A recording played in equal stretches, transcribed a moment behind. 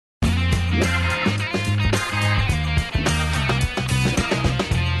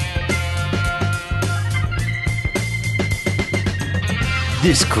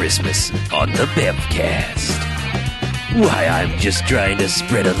This Christmas on the Bamfcast. Why, I'm just trying to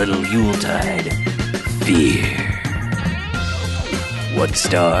spread a little Yuletide fear. 1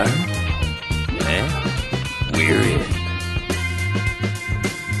 star? We're in.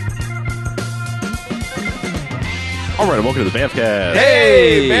 All right, welcome to the Bamfcast.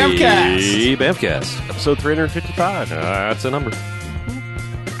 Hey, Bamfcast! Hey, Bamfcast. Episode 355. That's a number.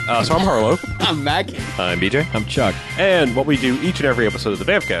 So I'm Harlow. I'm Maggie. I'm BJ. I'm Chuck. And what we do each and every episode of the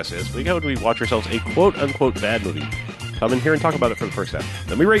Bamfcast is we go and we watch ourselves a quote-unquote bad movie. Come in here and talk about it for the first half.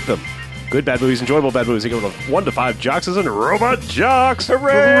 Then we rate them. Good bad movies, enjoyable bad movies. They go from 1 to 5 Jockses and Robot Jocks.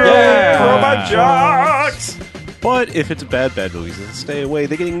 Hooray! Yeah! Robot Jocks! But if it's bad movies, then stay away.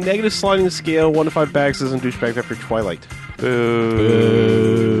 They're getting negative sliding scale, 1 to 5 Baxes and douchebags after Twilight.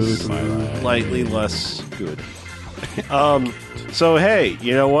 Boo. Slightly less good. So hey,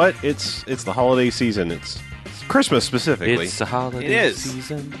 you know what? It's the holiday season. It's Christmas specifically. It's the holiday It is.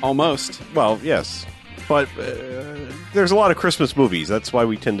 season. Almost. Well, yes, but there's a lot of Christmas movies. That's why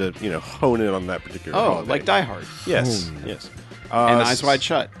we tend to hone in on that particular. Oh, holiday. like Die Hard. Yes, yes. And Eyes Wide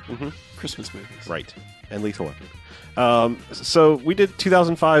Shut. Mhm. Christmas movies. Right, and Lethal Weapon. So we did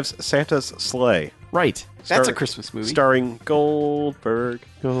 2005's Santa's Sleigh. Right. That's a Christmas movie. Starring Goldberg.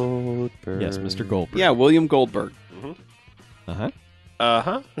 Yes, Mr. Goldberg. Yeah, William Goldberg. Uh-huh.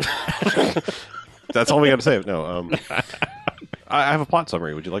 Uh-huh. That's all we got to say. No, I have a plot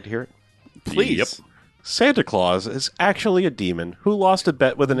summary. Would you like to hear it? Please. Yep. Santa Claus is actually a demon who lost a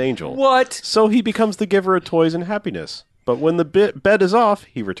bet with an angel. What? So he becomes the giver of toys and happiness. But when the bet is off,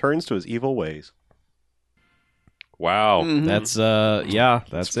 he returns to his evil ways. Wow. Mhm. That's,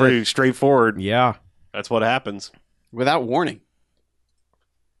 that's It's pretty it. straightforward. Yeah. That's what happens. Without warning.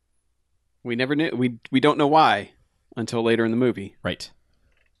 We never knew. We don't know why until later in the movie. Right.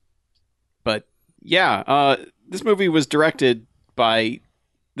 But yeah, this movie was directed by.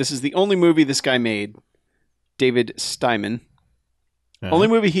 This is the only movie this guy made, David Steinman. Uh-huh. Only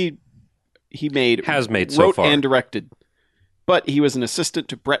movie he made, Has made so wrote far. and directed. But he was an assistant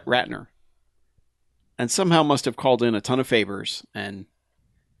to Brett Ratner, and somehow must have called in a ton of favors. And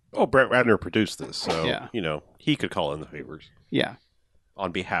Oh, Brett Ratner produced this, so Yeah. he could call in the favors yeah,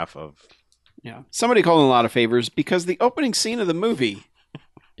 on behalf of. yeah, somebody called in a lot of favors because the opening scene of the movie.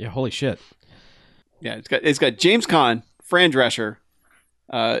 Yeah, holy shit. Yeah, it's got James Caan, Fran Drescher.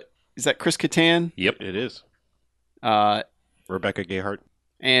 Is that Chris Kattan? Yep. It is Uh, Rebecca Gayheart.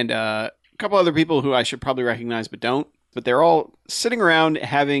 and a couple other people who I should probably recognize but don't. But they're all sitting around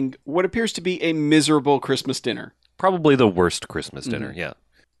having what appears to be a miserable Christmas dinner. Probably the worst Christmas dinner, yeah.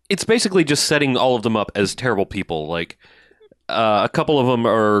 It's basically just setting all of them up as terrible people. Like, a couple of them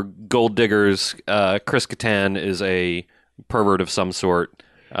are gold diggers. Chris Kattan is a pervert of some sort.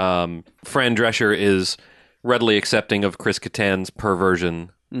 Fran Drescher is readily accepting of Chris Kattan's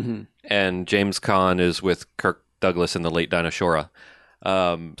perversion. Mm-hmm. And James Caan is with Kirk Douglas in The Late Dinah Shore.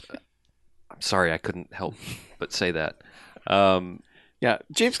 I'm sorry, I couldn't help but say that. Yeah,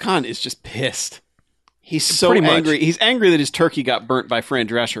 James Caan is just pissed. He's so Pretty much. angry. He's angry that his turkey got burnt by Fran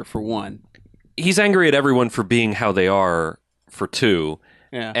Drescher, for one. He's angry at everyone for being how they are, for two.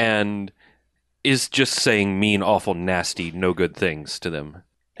 Yeah. And is just saying mean, awful, nasty, no good things to them.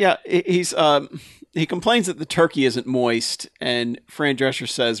 Yeah, he complains that the turkey isn't moist, and Fran Drescher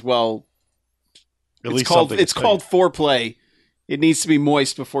says, "Well, At it's least called something it's to say. called foreplay. It needs to be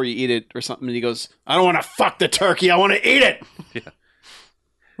moist before you eat it, or something." And he goes, "I don't want to fuck the turkey. I want to eat it."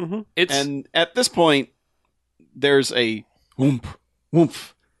 It's And at this point, there's a whoomp,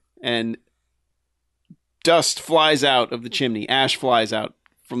 whoomp, and dust flies out of the chimney. Ash flies out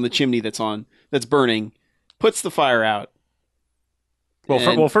from the chimney that's burning, puts the fire out.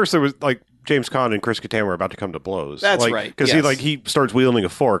 And- First there was like James Caan and Chris Kattan were about to come to blows. That's Like, right, because yes. he starts wielding a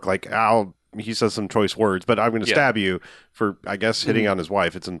fork. Like he says some choice words, but I'm going to Yeah. stab you for, I guess, hitting on his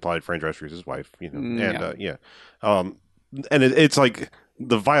wife. It's implied Fran Drescher is his wife, and it's like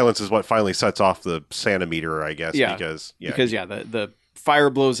the violence is what finally sets off the Santa meter, I guess. Yeah. because the fire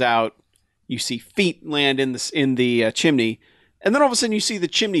blows out. You see feet land in the chimney, and then all of a sudden you see the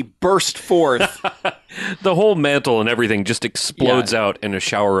chimney burst forth. the whole mantle and everything just explodes out in a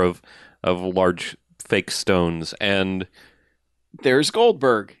shower of large fake stones. And There's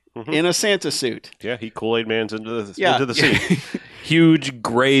Goldberg Mhm. in a Santa suit. yeah, he Kool-Aid Man's into the Yeah, scene. huge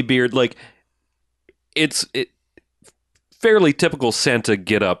gray beard. Like, it's fairly typical Santa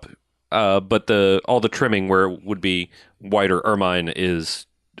get-up, but all the trimming where it would be white or ermine is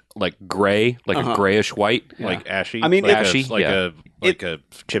like gray, like a grayish white. Yeah. Like ashy. I mean, like ashy, a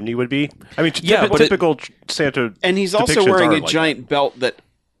chimney would be. I mean, Yeah, but it- typical Santa. And he's also depictions wearing are a like giant belt that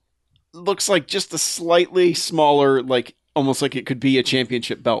looks like just a slightly smaller, like almost like it could be a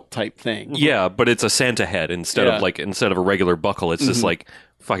championship belt type thing. Yeah, but it's a Santa head instead Yeah. of a regular buckle. It's this like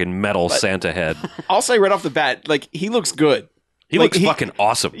fucking metal Santa head. I'll say right off the bat, like he looks good. He Like, looks fucking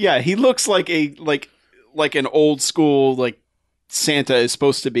awesome. Yeah, he looks like like an old school like Santa is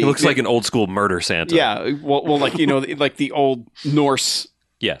supposed to be. He looks like an old school murder Santa. Yeah, well, like like the old Norse.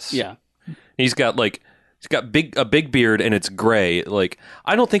 Yes. Yeah, He's got a big beard and it's gray. Like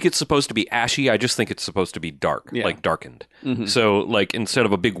I don't think it's supposed to be ashy. I just think it's supposed to be dark, Yeah. like darkened. Mhm. So like instead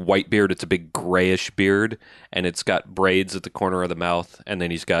of a big white beard, it's a big grayish beard, and it's got braids at the corner of the mouth, and then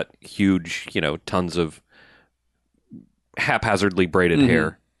he's got huge, tons of haphazardly braided Mhm.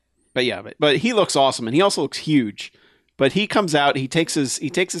 hair. but yeah, but he looks awesome, and he also looks huge. But he comes out, he takes his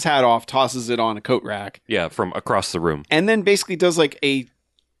hat off, tosses it on a coat rack, Yeah, from across the room. and then basically does like a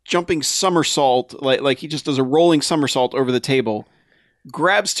jumping somersault, like he just does a rolling somersault over the table,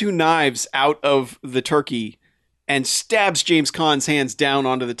 grabs 2 knives out of the turkey, and stabs James Caan's hands down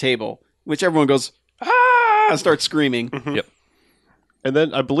onto the table, which everyone goes, ah, and starts screaming. Yep. And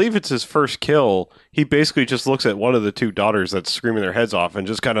then I believe it's his first kill. He basically just looks at one of the 2 daughters that's screaming their heads off and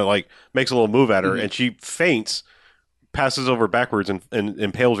just kind of like makes a little move at her, and she faints, passes over backwards, and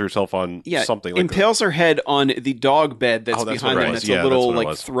impales herself on Yeah, something. Like impales her head on the dog bed that's Oh, that's behind what it them. was. That's Yeah, a that's little what it like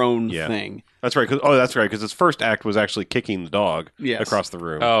was. throne Yeah. thing. That's right. That's right. Because his first act was actually kicking the dog Yes. across the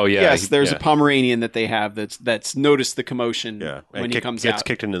room. Oh yeah. Yes, he- there's yeah. a Pomeranian that they have that's noticed the commotion yeah, when and he comes gets out.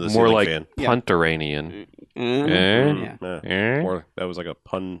 kicked into the more ceiling like fan. Yeah. Punteranian. Mhm. Eh? Yeah. Yeah. Or that was like a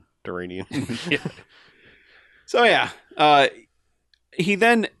pun Duranian. So yeah, he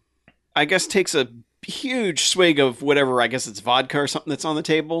then, I guess, takes a huge swig of whatever. I guess it's vodka or something that's on the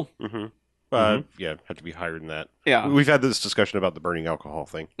table. Mm-hmm. Yeah, had to be higher than that. Yeah, We've had this discussion about the burning alcohol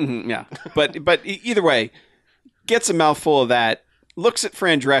thing. Mhm, yeah. But either way, gets a mouthful of that. Looks at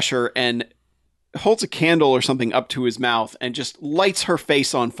Fran Drescher and holds a candle or something up to his mouth and just lights her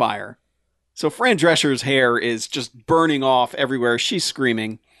face on fire. So Fran Drescher's hair is just burning off everywhere. She's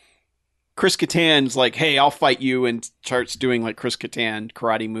screaming. Chris Kattan's like, hey, I'll fight you, and starts doing like Chris Kattan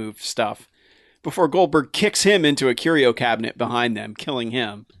karate move stuff before Goldberg kicks him into a curio cabinet behind them, killing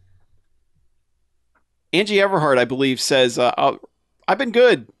him. Angie Everhart, I believe, says, I've been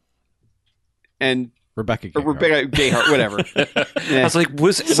good. And Rebecca. or Gayheart. Rebecca Gayheart, whatever. I was like,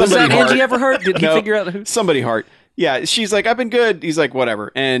 was Somebody that Angie Hart. Everhart? Did he No. figure out who? Somebody Hart. Yeah, she's like, I've been good. He's like,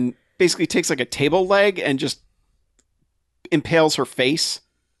 whatever. And basically takes like a table leg and just impales her face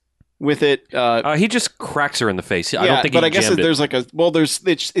with it. He just cracks her in the face. I yeah, don't think but he I guess jammed that it. there's like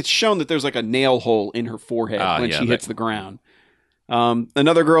it's shown that there's like a nail hole in her forehead when yeah, she hits the ground.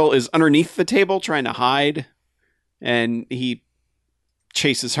 Another girl is underneath the table trying to hide, and he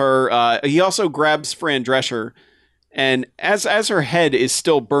chases her. He also grabs Fran Drescher, and as her head is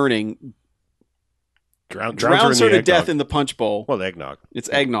still burning, drowns her to death in the punch bowl. Well, the eggnog. It's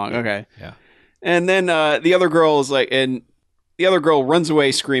eggnog. Okay. Yeah. And then the other girl is like, and the other girl runs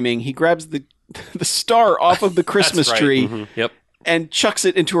away screaming. He grabs the star off of the Christmas right. tree Mhm. Yep. and chucks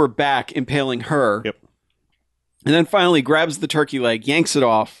it into her back, impaling her. Yep. And then finally grabs the turkey leg, yanks it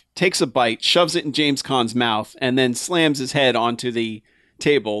off, takes a bite, shoves it in James Caan's mouth, and then slams his head onto the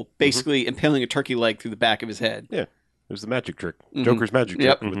table, basically impaling a turkey leg through the back of his head. It was the magic trick. Mhm. Joker's magic trick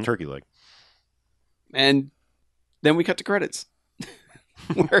Yep. with Mhm. turkey leg. And then we cut to credits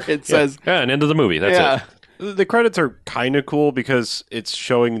where it says, Yeah, and end of the movie. That's yeah, it. The credits are kind of cool because it's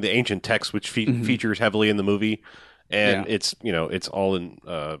showing the ancient text, which Mhm. features heavily in the movie, and Yeah. it's all in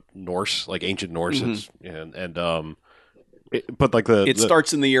Norse, like ancient Norse. Mhm. It's, but like it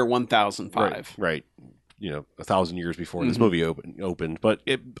starts in the year 1005. right. 1,000 years before this Mhm. movie opened. But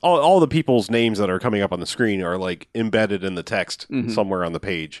all the people's names that are coming up on the screen are like embedded in the text Mhm. somewhere on the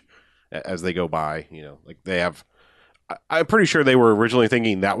page as they go by. Like they have. I'm pretty sure they were originally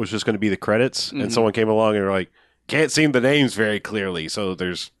thinking that was just going to be the credits, Mhm. and someone came along and were like, "Can't see the names very clearly," so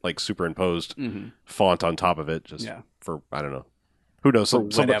there's like superimposed Mhm. font on top of it, just Yeah. for I don't know. Who knows? For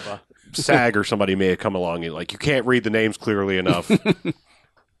whatever. SAG or somebody may have come along and like, you can't read the names clearly enough.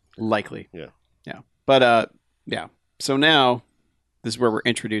 Likely. Yeah. But yeah. So now this is where we're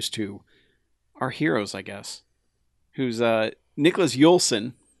introduced to our heroes, I guess. Who's Nicholas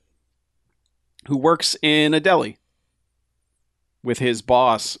Yulson, who works in a deli with his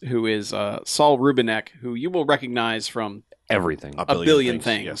boss, who is Saul Rubinek, who you will recognize from Everything. a billion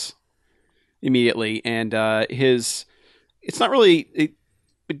things yes. immediately. And it's not really.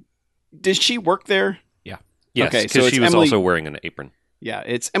 Does she work there? Yes, Okay, because so she it's was Emily- also wearing an apron. Yeah,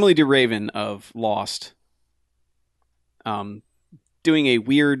 it's Emily DeRaven of Lost, doing a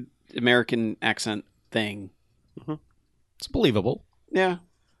weird American accent thing. It's believable. Yeah,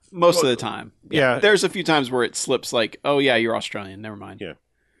 most of the time. Yeah. There's a few times where it slips like, oh yeah, you're Australian. Never mind. Yeah.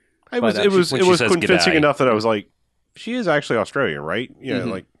 But, it was when she says convincing g'day. enough that I was like, she is actually Australian, right? Yeah,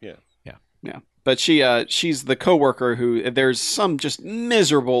 Mhm. like yeah. Yeah. But she's the coworker who there's some just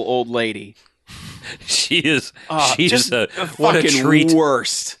miserable old lady. She is. Just what a fucking treat.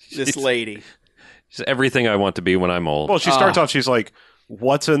 worst. This She's- lady. She's everything I want to be when I'm old. Well, she starts off. She's like,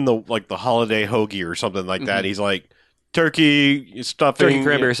 "What's in the holiday hoagie or something like that?" Mhm. He's like, "Turkey stuffing, Turkey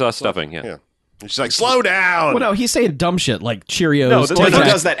cranberry sauce stuffing. Yeah. Yeah. And she's like, "Slow down." Well, no, he's saying dumb shit like Cheerios. No, Well, he Tic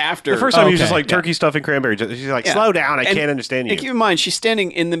Tac. does that after. The first time he was just Okay, like turkey stuffing cranberry. She's like, Yeah. "Slow down! I And- can't understand you." And keep in mind, she's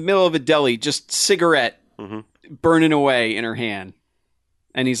standing in the middle of a deli, just cigarette Mhm. burning away in her hand.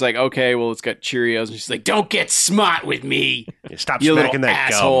 And he's like, okay, well, it's got Cheerios. And she's like, don't get smart with me, Yeah, stop you smacking little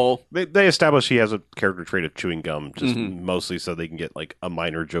that asshole. gum. They establish he has a character trait of chewing gum, just Mhm. mostly so they can get like a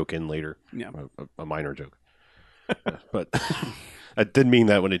minor joke in later. Yeah. A minor joke. But I didn't mean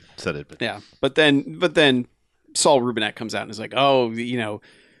that when it said it. But Yeah. But then Saul Rubinek comes out and is like, oh,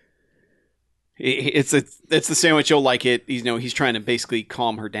 it's the sandwich. You'll like it. He's trying to basically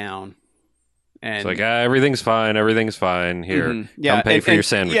calm her down. And It's like, everything's fine. Everything's fine. Here, Mhm. come pay for your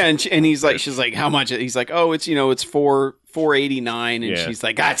sandwich. Yeah, and he's like, she's like, how much? He's like, oh, it's it's $4.89, and Yeah. she's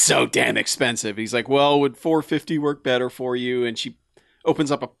like, that's so damn expensive. He's like, well, would $4.50 work better for you? And she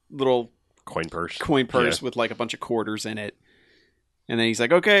opens up a little coin purse. coin purse with like a bunch of quarters in it. And then he's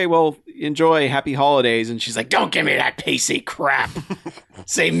like, okay, well, enjoy, happy holidays. And she's like, don't give me that pacey crap.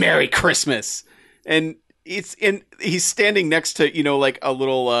 Say Merry Christmas. And he's standing next to, like a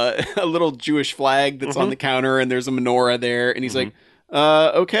little Jewish flag that's on the counter, and there's a menorah there. And he's like,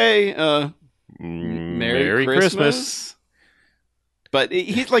 okay, Merry Christmas. But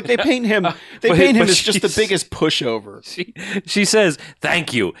he's like, they paint him But as just the she's- biggest pushover. She says,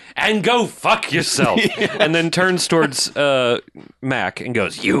 thank you, and go fuck yourself. And then turns towards Mac and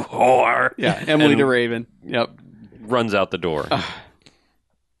goes, you whore. Yeah, Emily And DeRaven. Yep. runs out the door.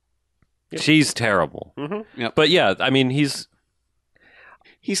 She's terrible. Mhm. Yep. But yeah, I mean, he's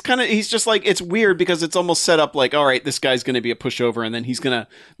He's just like, it's weird because it's almost set up like, all right, this guy's going to be a pushover, and then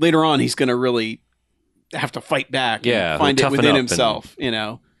later on he's going to really have to fight back Yeah, and find it toughen within up himself,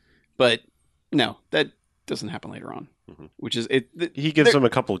 But no, that doesn't happen later on, which is it. He gives them a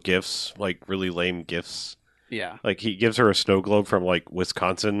couple gifts, like really lame gifts. Yeah. Like he gives her a snow globe from like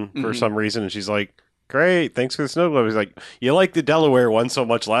Wisconsin for Mhm. some reason, and she's like, "Great, thanks for the snow globe." He's like, "You liked the Delaware one so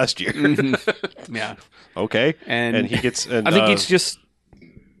much last year." Mhm. Yeah. Okay, And, and he gets. And, I think it's just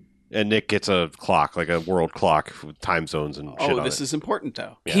and Nick gets a clock, like a world clock with time zones and shit on this it. is important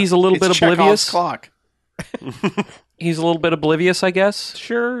though. Yeah. he's a little It's bit Chekhov's oblivious. clock. He's a little bit oblivious, I guess.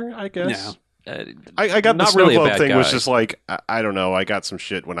 Sure, I guess. Uh, I got the Not snow really a globe bad thing was guy. just like I don't know. I got some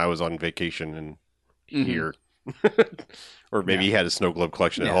shit when I was on vacation and Mhm. here, or maybe he had a snow globe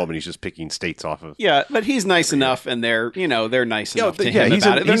collection at Yeah. home and he's just picking states off of. Yeah, but he's nice enough, and they're nice Yeah, enough to yeah, him he's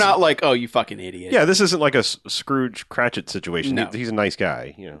about a- it. They're he's- not like, oh, you fucking idiot. Yeah, this isn't like a Scrooge Cratchit situation. No. He's a nice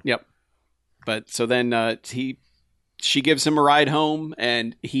guy. Yep. But so then she gives him a ride home,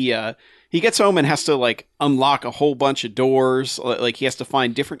 and he gets home and has to like unlock a whole bunch of doors. Like he has to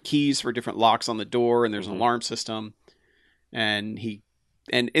find different keys for different locks on the door, and there's an alarm system. And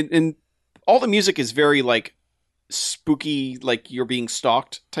and all the music is very like spooky, like you're being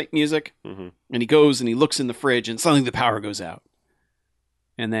stalked type music. Mm-hmm. And he goes and he looks in the fridge, and suddenly the power goes out.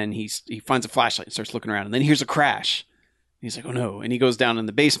 And then he finds a flashlight and starts looking around, and then he hears a crash. He's like, oh no. And he goes down in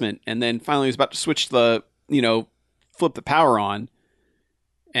the basement, and then finally he's about to switch flip the power on,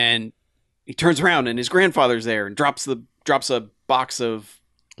 and he turns around and his grandfather's there and drops a box of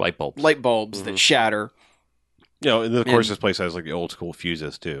light bulbs. light bulbs that shatter. And of course And- this place has like the old school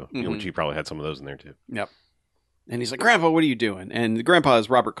fuses too, Mhm. which he probably had some of those in there too. Yep. And he's like, Grandpa, what are you doing? And the grandpa is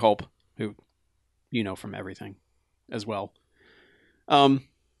Robert Culp, who from everything as well.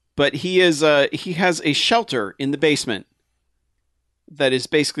 But he has a shelter in the basement that is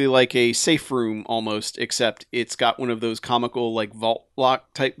basically like a safe room almost, except it's got one of those comical like vault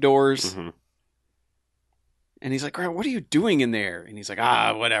lock type doors. Mhm. And he's like, Grandpa, what are you doing in there? And he's like,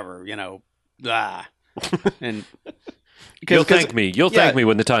 whatever, And You'll thank me. You'll yeah. thank me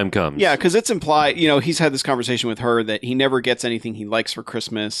when the time comes. Yeah, because it's implied, he's had this conversation with her that he never gets anything he likes for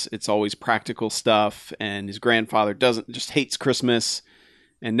Christmas. It's always practical stuff, and his grandfather just hates Christmas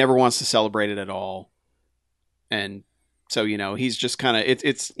and never wants to celebrate it at all. And so, he's just kind of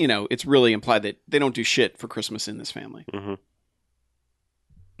it's really implied that they don't do shit for Christmas in this family. Mhm.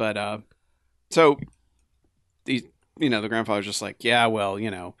 But so the grandfather's just like, yeah, well,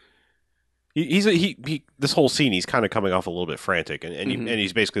 He this whole scene he's kind of coming off a little bit frantic and Mhm.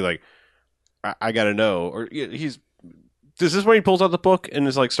 he's basically like I got to know, or he's Is this when he pulls out the book and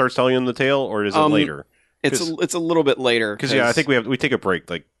is like starts telling him the tale, or is it later? It's a little bit later. Because I think we take a break.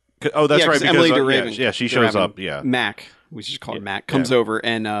 Like, oh, that's right. Because Emily DeRaven, yeah, she shows up. Yeah, Mac. We should call her Mac. Comes over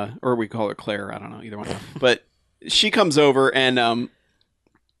and or we call her Claire. I don't know either one. But she comes over and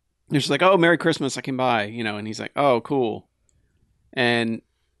she's like, "Oh, Merry Christmas! I came by," and he's like, "Oh, cool," and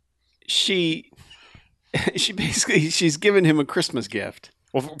she basically she's given him a Christmas gift.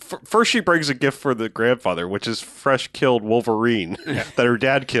 Well, first she brings a gift for the grandfather, which is fresh killed Wolverine that her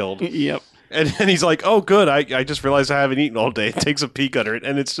dad killed. Yep. And then he's like, "Oh, good! I just realized I haven't eaten all day." Takes a peek at it,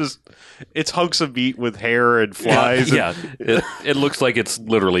 and it's hunks of meat with hair and flies. Yeah, it looks like it's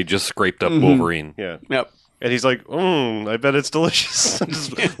literally just scraped up Wolverine. Yeah. Yep. And he's like, I bet it's delicious. And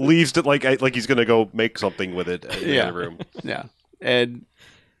just leaves it like he's gonna go make something with it in the other room. Yeah. And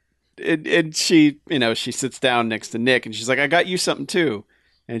she, she sits down next to Nick, and she's like, "I got you something too."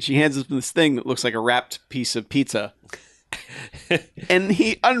 And she hands him this thing that looks like a wrapped piece of pizza. And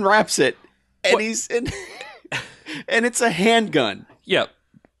he unwraps it, and and it's a handgun. Yeah,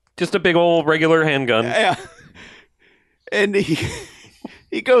 just a big old regular handgun. Yeah. And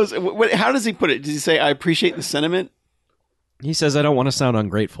he goes, how does he put it? Does he say, "I appreciate the sentiment"? He says, "I don't want to sound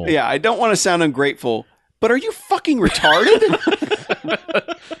ungrateful." Yeah, I don't want to sound ungrateful, but are you fucking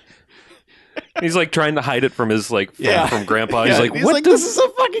retarded? He's like trying to hide it from his from Grandpa. He's like, he's "What? like, this is a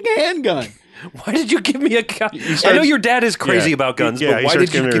fucking handgun." Why did you give me a gun? I know your dad is crazy about guns, Yeah, but he why starts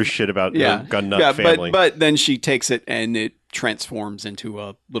did you giving her give shit about the gun nut but family. but then she takes it and it transforms into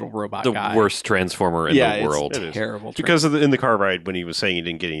a little robot the guy. worst transformer in the world? It is. Terrible. Because in the car ride when he was saying he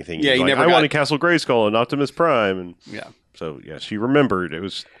didn't get anything, Yeah, he he was like, never I got- wanted Castle Grayskull and Optimus Prime, and Yeah. so she remembered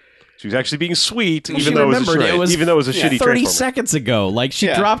she was actually being sweet, She even though remembered it was a shitty 30 transformer. seconds ago. Like, she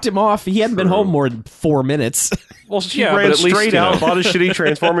Yeah. dropped him off. He hadn't been home more than 4 minutes. Well, she Yeah, ran but at least, straight you out, know. bought a shitty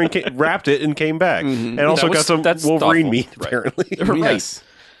transformer, and wrapped it, and came back, and also got some that's Wolverine thoughtful. meat. Right. Apparently, Yes.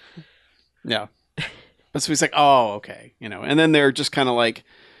 Yeah. But so he's like, "Oh, okay," and then they're just kind of like,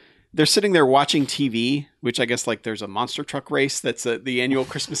 they're sitting there watching TV, which I guess like there's a monster truck race. That's the annual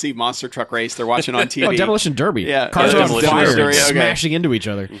Christmas Eve monster truck race. They're watching on TV. Oh, Demolition Derby. Yeah. Cars Yeah, are on Demolition fire, Derby, and okay. smashing into each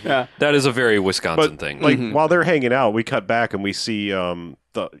other. Yeah. That is a very Wisconsin but thing. like while they're hanging out, we cut back and we see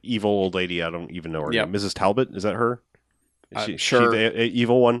the evil old lady. I don't even know her Yep. name. Mrs. Talbot, is that her? Is sure. she the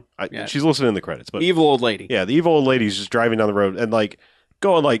evil one? Yeah. She's listed in the credits, but Evil old lady. yeah, the evil old lady's just driving down the road and like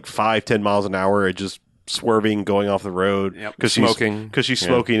going like 5-10 miles an hour and just swerving, going off the road Yep. because Smoking. she's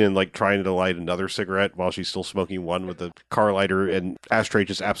smoking and like trying to light another cigarette while she's still smoking one with the car lighter and ashtray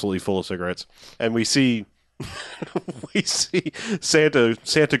just absolutely full of cigarettes. And we see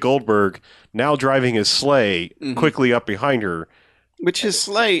Santa Goldberg now driving his sleigh quickly up behind her. Which his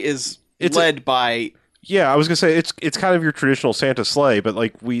sleigh is It's led by. Yeah, I was gonna say it's kind of your traditional Santa sleigh, but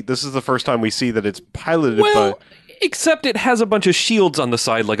like this is the first time we see that it's piloted Well, by. except it has a bunch of shields on the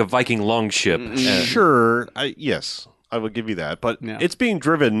side like a Viking longship. Sure, yes, I will give you that, but Yeah. it's being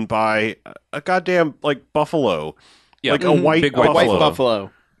driven by a goddamn like buffalo, Yeah. like a white Big buffalo. white White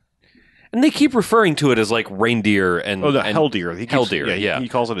buffalo. And they keep referring to it as like reindeer and Oh, the and hell deer. He keeps- hell deer, yeah. he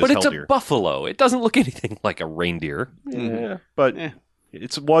calls it his But it's hell a deer. buffalo. It doesn't look anything like a reindeer. Yeah, but Eh.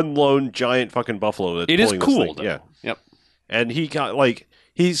 it's one lone giant fucking buffalo. That's It is pulling this cool, thing. though. Yeah, Yep. and he got like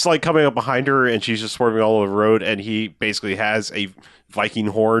he's like coming up behind her, and she's just swerving all over the road, and he basically has a Viking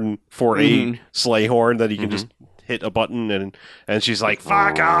horn for a sleigh horn that he can just hit a button, and she's like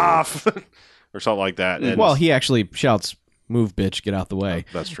 "fuck off" or something like that. And Well, he actually shouts, "Move, bitch, get out the way,"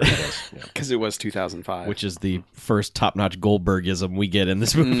 that's true. He does. Yeah. Because it was 2005. which is the first top-notch Goldbergism we get in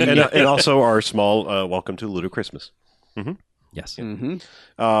this movie. and also our small welcome to Ludachristmas. Yes.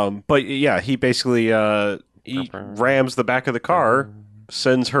 But yeah, he basically he rams the back of the car,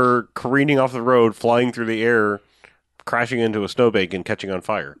 sends her careening off the road, flying through the air, crashing into a snowbank and catching on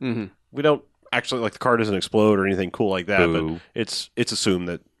fire. We don't actually like the car doesn't explode or anything cool like that, Boo. but it's assumed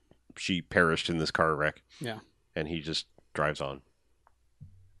that she perished in this car wreck. Yeah. And he just drives on.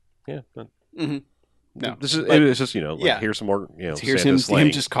 Yeah. No. This is But- it's just like, yeah. here's some more Here's Santa's him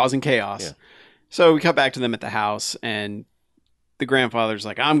slaying. just causing chaos. Yeah. So we cut back to them at the house, and the grandfather's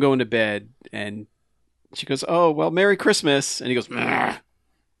like, "I'm going to bed," and she goes, "Oh well, Merry Christmas," and he goes, "Meh."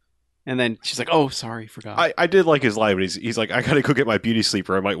 And then she's like, "Oh, sorry, forgot." I did like his line, but he's like, I gotta go get my beauty sleep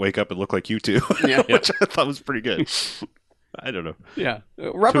or I might wake up and look like you two. Yeah. Which I thought was pretty good. I don't know. Yeah,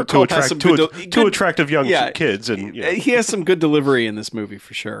 Robert To Culp has some good attractive young yeah, kids, and he has some good delivery in this movie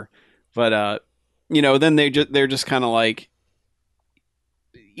for sure. But then they're just kind of like,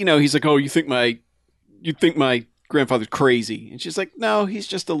 he's like, "Oh, you think my grandfather's crazy?" And she's like, "No, he's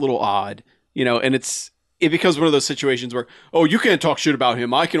just a little odd," and it's it becomes one of those situations where, oh, you can't talk shit about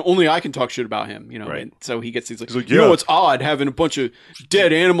him. I can talk shit about him. You know, Right. and so he gets these like, He's like, you know, yeah. what's odd having a bunch of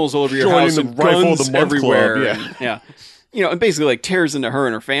dead animals all over your Joining house the and Rifle of guns the Month everywhere. Club, yeah. And, yeah, you know, and basically like tears into her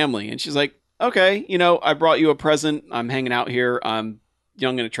and her family, and she's like, okay, you know, I brought you a present. I'm hanging out here. I'm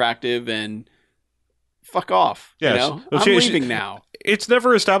young and attractive, and fuck off. Yes. You know, Well, I'm she- leaving now. It's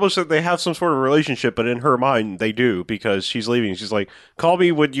never established that they have some sort of relationship, but in her mind, they do because she's leaving. She's like, call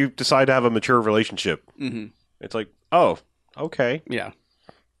me when you decide to have a mature relationship. Hmm. It's like, oh, okay. Yeah.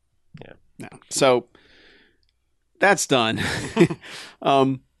 Yeah. No. So that's done.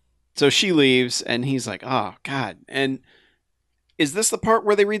 So she leaves, and he's like, oh, God. And is this the part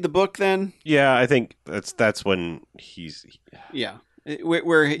where they read the book then? Yeah, I think that's when he's. Yeah.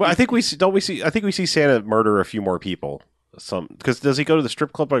 Where Well, I think we see, don't we see? I think we see Santa murder a few more people. Because does he go to the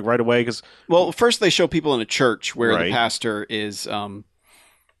strip club like right away? Because well, first they show people in a church where Right. the pastor is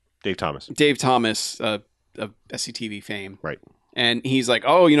Dave Thomas. Dave Thomas of SCTV fame. Right. And he's like,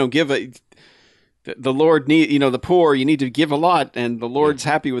 oh, you know, the Lord need, you know, the poor, you need to give a lot, and the Lord's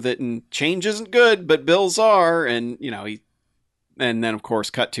happy with it, and change isn't good, but bills are. And, you know, and then of course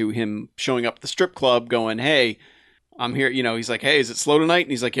cut to him showing up at the strip club going, hey, I'm here. You know, he's like, hey, is it slow tonight?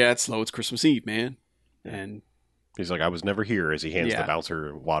 And he's like, yeah, it's slow. It's Christmas Eve, man. And He's like, I was never here, as he hands Yeah. the bouncer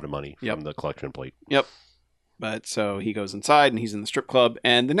a wad of money Yep. from the collection plate. but so he goes inside and he's in the strip club,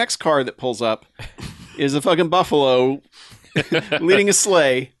 and the next car that pulls up is a fucking buffalo leading a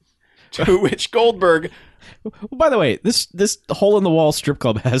sleigh, to which Goldberg, By the way, this hole in the wall strip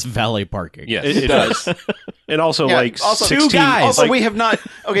club has valet parking. Yes. It does. And also, Yeah, like, also 16, two guys. also like- we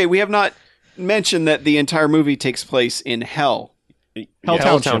have not mentioned that the entire movie takes place in Hell.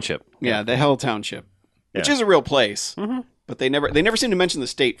 Hell Township. Yeah, the Hell Township, which Yeah. is a real place. Mhm. But they never seem to mention the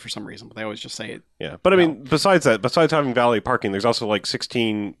state for some reason, but they always just say it. Yeah, but I mean, besides having valet parking, there's also like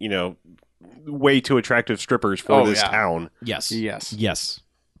 16, you know, way too attractive strippers for Oh, this yeah. town. Yes. Yes. Yes.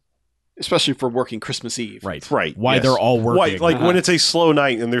 Especially for working Christmas Eve. Right. Right. Why yes. they're all working. Why, like Uh-huh. when it's a slow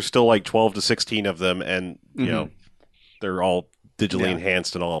night and there's still like 12 to 16 of them, and you Mhm. know they're all digitally Yeah.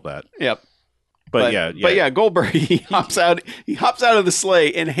 enhanced and all of that. Yep. But yeah, But yeah, Goldberg he hops out of the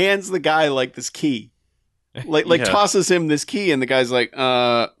sleigh and hands the guy like this key. Like Yeah. tosses him this key, and the guy's like,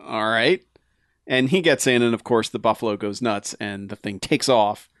 all right. And he gets in, and of course the buffalo goes nuts and the thing takes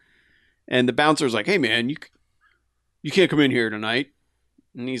off. And the bouncer's like, hey man, you can't come in here tonight.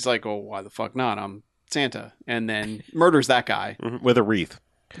 And he's like, oh, why the fuck not? I'm Santa. And then murders that guy. Mhm, with a wreath.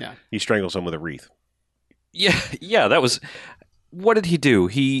 Yeah. He strangles him with a wreath. Yeah, that was. What did he do?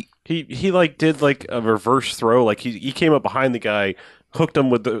 He like did like a reverse throw. Like he came up behind the guy, hooked him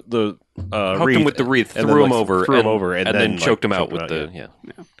with the Hooked wreath, him with the wreath, and threw then, him like, over, threw him over, and then, choked like, him out choked with him out,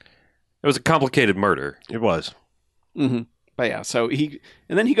 the It was a complicated murder. It was. Mm-hmm. But yeah, so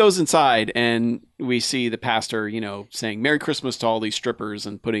then he goes inside, and we see the pastor, you know, saying Merry Christmas to all these strippers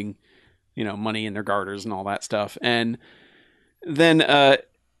and putting, you know, money in their garters and all that stuff. And then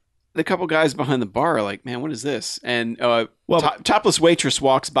the couple guys behind the bar are like, man, what is this? And topless waitress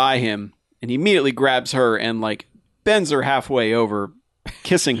walks by him, and he immediately grabs her and like bends her halfway over,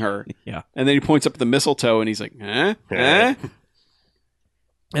 kissing her. Yeah. And then he points up at the mistletoe, and he's like, eh?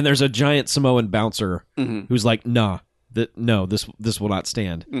 And there's a giant Samoan bouncer Mhm. who's like, nah, this will not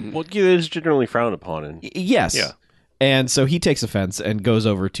stand. Well, it is generally frowned upon, and Yes. Yeah. And so he takes offense and goes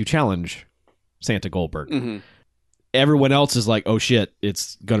over to challenge Santa Goldberg. Mhm. Everyone else is like, oh shit,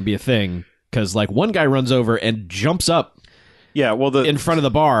 it's going to be a thing. Because like one guy runs over and jumps up yeah. Well, in front of the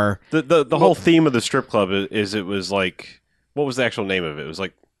bar. the whole theme of the strip club is it was like, what was the actual name of it?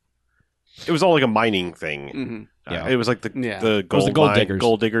 It was all like a mining thing. Mhm. Yeah. It was like the Yeah. the was gold, the gold mine- diggers.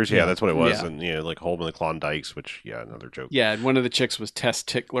 Gold diggers. Yeah, Yeah. that's what it was. Yeah. And you know, like hole in the Klondikes, which another joke. Yeah, and one of the chicks was Tess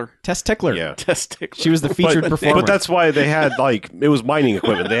Tickler. Tess Tickler. Yeah. Tess Tickler. She was the featured performer. But that's why they had like it was mining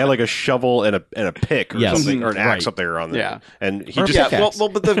equipment. They had like a shovel and a pick or Yes. something, or an axe Right. up there on there. Yeah. And he Or a just Yeah, pickaxe. well,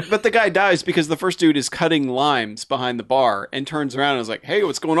 but the guy dies because the first dude is cutting limes behind the bar and turns around and is like, "Hey,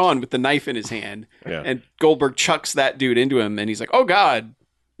 what's going on?" with the knife in his hand. Yeah. And Goldberg chucks that dude into him, and he's like, "Oh God,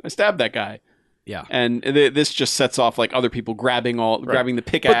 I stabbed that guy." Yeah. And this just sets off like other people grabbing the But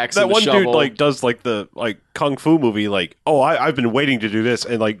pickaxe that and the one shovel. dude like does like the like kung fu movie, like, oh, I've been waiting to do this,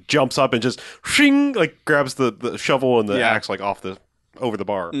 and like jumps up and just shing, like grabs the shovel and the Yeah. axe like over the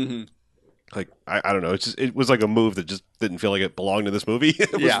bar. Mhm. Like I don't know, it was like a move that just didn't feel like it belonged in this movie.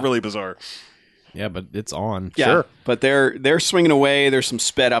 It was Yeah. really bizarre. Yeah, but it's on. Yeah, Sure. but they're swinging away. There's some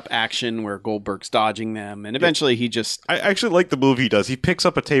sped up action where Goldberg's dodging them, and eventually he just I actually like the move he does. He picks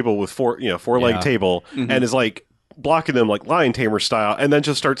up a table with four leg Yeah. table and is like blocking them like lion tamer style, and then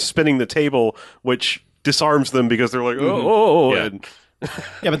just starts spinning the table, which disarms them because they're like, oh, Yeah. and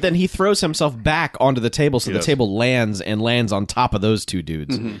Yeah, but then he throws himself back onto the table, so He the does. table lands on top of those two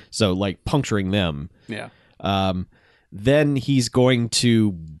dudes. So, like, puncturing them. Yeah. Then he's going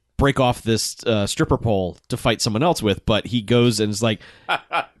to break off this stripper pole to fight someone else with, but he goes and is like,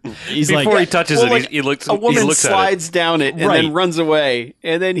 he's Before he like, touches Well, it, like, he looks. a woman he looks at it. slides down it and Right. then runs away,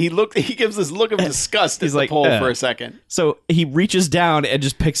 and then he gives this look of disgust He's at like, the pole for a second. so he reaches down and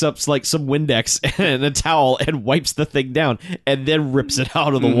just picks up like some Windex and a towel and wipes the thing down, and then rips it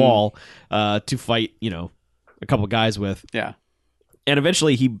out of the wall to fight, a couple guys with. Yeah. And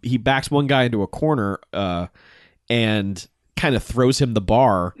eventually he backs one guy into a corner and kind of throws him the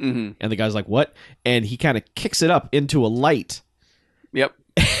bar, and the guy's like, what? And he kind of kicks it up into a light Yep.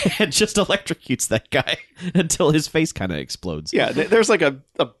 and just electrocutes that guy until his face kind of explodes. Yeah. There's like a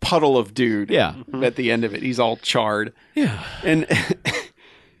puddle of dude. Yeah. At the end of it, he's all charred. Yeah. And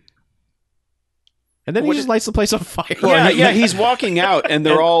And then he just lights the place on fire. yeah, he's walking out, and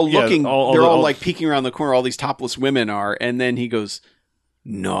they're all yeah, looking. all they're the- all all- like peeking around the corner. All these topless women are, and then he goes,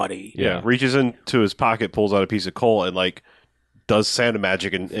 "Naughty." Yeah, reaches into his pocket, pulls out a piece of coal, and like does Santa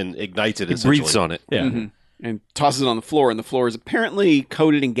magic and ignites it. He breathes on it. Yeah. And tosses it on the floor, and the floor is apparently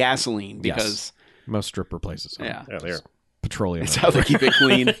coated in gasoline because Most stripper places. are. yeah, Yeah, there. Petroleum. that's how they keep it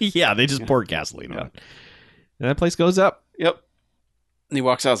clean. Yeah, they just pour gasoline on it. And that place goes up. Yep. And he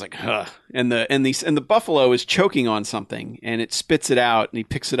walks out. I was like, huh. And the buffalo is choking on something, and it spits it out, and he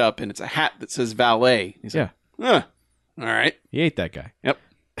picks it up, and it's a hat that says valet. He's Yeah. like, all right. He ate that guy. Yep.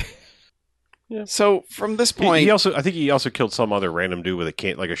 So from this He point, also, I think he also killed some other random dude with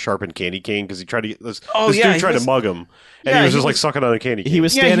a sharpened candy cane because he tried to get this. Oh, this yeah, dude he tried was- to mug him, and yeah, he was he just like was- sucking on a candy cane. He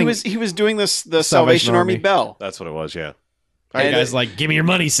was yeah, standing. he was doing the Salvation Salvation Army Army. bell. That's what it was. Yeah, The And guy's like, "Give me your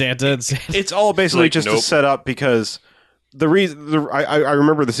money, Santa." And Santa- it's all basically Like, just nope. to set up because the reason I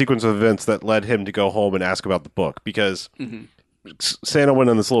remember the sequence of events that led him to go home and ask about the book because Santa went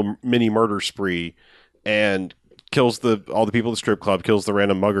on this little mini murder spree and kills all the people at the strip club, kills the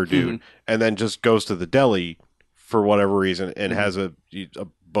random mugger dude, and then just goes to the deli for whatever reason and has a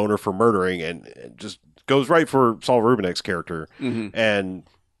boner for murdering and just goes right for Saul Rubinek's character and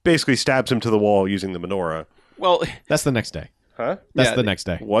basically stabs him to the wall using the menorah. Well, That's the next day. Huh? That's Yeah, the next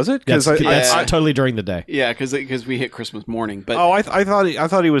day. Was it? That's, Because that's I- totally during the day. yeah, because we hit Christmas morning, but I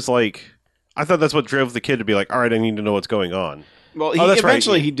thought he was like, I thought that's what drove the kid to be like, all right, I need to know what's going on. well, Oh, that's right.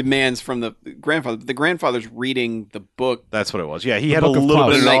 eventually he demands from the grandfather. The grandfather's reading the book. That's what it was. Yeah, he The had a Book of little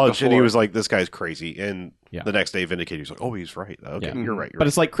bit Klaus. of The night knowledge, and he before. was like, "This guy's crazy." And Yeah. the next day, vindicated. He was like, "Oh, he's right. Okay, Yeah. you're right." You're But right.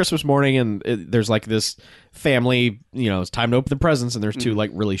 it's like Christmas morning, and there's like this family. It's time to open the presents, and there's two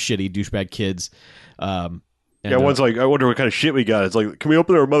like really shitty douchebag kids. Yeah, one's like, I wonder what kind of shit we got. It's like, can we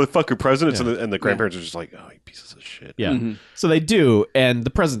open our motherfucking presents? And the grandparents are just like, oh, you pieces of shit. yeah. So they do, and the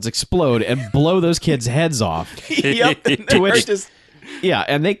presents explode and blow those kids' heads off. Yep. And To they're which- just Yeah,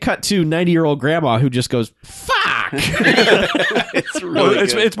 and they cut to 90-year-old grandma who just goes, "Fuck." it's Well, really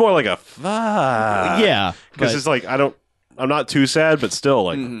it's good. it's more like a fuck. Yeah, because but- it's like I'm not too sad, but still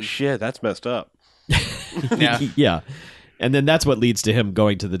like shit. That's messed up. yeah. yeah. And then that's what leads to him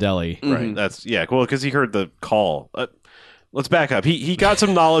going to the deli. Right. That's Well, because he heard the call. Let's back up. He got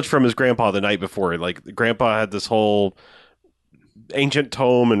some knowledge from his grandpa the night before. Like grandpa had this whole ancient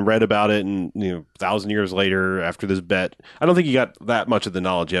tome and read about it, and 1,000 years later, after this bet, I don't think he got that much of the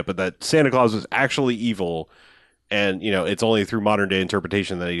knowledge yet. But that Santa Claus was actually evil, and it's only through modern day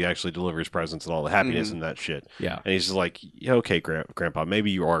interpretation that he actually delivers presents and all the happiness and that shit. Yeah. And he's just like, yeah, okay, grandpa,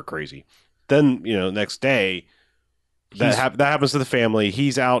 maybe you are crazy. Then next day. That happens to the family.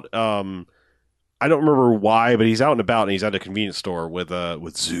 He's out. I don't remember why, but he's out and about, and he's at a convenience store with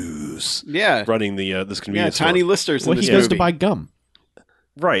Zeus Yeah. running this Yeah, convenience store. tiny listers Well, in he this goes movie. to buy gum.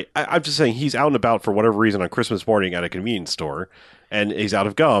 Right. I'm just saying he's out and about for whatever reason on Christmas morning at a convenience store, and he's out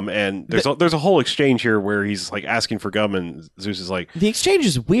of gum. And there's a whole exchange here where he's like asking for gum, and Zeus is like, The exchange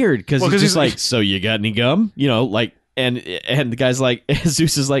is weird because Well, he's 'cause just he's- like, "So you got any gum?" And the guy's like,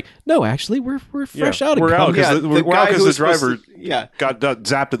 Zeus is like, "No, actually, we're fresh out of we're gum." out because Yeah, we're out guy 'cause who the was supposed driver to- yeah. got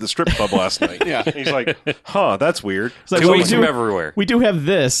zapped at the strip club last night. Yeah. And he's like, huh, that's weird. It's like, Two well, weeks from everywhere. we do have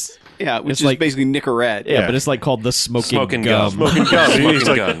this, Yeah, which It's is like- basically Nicorette. yeah, but it's like called the smoking gum. Smoking gum. And he's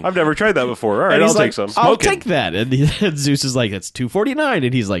like, gun. I've never tried that before. All right, And I'll he's take like, some. I'll Smoking. take that. And, and Zeus is like, "It's $2.49,"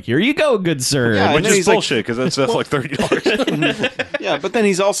 and he's like, "Here you go, good sir." Yeah, Which and then is he's like- bullshit because that's like $30. Yeah, but then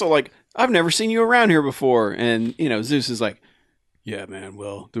he's also like, I've never seen you around here before. And, Zeus is like, yeah, man,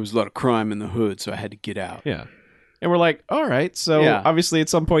 well, there was a lot of crime in the hood, so I had to get out. Yeah. And we're like, all right, so Yeah. obviously at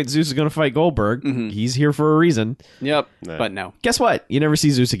some point Zeus is going to fight Goldberg. He's here for a reason. Yep, Nah. but no. Guess what? You never see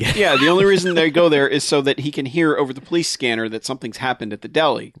Zeus again. Yeah, the only reason they go there is so that he can hear over the police scanner that something's happened at the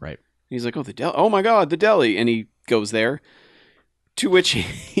deli. Right. He's like, oh, the deli. Oh, my God, the deli. And he goes there. To which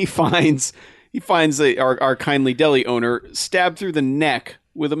he finds our kindly deli owner stabbed through the neck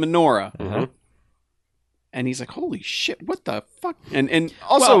with a menorah. Mhm. And he's like, holy shit, what the fuck? And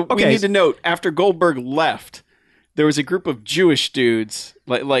also, Well, okay. we need to note, after Goldberg left, there was a group of Jewish dudes,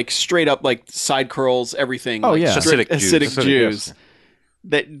 like straight up, like side curls, everything. Oh, like yeah. strict Hasidic Jews. Hasidic Hasidic, Jews. yes.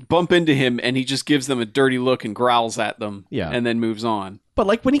 That bump into him, and he just gives them a dirty look and growls at them, Yeah. and then moves on. But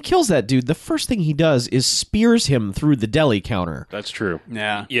like when he kills that dude, the first thing he does is spears him through the deli counter. That's true.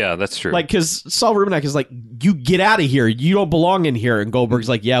 Yeah. Yeah, that's true. Like, because Saul Rubinek is like, you get out of here. You don't belong in here. And Goldberg's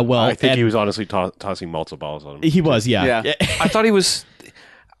like, yeah, well. I think and he was honestly tossing matzo balls on him. He was, yeah. Yeah. I thought he was.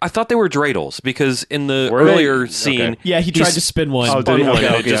 I thought they were dreidels because in the Were they? earlier scene, Okay. Yeah, he tried to spin one. Oh, spun did he? one Okay,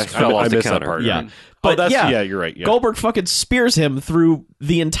 and it okay. just fell off the missed that counter. part. Yeah. Oh, But that's yeah, you're right. Yeah. Goldberg fucking spears him through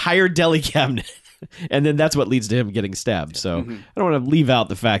the entire deli cabinet. And then that's what leads to him getting stabbed. So I don't want to leave out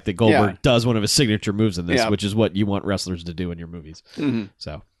the fact that Goldberg Yeah. does one of his signature moves in this, Yeah. which is what you want wrestlers to do in your movies. Mhm.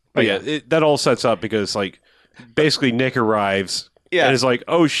 So But yeah, that all sets up because like basically Nick arrives Yeah. and is like,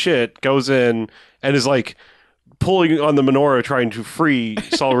 oh shit, goes in and is like pulling on the menorah trying to free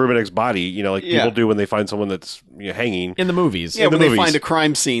Saul Rubinek's body, you know, like Yeah. people do when they find someone that's hanging. in the movies, Yeah, in the when they movies. find a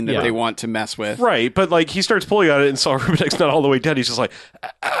crime scene that Yeah. they want to mess with. Right, but like he starts pulling on it and Saul Rubinek's not all the way dead. He's just like,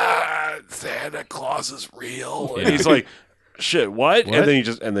 Santa Claus is real. And he's like, shit, what? What?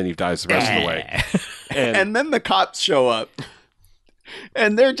 And then he dies the rest of the way. And then the cops show up.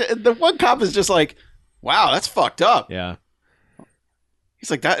 And the one cop is just like, wow, that's fucked up. yeah. He's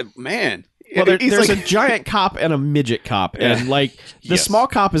like, that, man. Well, He's there's like, a giant cop and a midget cop, and like the Yes. small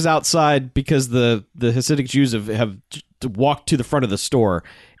cop is outside because the Hasidic Jews have walked to the front of the store,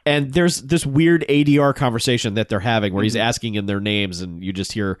 and there's this weird ADR conversation that they're having where he's asking in their names, and you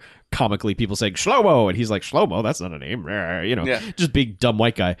just hear comically people saying Shlomo, and he's like, Shlomo, that's not a name, you know, Yeah. just big dumb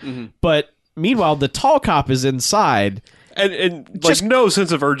white guy. But meanwhile, the tall cop is inside. And Just- like no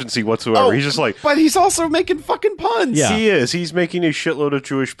sense of urgency whatsoever. Oh, He's just like, but he's also making fucking puns. Yeah. he is. He's making a shitload of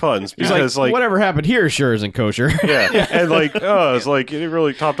Jewish puns He's because like, like whatever happened here sure isn't kosher. yeah, and like it's like it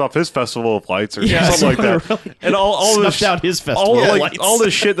really topped off his festival of lights or Yeah, something like that. really And all snuffed this out his festival all of like lights. all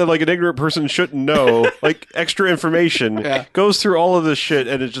this shit that like an ignorant person shouldn't know, like extra information, Yeah. goes through all of this shit,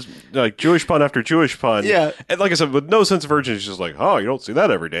 and it's just like Jewish pun after Jewish pun. Yeah. and like I said, with no sense of urgency, it's just like, oh, you don't see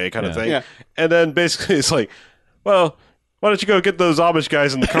that every day, kind of thing. Yeah. And then basically it's like, well, why don't you go get those Amish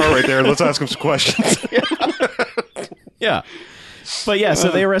guys in the car right there and let's ask them some questions. Yeah. But yeah,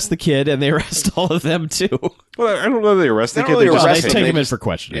 so they arrest the kid and they arrest all of them too. Well, I don't know if they arrest the They kid. don't They really just Well, arrest they him. take They him in just- for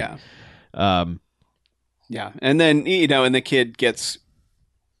questioning. Yeah. Um, Yeah. And then, and the kid gets.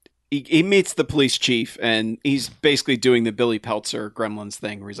 He meets the police chief, and he's basically doing the Billy Peltzer Gremlins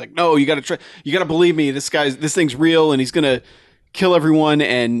thing, where he's like, "No, you got to believe me. This thing's real, and he's gonna kill everyone.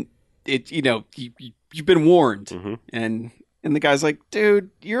 And it, you've been warned." Mhm. And the guy's like, "Dude,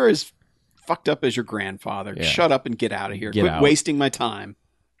 you're as fucked up as your grandfather. Yeah. Shut up and get out of here. Get Quit out." wasting my time."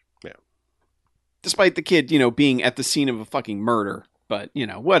 Yeah. Despite the kid, being at the scene of a fucking murder, but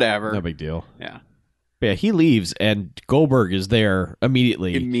whatever. no big deal. Yeah. But yeah, he leaves and Goldberg is there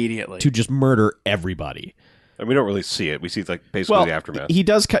immediately Immediately. to just murder everybody. And we don't really see it. We see like basically Well, the aftermath. he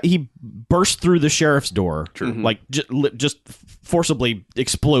does. He bursts through the sheriff's door, True. Mhm. like just forcibly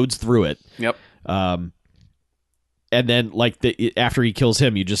explodes through it. Yep. And then, like after he kills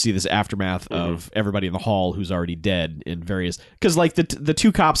him, you just see this aftermath of everybody in the hall who's already dead in various. Because like the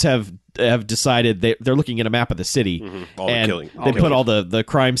two cops have decided they're looking at a map of the city, All the and killing. they put all the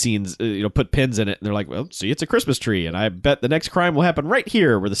crime scenes, put pins in it, and they're like, well, see, it's a Christmas tree, and I bet the next crime will happen right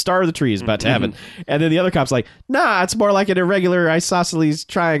here where the star of the tree is about to happen. And then the other cop's like, nah, it's more like an irregular isosceles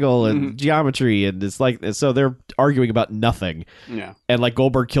triangle and geometry, and it's like so they're arguing about nothing. Yeah. And like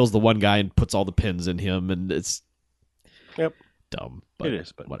Goldberg kills the one guy and puts all the pins in him, and it's dumb. But It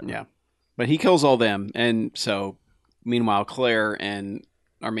is, but whatever. Yeah. But he kills all them. And so, meanwhile, Claire and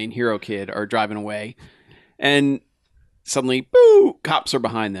our main hero kid are driving away. And suddenly, boo, cops are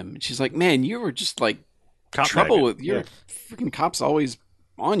behind them. And she's like, man, you were just like Cop trouble maggot. with your freaking cops always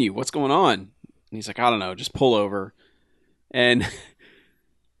on you. What's going on? And he's like, I don't know. Just pull over. And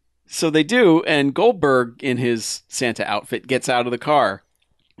so they do. And Goldberg, in his Santa outfit, gets out of the car.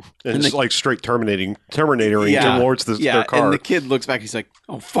 And it's like straight terminating towards their car. And the kid looks back. He's like,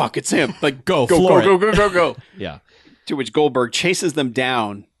 "Oh fuck, it's him!" Like, Go, go, floor go, it. go, go, go, go. Yeah. To which Goldberg chases them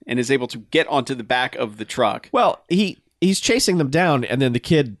down and is able to get onto the back of the truck. Well, he's chasing them down, and then the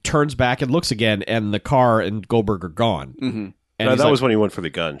kid turns back and looks again, and the car and Goldberg are gone. Mm-hmm. And No, he's that like, was when he went for the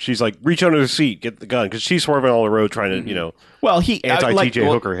gun. She's like, reach under the seat, get the gun, because she's swerving all the road trying to, well, he anti-TJ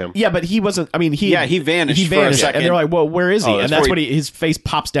well, Hooker him. Yeah, but he wasn't. I mean, he vanished. He for a vanished, second. and they're like, "Well, where is he?" Oh, and that's that's where when his face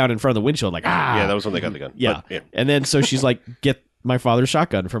pops down in front of the windshield, like ah. Yeah, that was when they got the gun. Yeah. But, And then so she's like, get my father's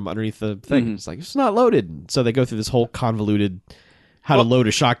shotgun from underneath the thing. It's like, it's not loaded. And so they go through this whole convoluted how to load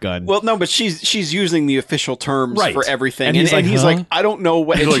a shotgun. Well, no, but she's using the official terms Right. for everything, And he's like, he's huh? like, I don't know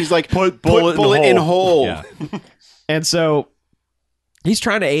what. And she's like, put bullet in in hole. Yeah. And so he's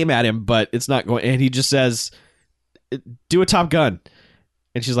trying to aim at him, but it's not going. And he just says, do a Top Gun.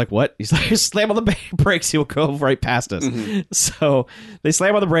 And she's like, what? He's like, slam on the brakes. He'll go right past us. So they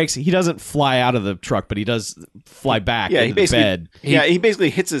slam on the brakes. He doesn't fly out of the truck, but he does fly back into the bed. He basically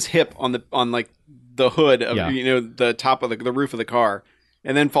hits his hip on like the hood of the top of the roof of the car,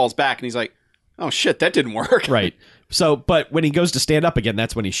 and then falls back. And he's like, oh shit, that didn't work. Right. So, but when he goes to stand up again,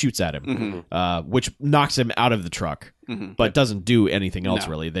 that's when he shoots at him, which knocks him out of the truck, but doesn't do anything else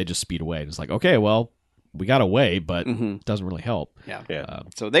really. They just speed away. And it's like, okay, well, we got away, but it doesn't really help. Yeah.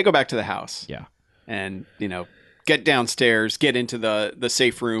 So they go back to the house. Yeah. And, get downstairs, get into the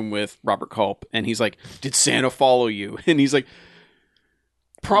safe room with Robert Culp. And he's like, did Santa follow you? And he's like,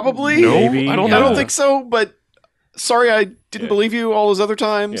 probably. No, maybe. I don't think so, but sorry, I didn't believe you all those other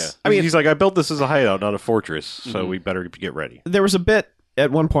times. Yeah. I mean, he's like, I built this as a hideout, not a fortress, so we better get ready. There was a bit at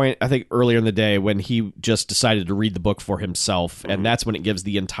one point, I think earlier in the day, when he just decided to read the book for himself, and that's when it gives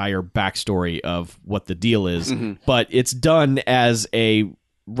the entire backstory of what the deal is. But it's done as a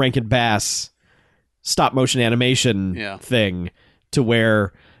Rankin Bass stop motion animation thing, to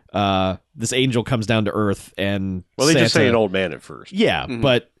where this angel comes down to Earth and they just say an old man at first. Yeah,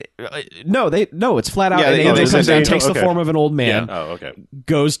 but no, it's flat out. Yeah, an angel comes down, angel? takes the form of an old man,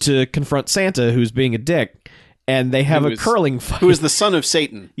 goes to confront Santa, who's being a dick. And they have a curling fight. Who is the son of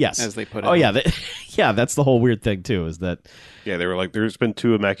Satan? Yes, as they put it. Oh yeah, that's the whole weird thing too. Is that they were like, there's been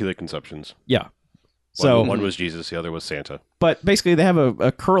 2 immaculate conceptions. Yeah, so one was Jesus, the other was Santa. But basically, they have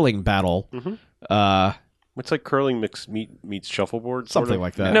a curling battle. It's like curling meets shuffleboard, something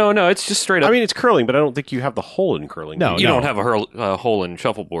like that. No, it's just straight up. I mean, it's curling, but I don't think you have the hole in curling. No, you don't have a hole in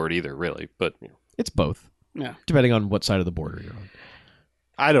shuffleboard either, really. But it's both. Yeah, depending on what side of the border you're on.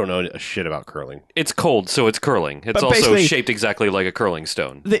 I don't know a shit about curling. It's cold, so it's curling. It's But also shaped exactly like a curling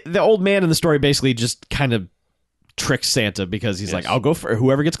stone. The old man in the story basically just kind of tricks Santa, because he's like, I'll go for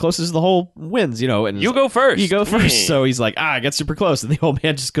whoever gets closest to the hole wins, and You go first. You go first. So he's like, I get super close, and the old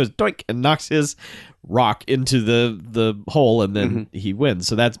man just goes doink and knocks his rock into the hole, and then he wins.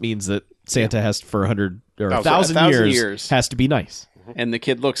 So that means that Santa has for 100 or 1,000 years has to be nice. And the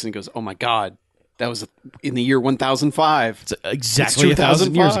kid looks and goes, oh my god, that was in the year 1005. It's exactly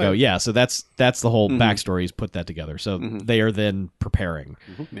 1,000 years ago. Yeah, so that's the whole backstory. He's put that together. So they are then preparing.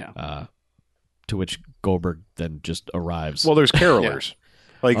 To which Goldberg then just arrives. Well, there's carolers.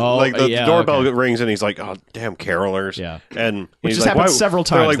 Like the doorbell rings and he's like, "Oh, damn carolers!" Yeah, and which he's has like, happened several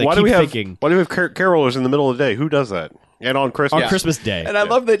times. Like, they why keep do we have thinking, carolers in the middle of the day? Who does that? And on Christmas, Christmas Day. And I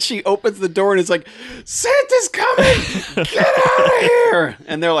love that she opens the door and it's like, Santa's coming! Get out of here!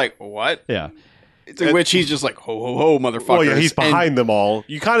 And they're like, what? Yeah. To which he's just like, ho, ho, ho, motherfuckers. Well, yeah, he's behind them all.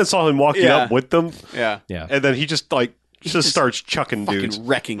 You kind of saw him walking up with them. Yeah. And then he just starts chucking dudes.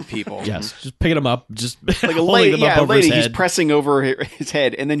 Wrecking people. Yes, just picking them up, just like a holding them up over his head. He's pressing over his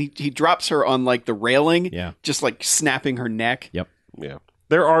head, and then he drops her on like the railing, just like snapping her neck. Yep. Yeah.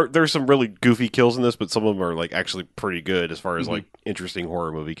 There's some really goofy kills in this, but some of them are like actually pretty good as far as like interesting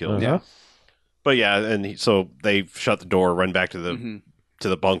horror movie kills. Yeah. But yeah, and so they shut the door, run back to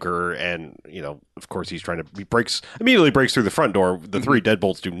the bunker, and of course he immediately breaks through the front door. The 3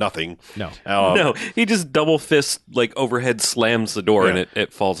 deadbolts do nothing. No, he just double fist overhead slams the door and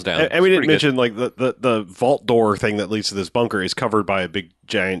it falls down. And we didn't mention like the vault door thing that leads to this bunker is covered by a big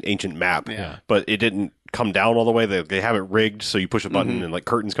giant ancient map. Yeah. But it didn't come down all the way. They have it rigged so you push a button and like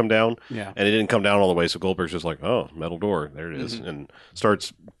curtains come down. Yeah. And it didn't come down all the way, so Goldberg's just like, oh, metal door, there it is, and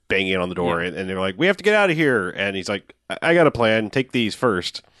starts banging on the door, and they're like, we have to get out of here, and he's like, I got a plan, take these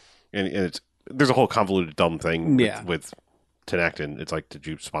first, and there's a whole convoluted dumb thing with Tenactin. It's like, did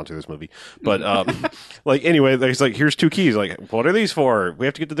you sponsor this movie? But anyway, he's like, here's 2 keys, like, what are these for? We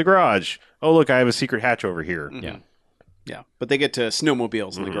have to get to the garage. Oh look, I have a secret hatch over here. Yeah, but they get to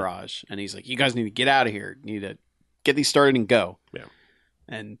snowmobiles in the garage, and he's like, you guys need to get out of here, you need to get these started and go.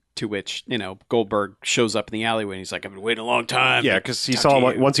 And to which, Goldberg shows up in the alleyway and he's like, I've been waiting a long time. Yeah, because he saw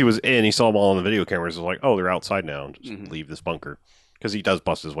them, once he was in, he saw them all on the video cameras. It was like, oh, they're outside now. Just leave this bunker. Because he does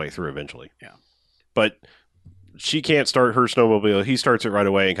bust his way through eventually. Yeah. But she can't start her snowmobile. He starts it right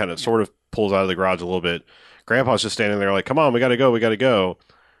away and kind of sort of pulls out of the garage a little bit. Grandpa's just standing there like, come on, we got to go.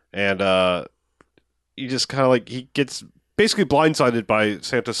 And he just kind of he gets basically blindsided by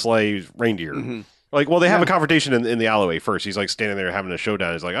Santa's sleigh reindeer. Like, well, they have a confrontation in the alleyway first. He's like standing there having a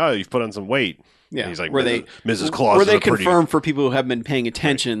showdown. He's like, "Oh, you've put on some weight." Yeah, And he's like, where Mrs. Claus. Where they is a pretty- confirm for people who haven't been paying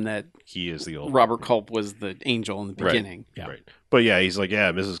attention that he is the old Robert Culp was the angel in the Right. beginning. Yeah. Right. But yeah, he's like,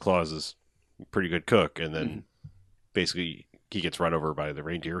 yeah, Mrs. Claus is a pretty good cook, and then basically he gets run over by the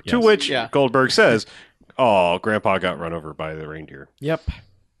reindeer. To Yes. which Yeah. Goldberg says, "Oh, Grandpa got run over by the reindeer," Yep.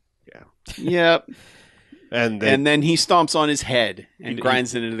 Yep. and And then he stomps on his head and He-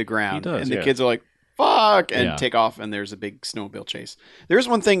 grinds it into the ground. he does, and the yeah. kids are like, fuck, and Yeah. take off, and there's a big snowmobile chase. There's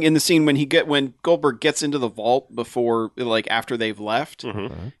one thing in the scene when Goldberg gets into the vault before, like, after they've left,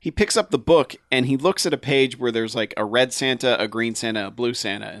 he picks up the book, and he looks at a page where there's, like, a red Santa, a green Santa, a blue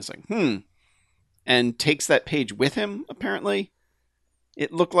Santa, and it's like, and takes that page with him, apparently.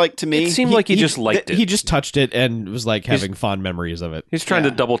 It looked like to me. It seemed like he just liked it. He just touched it and was like having fond memories of it. He's trying to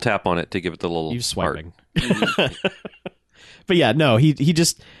Yeah. double tap on it to give it the little He was heart. swiping. But yeah, no, he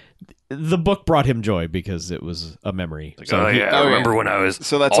just the book brought him joy because it was a memory. Like, So oh he- yeah, I oh, yeah. remember when I was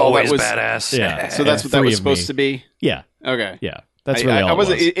So that's all that always was- badass. Yeah. so that's what that Free was of supposed me. to be? yeah, Okay. yeah. That's really all I it was.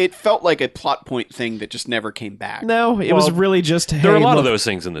 It felt like a plot point thing that just never came back. No, it was Well, really just. There are a hey, lot of look- those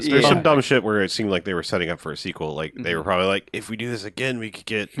things in this. there's movie. some dumb shit where it seemed like they were setting up for a sequel. Like they were probably like, if we do this again, we could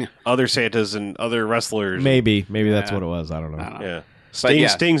get other Santas and other wrestlers. Maybe that's Yeah. what it was. I don't know. I don't know. Yeah. But yeah.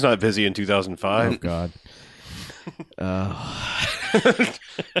 Sting's not busy in Oh 2005. God. But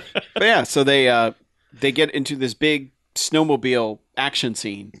yeah, so they get into this big snowmobile action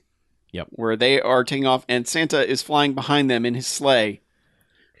scene. Yep. Where they are taking off, and Santa is flying behind them in his sleigh,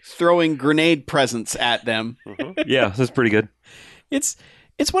 throwing grenade presents at them. Yeah, that's pretty good. It's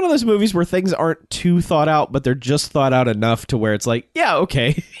one of those movies where things aren't too thought out, but they're just thought out enough to where it's like, yeah,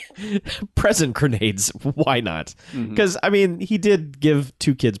 okay, present grenades, why not? Because I mean, he did give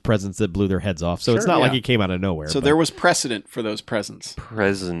 2 kids presents that blew their heads off, so it's Sure, not like yeah. it came out of nowhere. So but- there was precedent for those presents.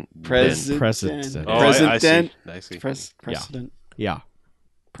 President. President. Precedent. Oh, President. I see. Precedent. yeah,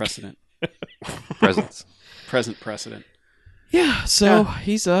 Precedent. Presents. Present precedent. yeah. So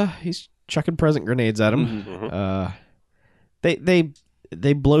he's chucking present grenades at him.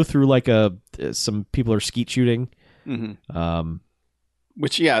 They blow through like some people are skeet shooting.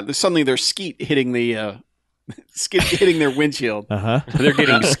 Which, yeah, suddenly there's skeet hitting the hitting their windshield. They're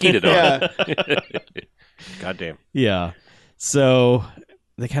getting skeeted on. Yeah. Goddamn. Yeah. So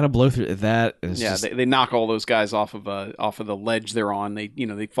they kind of blow through that. And it's Yeah, just, they knock all those guys off of the ledge they're on. They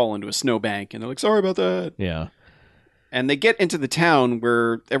fall into a snowbank, and they're like, "Sorry about that." yeah. And they get into the town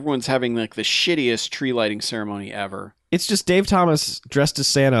where everyone's having like the shittiest tree lighting ceremony ever. It's just Dave Thomas dressed as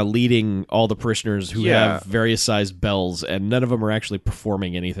Santa leading all the parishioners who Yeah. have various sized bells, and none of them are actually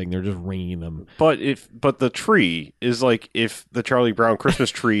performing anything. They're just ringing them. But the tree is like if the Charlie Brown Christmas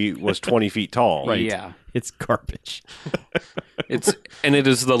tree was 20 feet tall. Right. Yeah. It's garbage. It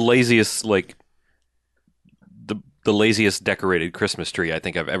is the laziest the laziest decorated Christmas tree I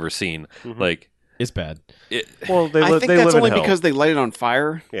think I've ever seen. Like It's bad. Well, they I think they that's live only in hell. because they light it on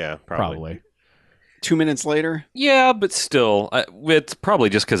fire Yeah, probably. Probably. 2 minutes later. yeah, but still, it's probably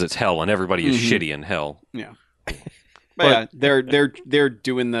just because it's hell and everybody is Mhm. shitty in hell. Yeah. But yeah, they're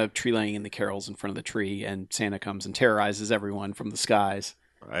doing the tree laying and the carols in front of the tree, and Santa comes and terrorizes everyone from the skies.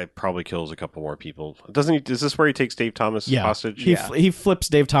 I probably kills a couple more people. Doesn't he? Is this where he takes Dave Thomas Yeah. hostage? He flips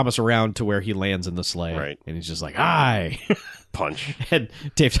Dave Thomas around to where he lands in the sleigh. Right. And he's just like, "Hi." Punch. And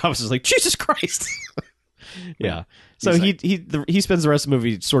Dave Thomas is like, "Jesus Christ." Yeah. So He's he spends the rest of the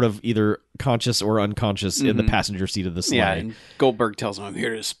movie sort of either conscious or unconscious in the Mhm. passenger seat of the sleigh. Yeah, and Goldberg tells him, "I'm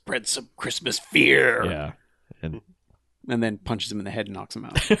here to spread some Christmas fear." Yeah. And And then punches him in the head and knocks him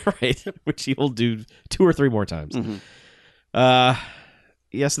out. right, which he will do 2 or 3 more times. Mhm.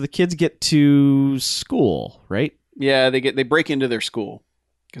 Yeah, so the kids get to school, right? Yeah, they break into their school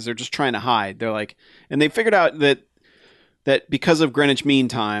because they're just trying to hide. They're like, and they figured out that because of Greenwich Mean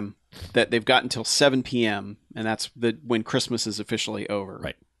Time, that they've got until 7 p.m. and that's when Christmas is officially over.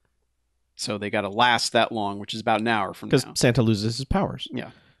 Right. So they got to last that long, which is about an hour from Because now. Santa loses his powers.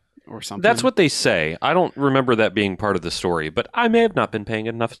 Yeah, or something. That's what they say. I don't remember that being part of the story, but I may have not been paying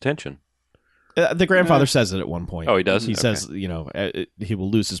enough attention. The grandfather says it at one point. Oh, he does? He Okay. says, he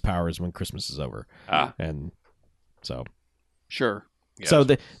will lose his powers when Christmas is over. Ah. And so Sure. So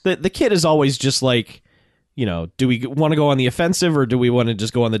the kid is always just like, do we want to go on the offensive or do we want to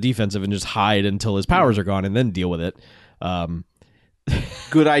just go on the defensive and just hide until his powers are gone and then deal with it?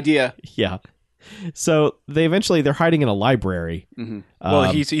 Good idea. Yeah. So they're hiding in a library. Mhm.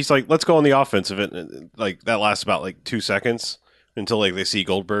 Well, he's like, let's go on the offensive, and like that lasts about like 2 seconds until like they see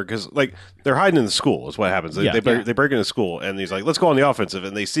Goldberg because like they're hiding in the school is what happens. They, Yeah. they break into school and he's like, let's go on the offensive,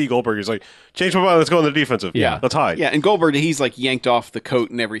 and they see Goldberg. He's like, change my mind, let's go on the defensive. Yeah. let's hide. Yeah, and Goldberg, he's like yanked off the coat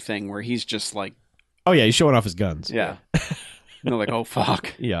and everything, where he's just like Oh yeah, he's showing off his guns. Yeah. And they're like, oh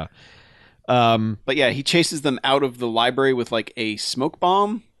fuck. Yeah. But yeah, he chases them out of the library with like a smoke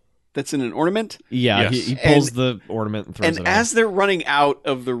bomb that's in an ornament. Yeah, Yes. he pulls the ornament and throws And it as they're running out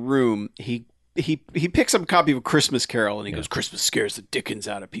of the room, he picks up a copy of A Christmas Carol and he goes, Christmas scares the dickens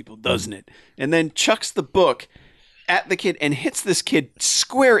out of people, doesn't it? And then chucks the book at the kid and hits this kid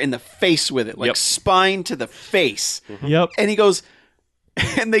square in the face with it, like Yep. spine to the face. on. Yep. And he goes,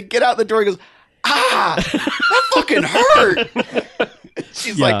 and they get out the door. He goes, ah, that fucking hurt.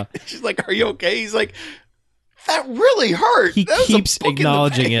 She's like, are you okay? He's like, that really hurt. He That was a keeps book in the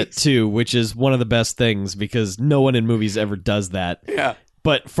acknowledging it face." too, which is one of the best things because no one in movies ever does that. Yeah.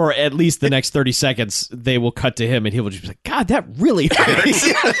 But for at least the next 30 seconds, they will cut to him and he will just be like, God, that really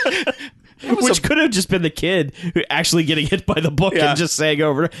hurt. Which could have just been the kid who actually getting hit by the book Yeah. and just saying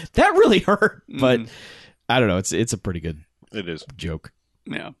over, that really hurt. Mm. But I don't know. It's a pretty good It is. joke.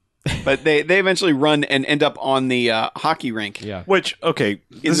 Yeah. But they eventually run and end up on the hockey rink. Yeah. Which, okay,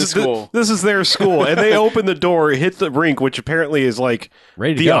 this the is school. this is their school, and they open the door, hit the rink, which apparently is like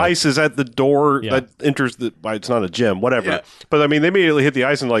Ready to the go. ice is at the door Yeah. that enters the. Well, it's not a gym, whatever. Yeah. But I mean, they immediately hit the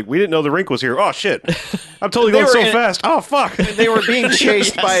ice and like, we didn't know the rink was here. Oh shit! I'm totally They going were so in- fast. Oh fuck! They were being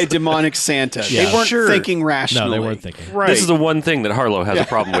chased by a demonic Santa. Yeah. They weren't Sure. thinking No, rationally. they weren't thinking. Right. This is the one thing that Harlow has a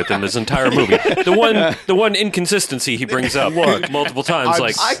problem with in this entire movie. The one inconsistency he brings up multiple times,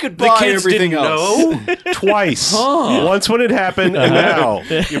 like I could the buy kids everything didn't else. know. Twice. Once when it happened, and now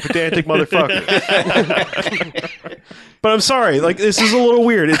you pedantic motherfucker. But I'm sorry, like this is a little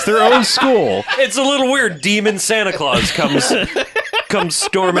weird. It's their own school. It's a little weird. Demon Santa Claus comes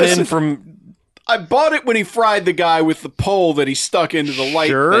storming in from. I bought it when he fried the guy with the pole that he stuck into the light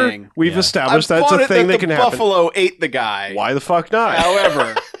Sure, thing. we've Yeah. established I that's bought a it thing that that the can happen. buffalo ate the guy. Why the fuck not?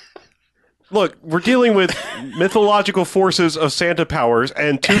 However, Look, we're dealing with mythological forces of Santa powers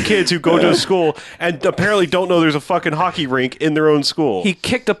and two kids who go to a school and apparently don't know there's a fucking hockey rink in their own school. He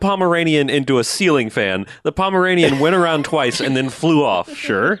kicked a Pomeranian into a ceiling fan. The Pomeranian went around twice and then flew off.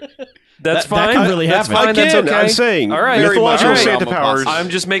 Sure. That's That fine. can really That's happen. fine. That's Again, okay. I'm saying All right. mythological All right. Santa powers. I'm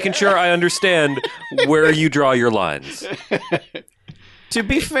just making sure I understand where you draw your lines. To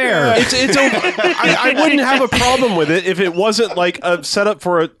be fair, It's I wouldn't have a problem with it if it wasn't like a setup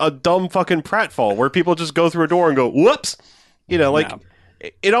for a dumb fucking pratfall where people just go through a door and go whoops, you know, like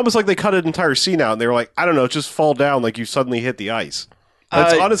it almost like they cut an entire scene out and they were like, I don't know, just fall down like you suddenly hit the ice.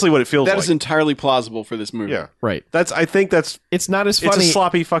 That's honestly what it feels that like. is entirely plausible for this movie. Yeah, right. I think that's It's not as it's funny a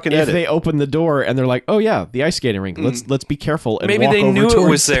sloppy fucking if edit. they open the door and they're like, "Oh yeah, the ice skating rink. Let's be careful." And Maybe walk they over knew it towards-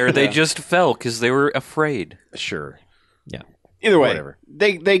 was there. They just fell because they were afraid. Sure. Yeah, Either way, Whatever.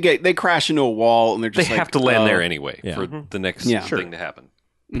 they crash into a wall and they're They just like, have to land oh. there anyway Yeah. for the next Yeah. thing to happen.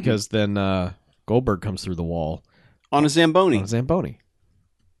 because then Goldberg comes through the wall on a Zamboni. on a Zamboni,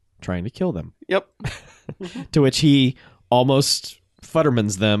 trying to kill them. Yep. To which he almost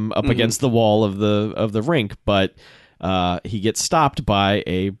Futtermans them up against the wall of the rink, but he gets stopped by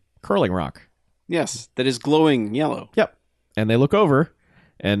a curling rock. Yes, that is glowing yellow. Yep. And they look over,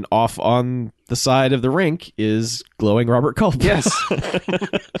 and off on the side of the rink is glowing Robert Culp. Yes.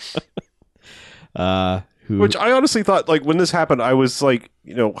 Who? Which I honestly thought, like, when this happened, I was like,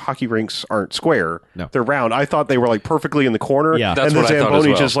 you know, hockey rinks aren't square. No. They're round. I thought they were, like, perfectly in the corner. Yeah. That's and the what I thought as Zamboni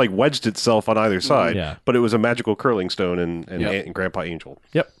well. just, like, wedged itself on either side. Yeah. But it was a magical curling stone and Yep. Grandpa Angel.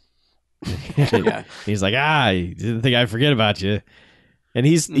 Yep. Yeah. He's like, you didn't think I'd forget about you. And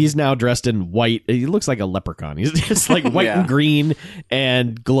he's now dressed in white. He looks like a leprechaun. He's just like white Yeah. and green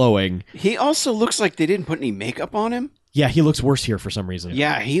and glowing. He also looks like they didn't put any makeup on him. Yeah, he looks worse here for some reason.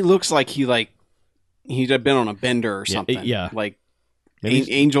 Yeah, he looks like he'd have been on a bender or Yeah, something. yeah. Like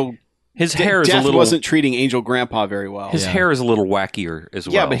Maybe- Angel. His hair is a Death little. wasn't treating Angel Grandpa very well. His Yeah. hair is a little wackier as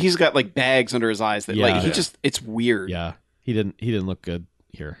well. Yeah, but he's got like bags under his eyes that Yeah. like he just it's weird. Yeah. He didn't look good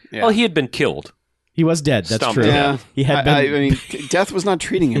here. Yeah. Well, he had been killed. He was dead. That's Stumped true. to Yeah. He had been. I mean, Death was not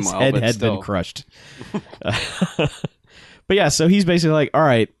treating him his well. head but had still. been crushed. But yeah, so he's basically like, all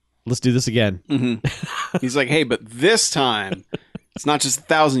right, let's do this again. Mm-hmm. He's like, hey, but this time it's not just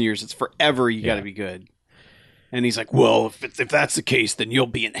 1,000 years; it's forever. You got to be good. And he's like, well, if that's the case, then you'll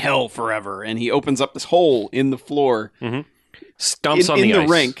be in hell forever. And he opens up this hole in the floor Stumps on in the the ice.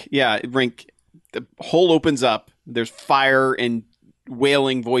 rink. Yeah, rink. The hole opens up. There's fire and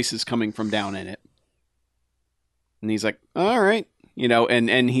wailing voices coming from down in it. And he's like, all right. You know,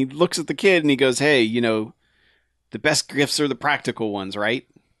 and he looks at the kid and he goes, hey, you know, the best gifts are the practical ones, right?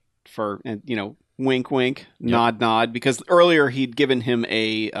 And you know, wink, wink, nod, nod. Because earlier he'd given him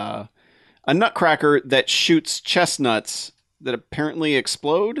a nutcracker that shoots chestnuts that apparently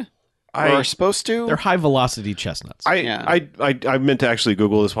explode. or are supposed to. They're high velocity chestnuts. I meant to actually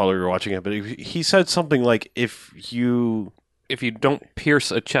Google this while we were watching it, but he said something like if you don't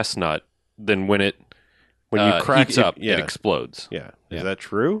pierce a chestnut, then when you crack heats up, it explodes. Yeah. Yeah. Is that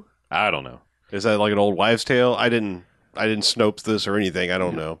true? I don't know. Is that like an old wives' tale? I didn't Snopes this or anything. I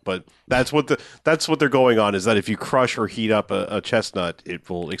don't know, but that's what they're going on. Is that if you crush or heat up a chestnut, it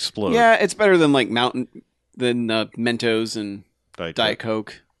will explode. Yeah, it's better than like Mentos and Diet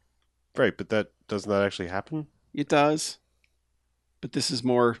Coke. Right, but doesn't that actually happen? It does, but this is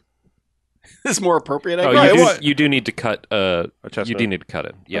more. This is more appropriate. I Oh, guess. you do need to cut a chestnut. You do need to cut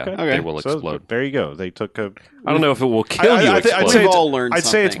it. Yeah, Okay. they will explode. There you go. They took a. I don't know if it will kill you. I'd explode. say We've all learned I'd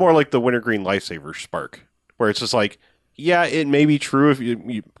say it's something. more like the wintergreen lifesaver spark, where it's just like, yeah, it may be true if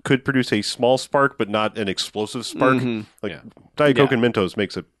you could produce a small spark, but not an explosive spark. Mhm. Like Yeah. Diet Coke Yeah. and Mentos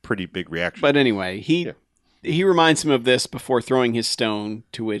makes a pretty big reaction. But anyway, he reminds him of this before throwing his stone,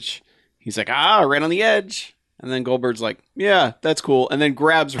 to which he's like, right on the edge. And then Goldberg's like, yeah, that's cool. And then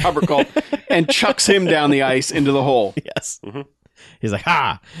grabs Robert Culp and chucks him down the ice into the hole. Yes. Mhm. He's like,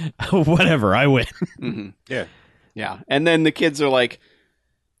 whatever, I win. hmm Yeah. Yeah. And then the kids are like,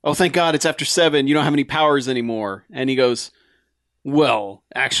 oh, thank God it's after 7. You don't have any powers anymore. And he goes, well,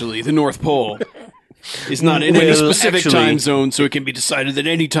 actually, the North Pole is not in any Well, specific actually- time zone, so it can be decided that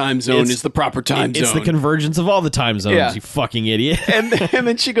any time zone It's- is the proper time It's zone. the convergence of all the time zones, Yeah. you fucking idiot. and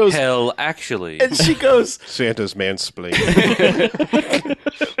then she goes, Hell, actually. and she goes, Santa's mansplaining.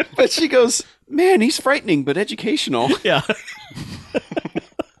 but she goes, man, he's frightening, but educational. Yeah.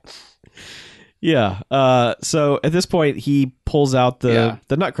 Yeah. So at this point, he pulls out Yeah.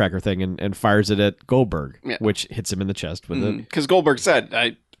 the Nutcracker thing and fires it at Goldberg, Yeah. which hits him in the chest with it. Because Goldberg said,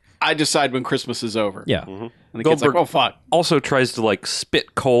 I decide when Christmas is over. Yeah. And the kid's like, Goldberg- oh, fuck. Also tries to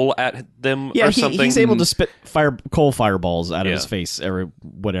spit coal at them Yeah, or something. he's able to spit coal fireballs out of Yeah. his face or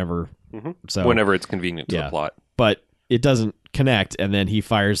whatever. So whenever it's convenient to Yeah. the plot. but it doesn't connect, and then he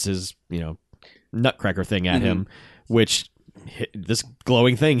fires his Nutcracker thing at him, which this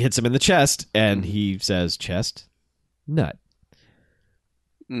glowing thing hits him in the chest, and he says, "Chest, nut,"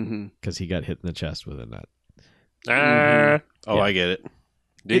 Mm-hmm. because he got hit in the chest with a nut. Oh, Yeah. I get it.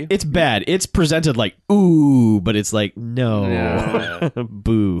 Do you? It's bad. It's presented like ooh, but it's like no,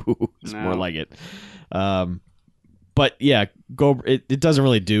 boo. It's more No. like it. But yeah, it doesn't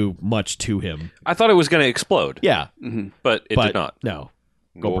really do much to him. I thought it was going to explode, Yeah, but it but did not. no.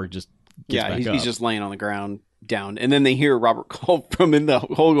 Goldberg just gets Yeah, back he's up. just laying on the ground down. And then they hear Robert Culp from in the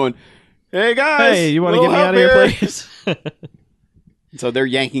hole going, hey, guys. Hey, you want to little get me help out of here, here?" please? So they're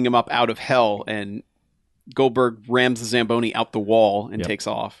yanking him up out of hell, and Goldberg rams the Zamboni out the wall and Yep. takes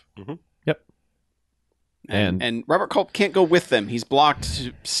off. Yep. And Robert Culp can't go with them. He's blocked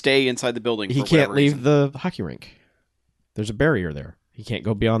to stay inside the building. He for can't whatever leave reason. the hockey rink. There's a barrier there. He can't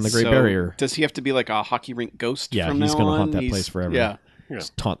go beyond the Great So, Barrier. Does he have to be like a hockey rink ghost? Yeah, from he's now gonna on? haunt that place forever. Yeah,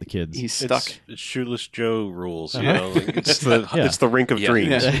 Just taunt the kids. he's stuck. It's Shoeless Joe rules. You Uh-huh. know, like, it's the rink of Yeah.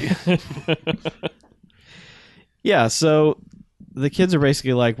 dreams. Yeah. Yeah, so the kids are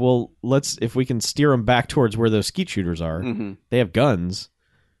basically like, well, if we can steer them back towards where those skeet shooters are. Mhm. They have guns.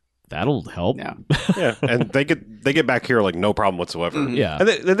 That'll help. Yeah. Yeah, and they get back here like no problem whatsoever. Mhm. Yeah. And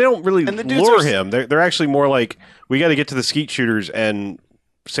they don't really And the dudes lure are- him. They're actually more like, we got to get to the skeet shooters, and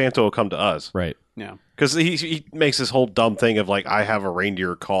Santa will come to us. Right. Yeah. Because he makes this whole dumb thing of like, I have a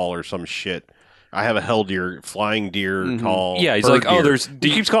reindeer call or some shit. I have a hell deer, flying deer Mhm. call. Yeah, he's bird like, oh, deer. there's He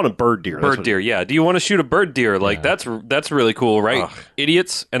keeps calling it bird deer. That's bird what- deer. Yeah. Do you want to shoot a bird deer? Like Yeah. that's really cool, right? Ugh.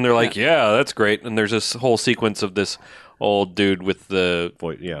 Idiots. And they're like, yeah, that's great. And there's this whole sequence of this old dude with the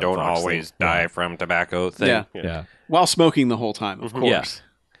Yeah, don't fox always thing. die from tobacco thing. Yeah. Yeah. While smoking the whole time, of Mhm. course.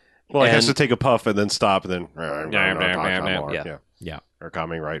 Well, he has to And- take a puff and then stop and then Yeah. Yeah. They're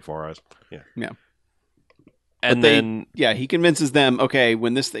coming right for us. Yeah. And But they- then Yeah, he convinces them, okay,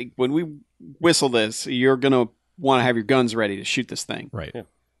 when we whistle this, you're gonna want to have your guns ready to shoot this thing. Right. Yeah.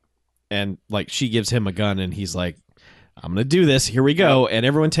 And like she gives him a gun and he's like, I'm gonna do this. Here we go. And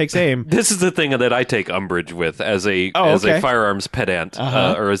everyone takes aim. this is the thing that I take umbrage with as a Oh, okay. firearms pedant,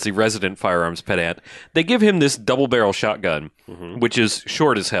 Uh-huh. or as the resident firearms pedant. They give him this double barrel shotgun, which is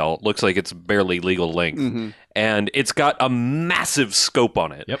short as hell. Looks like it's barely legal length, Mhm. and it's got a massive scope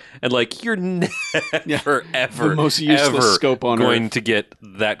on it. Yep. And like you're never ever The most useless ever scope on going Earth. to get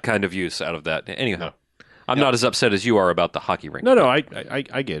that kind of use out of that. Anyhow. I'm not as upset as you are about the hockey rink. No, I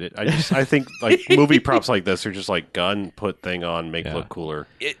get it. I think like movie props like this are just like gun, put thing on, make Yeah. look cooler.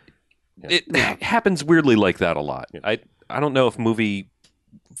 It happens weirdly like that a lot. I don't know if movie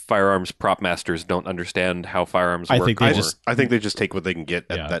firearms prop masters don't understand how firearms I work. think they or- just I think they just take what they can get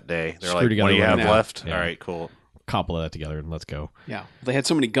Yeah. at that day. They're Screw like, together what do you have whatever. left? Yeah. All right, cool. cobble that together and let's go. Yeah, they had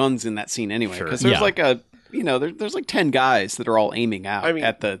so many guns in that scene anyway. Sure. Because there's Yeah. like there's like 10 guys that are all aiming out I mean,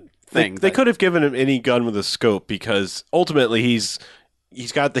 at the They, thing. they could have given him any gun with a scope because ultimately he's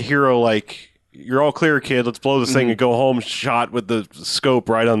got the hero like, you're all clear, kid. Let's blow this thing and go home. Shot with the scope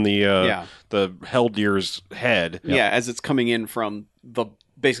right on the hell deer's head. Yeah, as it's coming in from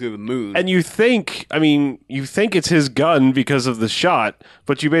basically the moon. And you think it's his gun because of the shot,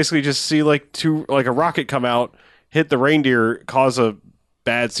 but you basically just see like a rocket come out, hit the reindeer, cause a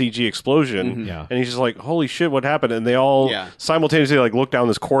bad CG explosion. Yeah. And he's just like, holy shit, what happened? And they all simultaneously like look down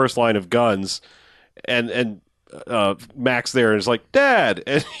this chorus line of guns, and Max there is like, Dad,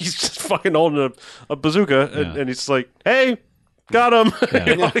 and he's just fucking holding a bazooka, and he's like, hey, got him.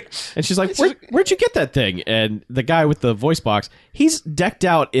 Yeah. And she's like, where'd you get that thing? And the guy with the voice box, he's decked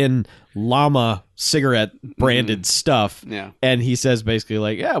out in llama cigarette branded stuff. Yeah. And he says basically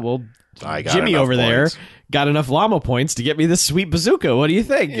like, yeah, well, I got Jimmy enough over points. there got enough llama points to get me this sweet bazooka. What do you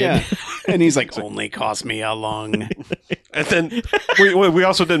think? Yeah. And he's like, only cost me a lung. And then we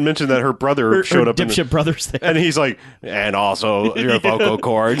also didn't mention that her brother Her showed up dipshit brothers there. and he's like, and also your vocal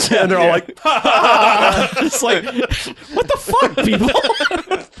cords. And they're all like, It's like, what the fuck, people?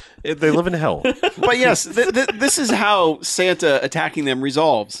 they live in hell. But yes, this is how Santa attacking them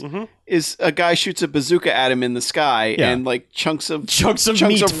resolves. Is a guy shoots a bazooka at him in the sky, Yeah. and like chunks of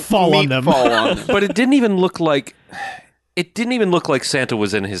meat fall on them. fall on them. But it didn't even look like Santa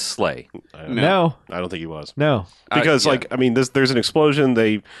was in his sleigh. No. I don't think he was. No. Because, yeah. like, I mean, there's an explosion.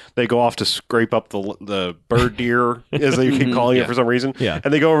 They go off to scrape up the bird deer, as they keep calling it for some reason. Yeah.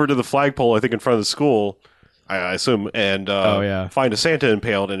 And they go over to the flagpole, I think, in front of the school, I assume, and find a Santa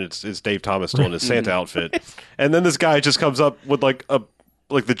impaled, and it's Dave Thomas still in his Santa outfit. And then this guy just comes up with, like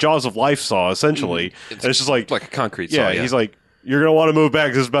the Jaws of Life saw, essentially. And it's just like a concrete saw. he's like, you're going to want to move back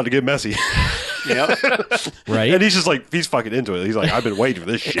because it's about to get messy. Yep. Right? And he's just like, he's fucking into it. He's like, I've been waiting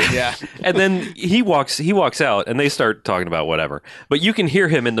for this shit. Yeah. And then he walks out, and they start talking about whatever. But you can hear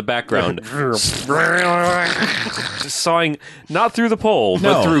him in the background sawing not through the pole,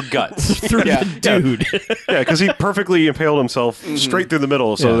 but through guts. Through the dude. Yeah, because he perfectly impaled himself straight through the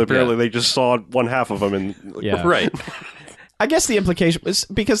middle. So Yeah. apparently they just sawed one half of him. And Yeah. Right. I guess the implication was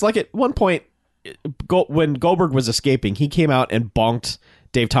because, like, at one point, when Goldberg was escaping, he came out and bonked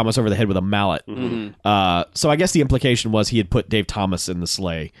Dave Thomas over the head with a mallet. So I guess the implication was he had put Dave Thomas in the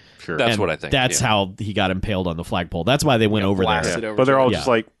sleigh. Sure. That's And what I think. That's how he got impaled on the flagpole. That's why they went over blasted there. over But they're all Yeah. just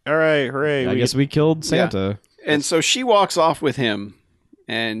like, all right, hooray. I guess we killed Santa. And so she walks off with him,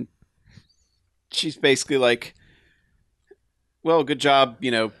 and she's basically like, well, good job,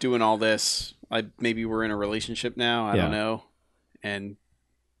 doing all this. Maybe we're in a relationship now. I don't know. And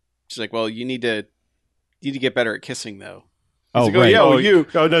she's like, well, you need to get better at kissing, though. Oh, like, right. yeah, well, you.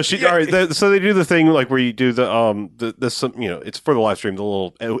 Oh no! All right. So they do the thing like where you do the it's for the live stream, the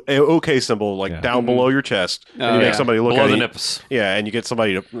little OK symbol like down below your chest, and you make somebody look Below at the it. nips. Yeah, and you get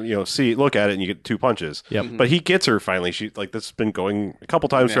somebody to look at it, and you get 2 punches. Yep. But he gets her finally. She like this has been going a couple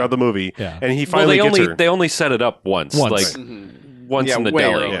times throughout the movie, Yeah. and he Well, finally gets her. they only set it up once. Like once Yeah, in the way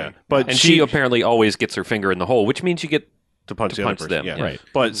deli. early. Yeah, but And she apparently always gets her finger in the hole, which means you get to punch the punch other person. them, Yeah. right.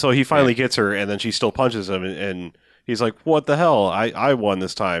 But so he finally gets her, and then she still punches him, and he's like, "What the hell? I won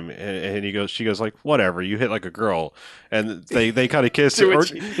this time." And she goes like, "Whatever. You hit like a girl." And they kind of kiss. Do Or it.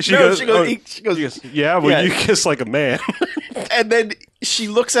 she No, goes, she goes, "Yeah, well, Yeah. you kiss like a man." and then she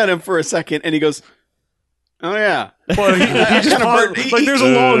looks at him for a second, and he goes, oh, yeah. Well, he just Kinda paused, burned- like there's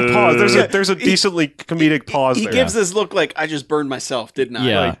a long pause. Yeah. There's a decently comedic pause He there. gives this look like, I just burned myself, didn't I?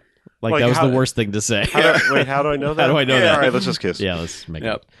 Yeah. Like like that was how- the worst thing to say. How do I know that? How do I know that? All right, let's just kiss. Yeah, let's make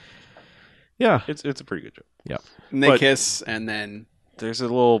Yep. it. Yeah. It's a pretty good joke. Yeah. And they But- kiss, and then... There's a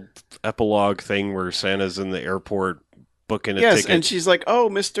little epilogue thing where Santa's in the airport booking a Yes, ticket. and she's like, oh,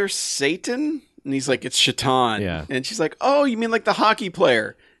 Mr. Satan? And he's like, it's Shaitan. Yeah. And she's like, oh, you mean like the hockey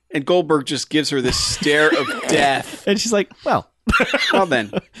player? And Goldberg just gives her this stare of death. And she's like, well, Well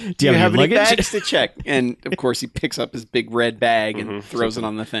then, do you have any any luggage? bags to check? And of course, he picks up his big red bag and throws it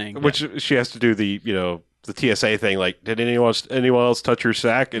on the thing. Which she has to do the TSA thing. Like, did anyone else touch your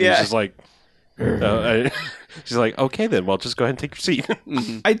sack? And Yeah. he's just like, she's like, okay, then, well, just go ahead and take your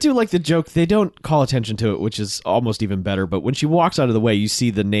seat. I do like the joke. They don't call attention to it, which is almost even better. But when she walks out of the way, you see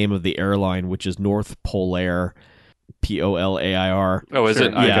the name of the airline, which is North Polair, Polair. Oh, is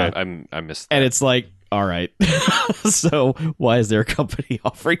it? Yeah. I missed that. And it's like, all right. So why is there a company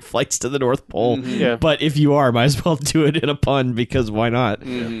offering flights to the North Pole? Yeah. But if you are, might as well do it in a pun because why not?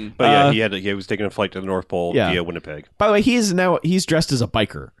 Mhm. But yeah, he was taking a flight to the North Pole Yeah. via Winnipeg. By the way, he's dressed as a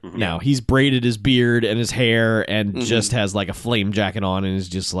biker now. He's braided his beard and his hair and just has like a flame jacket on and is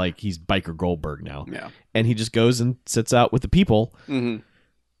just like he's biker Goldberg now. Yeah. And he just goes and sits out with the people hmm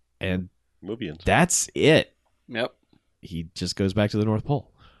and Mobians. that's it. Yep. He just goes back to the North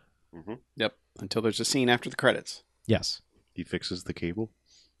Pole. Yep. Until there's a scene after the credits. Yes. He fixes the cable.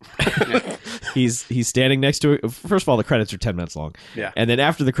 He's standing next to it. First of all, the credits are 10 minutes long. Yeah. And then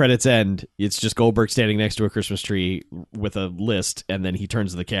after the credits end, it's just Goldberg standing next to a Christmas tree with a list. And then he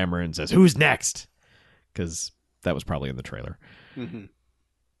turns to the camera and says, "Who's next?" Because that was probably in the trailer. hmm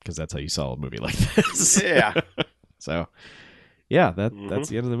Because that's how you saw a movie like this. Yeah. So, yeah, that's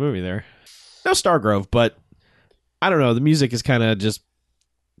the end of the movie there. No Stargrove, but I don't know. The music is kind of just...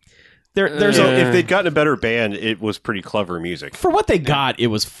 There's So a... if they'd gotten a better band, it was pretty clever music. For what they got, it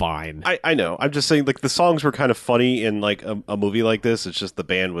was fine. I know. I'm just saying, like, the songs were kind of funny in, like, a movie like this. It's just the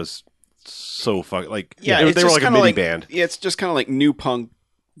band was so like, Yeah. they it's were just like a kinda mini band. Yeah, it's just kind of like new punk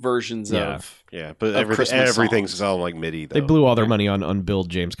versions Yeah. of. Yeah, but Of Christmas everything's songs. sounding like MIDI, though. They blew all their money on unbilled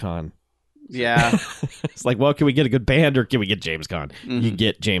James Caan. Yeah. It's like, well, can we get a good band or can we get James Caan? Mhm. You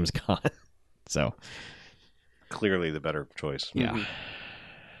get James Caan. So, Clearly the better choice. yeah. Mhm.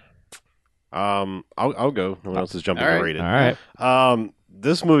 I'll go. No one else is jumping All to right. rate it. All right.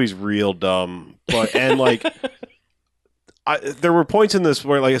 This movie's real dumb, but and like, there were points in this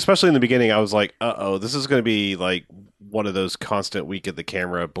where, like, especially in the beginning, I was like, this is going to be like one of those constant week at the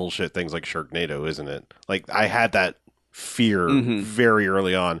camera bullshit things like Sharknado, isn't it? Like, I had that fear very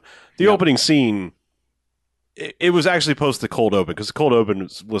early on. The opening scene, it was actually post the cold open, because the cold open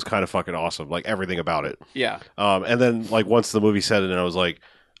was kind of fucking awesome, like everything about it. Yeah. And then, like, once the movie set it, and I was like,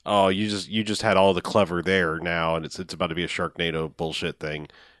 oh, you just had all the clever there now, and it's about to be a Sharknado bullshit thing.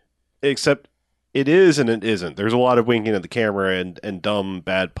 Except it is and it isn't. There's a lot of winking at the camera and dumb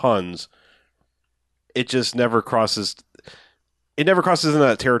bad puns. It just never crosses. It never crosses into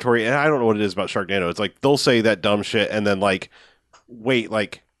that territory, and I don't know what it is about Sharknado. It's like they'll say that dumb shit, and then like, wait,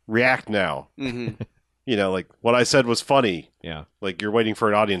 like react now. hmm You know, like what I said was funny. Yeah. Like you're waiting for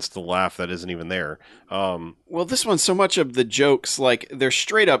an audience to laugh that isn't even there. Well, this one's so much of the jokes, like they're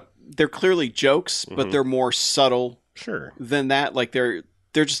straight up, they're clearly jokes, but they're more subtle Sure. than that. Like they're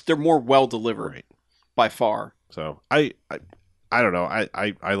more well delivered Right. by far. So I don't know.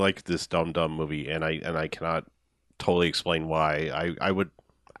 I like this dumb movie, and I cannot totally explain why. I would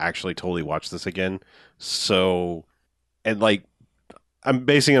actually totally watch this again. So, and like, I'm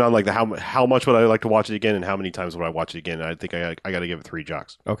basing it on like how much would I like to watch it again, and how many times would I watch it again. I think I got to give it 3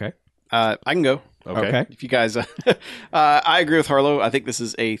 jocks. Okay. I can go. Okay. If you guys, I agree with Harlow. I think this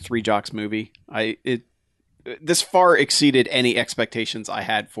is a 3 jocks movie. This far exceeded any expectations I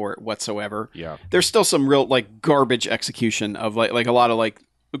had for it whatsoever. Yeah. There's still some real like garbage execution of like a lot of like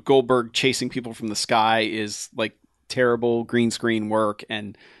Goldberg chasing people from the sky is like terrible green screen work,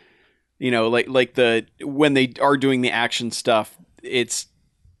 and you know like the when they are doing the action stuff, it's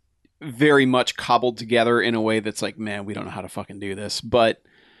very much cobbled together in a way that's like, man, we don't know how to fucking do this, but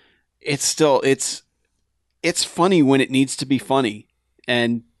it's still it's funny when it needs to be funny,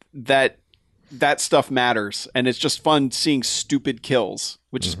 and that stuff matters, and it's just fun seeing stupid kills,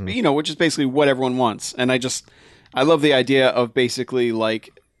 which is which is basically what everyone wants. And I love the idea of basically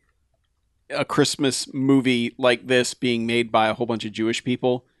like a Christmas movie like this being made by a whole bunch of Jewish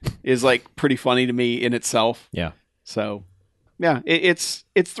people is like pretty funny to me in itself. Yeah. So yeah, it's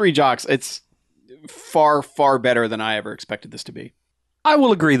 3 jocks. It's far better than I ever expected this to be. I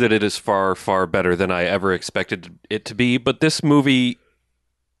will agree that it is far, far better than I ever expected it to be, but this movie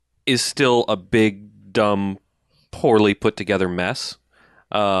is still a big, dumb, poorly put together mess.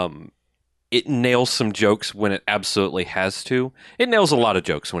 It nails some jokes when it absolutely has to. It nails a lot of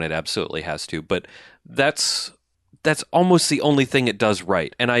jokes when it absolutely has to, but that's almost the only thing it does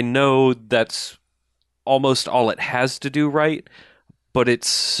right. And I know that's almost all it has to do right, but it's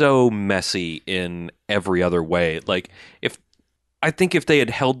so messy in every other way. Like, I think if they had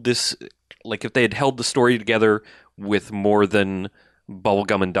held this, like if they had held the story together with more than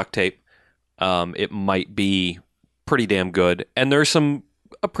bubblegum and duct tape, it might be pretty damn good. And there's some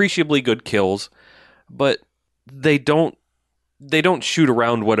appreciably good kills, but they don't shoot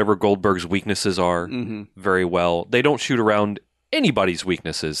around whatever Goldberg's weaknesses are very well. They don't shoot around anybody's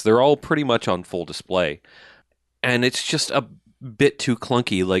weaknesses. They're all pretty much on full display. And it's just a bit too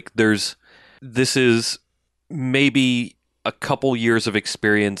clunky. Like this is maybe a couple years of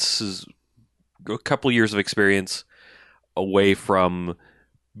experience away from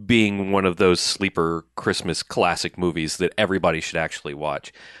being one of those sleeper Christmas classic movies that everybody should actually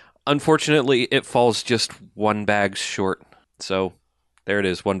watch. Unfortunately, it falls just one bags short. So there it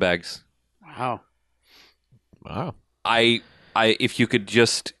is, one bags. Wow. Wow. If you could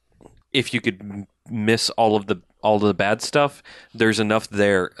miss all of the bad stuff, there's enough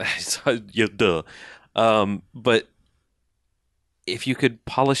there. Yeah, duh. But if you could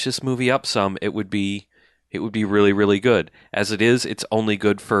polish this movie up some, it would be really, really good. As it is, it's only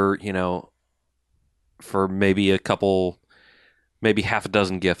good for, for maybe half a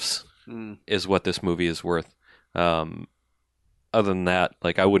dozen gifts is what this movie is worth. Other than that,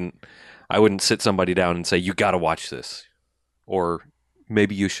 like I wouldn't sit somebody down and say, you got to watch this, or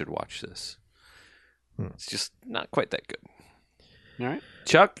maybe you should watch this. It's just not quite that good. All right.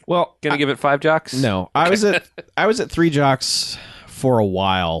 Chuck, Well, gonna give it 5 jocks? No, I was at 3 jocks for a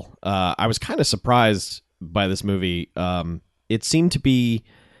while. I was kind of surprised by this movie. It seemed to be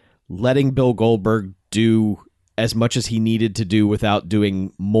letting Bill Goldberg do as much as he needed to do without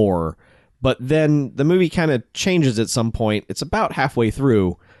doing more. But then the movie kind of changes at some point. It's about halfway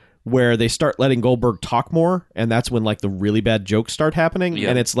through where they start letting Goldberg talk more, and that's when like the really bad jokes start happening. Yeah.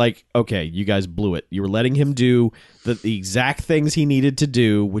 And it's like, okay, you guys blew it. You were letting him do the exact things he needed to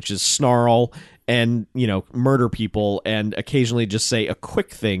do, which is snarl and, murder people and occasionally just say a quick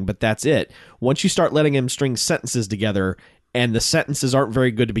thing, but that's it. Once you start letting him string sentences together and the sentences aren't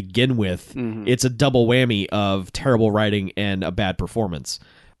very good to begin with, it's a double whammy of terrible writing and a bad performance.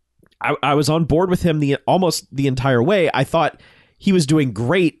 I was on board with him almost the entire way. I thought he was doing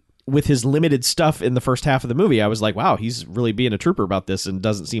great with his limited stuff in the first half of the movie. I was like, wow, he's really being a trooper about this and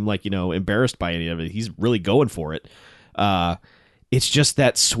doesn't seem like, embarrassed by any of it. He's really going for it. It's just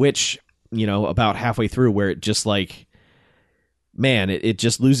that switch, about halfway through where it just like, man, it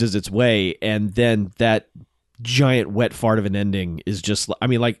just loses its way. And then that giant wet fart of an ending is just,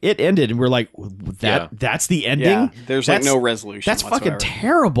 it ended and we're like, that's the ending? Yeah, there's no resolution. That's whatsoever. fucking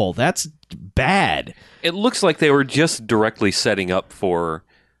terrible. That's bad. It looks like they were just directly setting up for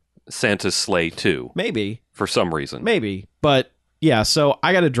Santa's Sleigh 2 Maybe. for some reason. Maybe. But yeah, so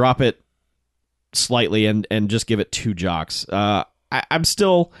I got to drop it slightly and just give it 2 jocks. I'm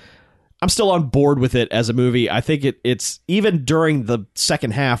still on board with it as a movie. I think it's even during the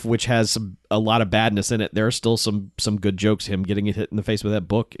second half, which has a lot of badness in it, there are still some good jokes. Him getting hit in the face with that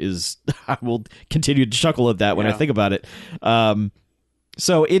book is, I will continue to chuckle at that when I think about it.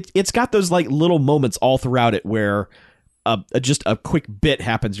 So it's got those like little moments all throughout it where just a quick bit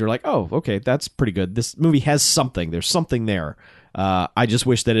happens. You're like, oh, okay, that's pretty good. This movie has something. There's something there. I just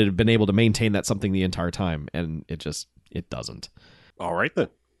wish that it had been able to maintain that something the entire time, and it doesn't. All right, then.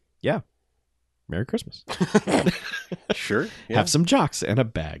 Yeah. Merry Christmas. Sure. Yeah. Have some jocks and a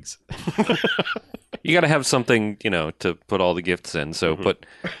bags. You got to have something, to put all the gifts in. So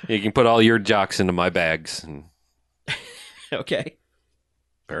you can put all your jocks into my bags. And... Okay.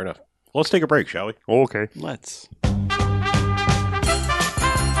 Fair enough. Let's take a break, shall we? Okay. Let's.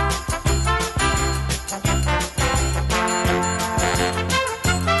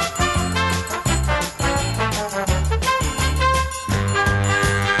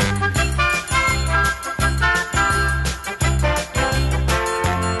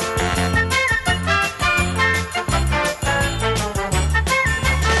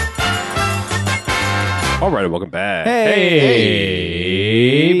 All right, welcome back.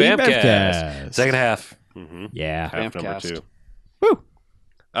 Hey, Bamcast. Second half. Yeah. Half number Bamcast. 2. Woo.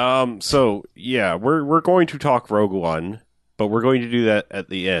 So yeah, we're going to talk Rogue One, but we're going to do that at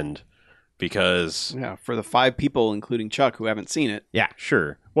the end because Yeah, for the 5 people, including Chuck, who haven't seen it.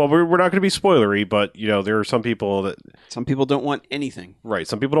 sure. Well, we're not going to be spoilery, but there are some people that Some people don't want anything. right.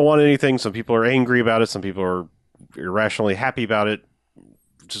 Some people don't want anything. Some people are angry about it. Some people are irrationally happy about it.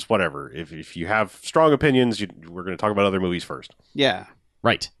 Just whatever. If you have strong opinions, we're going to talk about other movies first. Yeah.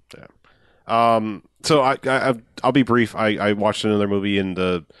 Right. So I'll be brief. I watched another movie in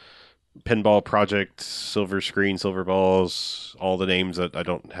the Pinball Project, Silver Screen, Silver Balls, all the names that I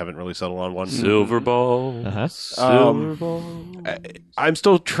haven't really settled on one. Silver ball. Uh-huh. Silver ball. I'm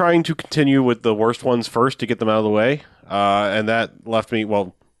still trying to continue with the worst ones first to get them out of the way, and that left me.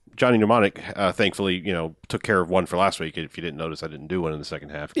 Well, Johnny Mnemonic, thankfully, took care of one for last week. If you didn't notice, I didn't do one in the second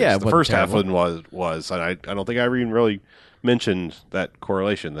half. 'Cause Yeah, it the wasn't first half terrible. one was, and I don't think I even really mentioned that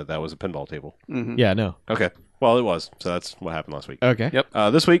correlation that was a pinball table. Mm-hmm. Yeah, no. Okay, well, it was. So that's what happened last week. Okay. Yep.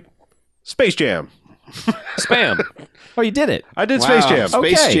 This week, Space Jam. Spam. Oh, you did it. I did Space Jam.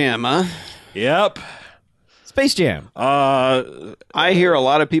 Space Okay. Jam, huh? Yep. Space Jam. I hear a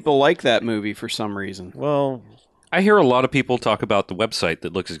lot of people like that movie for some reason. Well, I hear a lot of people talk about the website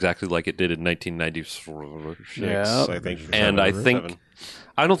that looks exactly like it did in 1996. Yeah. I think. And I think Seven.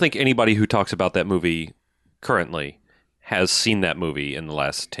 I don't think anybody who talks about that movie currently has seen that movie in the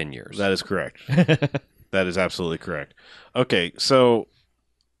last 10 years. That is correct. That is absolutely correct. Okay, so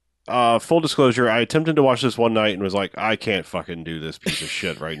full disclosure, I attempted to watch this one night and was like, I can't fucking do this piece of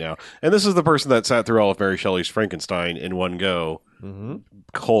shit right now. And this is the person that sat through all of Mary Shelley's Frankenstein in one go,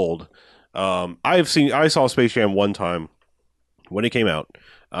 cold. I saw Space Jam one time when it came out.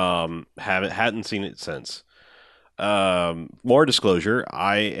 Hadn't seen it since. More disclosure,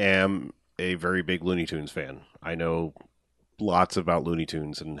 I am a very big Looney Tunes fan. I know lots about Looney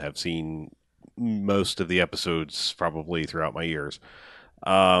Tunes and have seen most of the episodes probably throughout my years.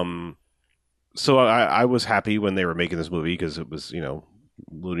 So I was happy when they were making this movie because it was,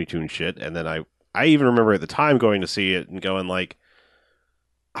 Looney Tunes shit. And then I even remember at the time going to see it and going like,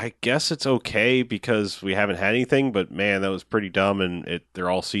 I guess it's okay because we haven't had anything, but man, that was pretty dumb. And they're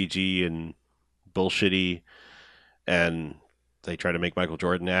all CG and bullshitty. And they try to make Michael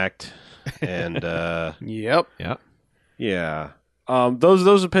Jordan act. And, Yep. yeah.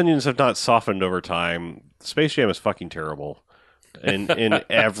 Those opinions have not softened over time. Space Jam is fucking terrible in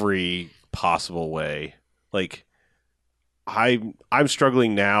every possible way. Like, I'm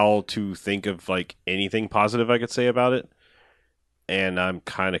struggling now to think of like anything positive I could say about it, and I'm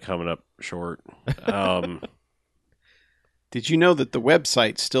kind of coming up short. Did you know that the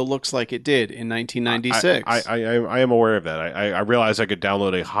website still looks like it did in 1996? I am aware of that. I realized I could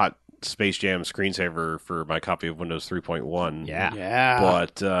download a hot Space Jam screensaver for my copy of Windows 3.1. Yeah.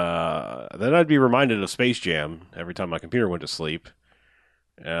 But then I'd be reminded of Space Jam every time my computer went to sleep.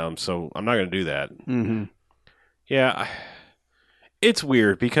 So I'm not going to do that. Mm-hmm. Yeah. It's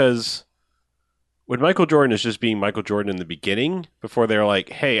weird because when Michael Jordan is just being Michael Jordan in the beginning, before they're like,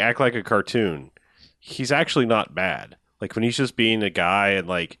 hey, act like a cartoon, he's actually not bad. Like when he's just being a guy and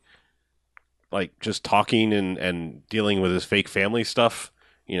like just talking and dealing with his fake family stuff,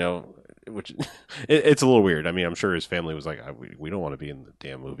 which it's a little weird. I mean, I'm sure his family was like, we don't want to be in the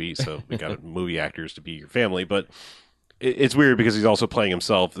damn movie, so we got movie actors to be your family. But it's weird because he's also playing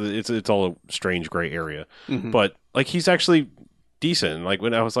himself. It's all a strange gray area. Mm-hmm. But like he's actually decent. And like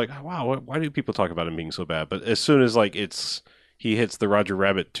when I was like, wow, why do people talk about him being so bad? But as soon as like he hits the Roger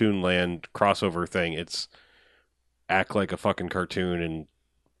Rabbit Toonland crossover thing, it's act like a fucking cartoon and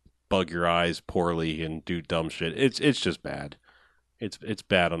bug your eyes poorly and do dumb shit. It's just bad. It's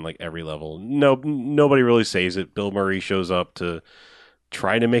bad on like every level. Nobody really saves it. Bill Murray shows up to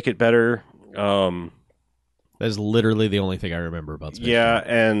try to make it better. That is literally the only thing I remember about Space Yeah, Jam.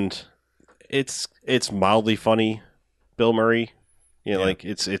 and it's mildly funny. Bill Murray, like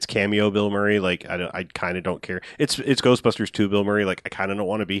it's cameo Bill Murray. Like I kind of don't care. It's Ghostbusters 2 Bill Murray. Like I kind of don't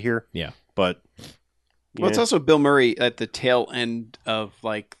want to be here. Yeah, but Well, it's also Bill Murray at the tail end of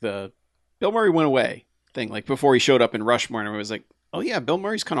like the Bill Murray went away thing. Like before he showed up in Rushmore, and everyone was like, "Oh yeah, Bill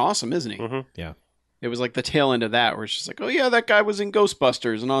Murray's kind of awesome, isn't he?" Mhm. Yeah. It was like the tail end of that, where it's just like, "Oh yeah, that guy was in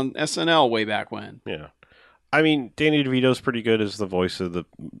Ghostbusters and on SNL way back when." Yeah. I mean, Danny DeVito's pretty good as the voice of the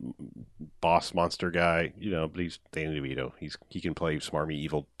boss monster guy, but he's Danny DeVito. He can play smarmy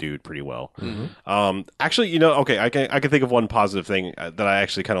evil dude pretty well. Mm-hmm. Actually, okay, I can think of one positive thing that I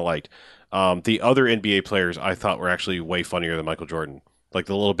actually kind of liked. The other NBA players I thought were actually way funnier than Michael Jordan. Like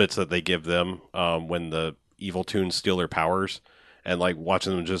the little bits that they give them when the evil tunes steal their powers, and like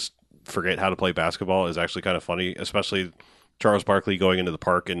watching them just forget how to play basketball is actually kind of funny, especially Charles Barkley going into the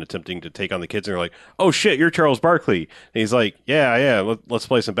park and attempting to take on the kids, and they're like, "Oh shit, you're Charles Barkley." And he's like, "Yeah, let's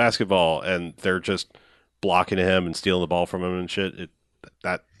play some basketball," and they're just blocking him and stealing the ball from him and shit.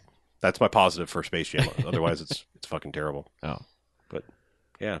 That's my positive for Space Jam. Otherwise, it's fucking terrible. Oh, but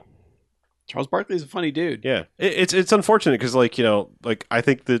yeah. Charles Barkley's a funny dude. Yeah, it's unfortunate because like I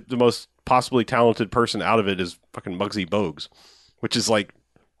think the most possibly talented person out of it is fucking Muggsy Bogues, which is like,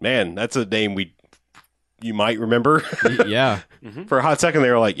 man, that's a name you might remember. yeah. For a hot second,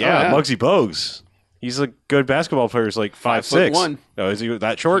 they were like, yeah, Muggsy Bogues. He's a good basketball player. He's like 5'6". 5'1". Oh, is he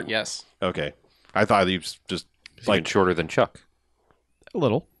that short? Yes. Okay, I thought he was just He's like shorter than Chuck. A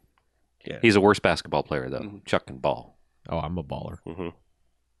little. Yeah. He's a worse basketball player though. Chuck can ball. Oh, I'm a baller.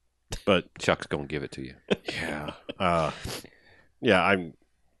 But Chuck's gonna give it to you. yeah.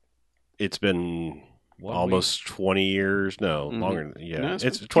 It's been almost 20 years. No, longer. Yeah, No,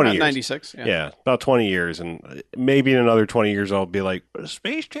 it's 20 years. 96. Yeah, about 20 years, and maybe in another 20 years I'll be like, "Was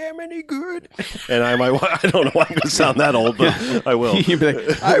Space Jam any good?" And I might. I don't know why I'm going to sound that old, but I will. You'd be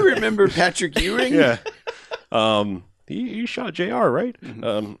like, I remember Patrick Ewing. Yeah. He shot JR, right?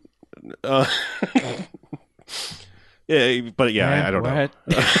 Yeah, but yeah, I don't know.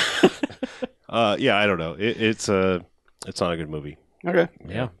 Yeah, I don't know. It's not a good movie. Okay.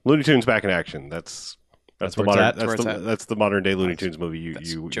 Yeah. Looney Tunes back in action. That's That's the where it's modern. at. That's where it's at. That's the modern day Looney Tunes movie.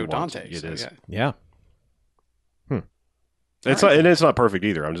 You Joe want. Dante. It so, is. yeah. Yeah. It's not, and it's not perfect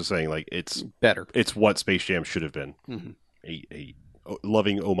either. I'm just saying, like it's Better. what Space Jam should have been. Mhm. A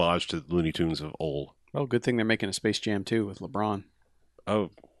loving homage to the Looney Tunes of old. Well, good thing they're making a Space Jam 2 with LeBron.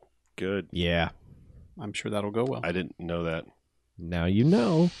 Oh, good. Yeah. I'm sure that'll go well. I didn't know that. Now you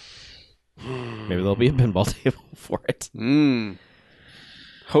know. Maybe there'll be a pinball table for it.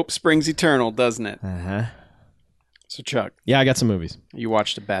 Hope springs eternal, doesn't it? Uh-huh. So, Chuck, Yeah, I got some movies. you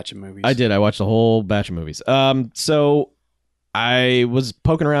watched a batch of movies. I did. I watched a whole batch of movies. So I was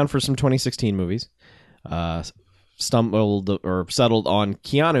poking around for some 2016 movies. Stumbled or settled on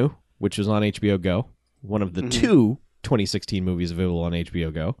Keanu, which was on HBO Go. One of the two 2016 movies available on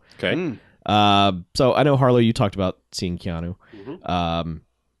HBO Go. Okay. So I know, Harlow, you talked about seeing Keanu.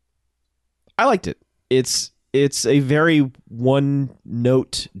 I liked it. It's a very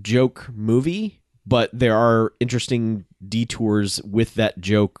one-note joke movie, but there are interesting detours with that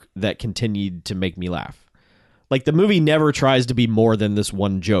joke that continued to make me laugh. Like, the movie never tries to be more than this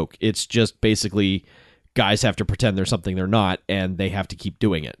one joke. It's just basically guys have to pretend they're something they're not, and they have to keep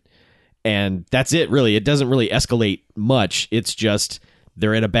doing it. And that's it, really. It doesn't really escalate much. It's just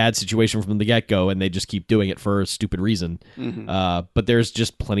they're in a bad situation from the get-go, and they just keep doing it for a stupid reason. But there's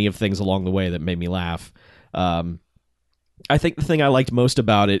just plenty of things along the way that made me laugh. I think the thing I liked most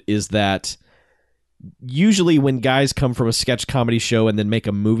about it is that usually when guys come from a sketch comedy show and then make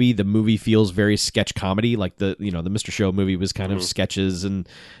a movie, the movie feels very sketch comedy. Like the Mr. Show movie was kind of sketches, and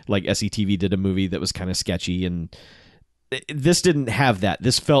like SCTV did a movie that was kind of sketchy, and this didn't have that.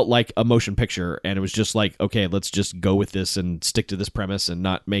 This felt like a motion picture, and it was just like, okay, let's just go with this and stick to this premise and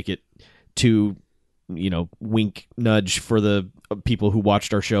not make it too, wink nudge for the people who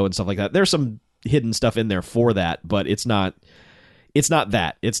watched our show and stuff like that. There's some hidden stuff in there for that, but it's not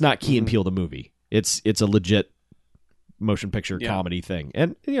that. It's not Key and Peele the movie. It's a legit motion picture comedy thing,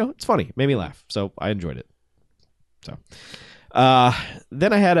 and it's funny. It made me laugh, so I enjoyed it. So,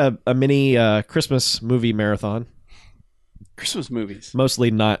 then I had a mini Christmas movie marathon. Christmas movies.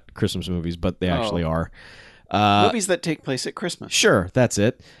 Mostly not Christmas movies, but they actually are. Movies that take place at Christmas. Sure, that's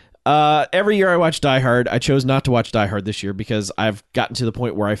it. Every year I watch Die Hard. I chose not to watch Die Hard this year because I've gotten to the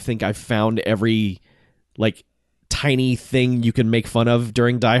point where I think I've found every tiny thing you can make fun of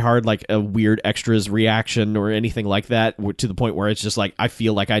during Die Hard, like a weird extras reaction or anything like that, to the point where it's just like I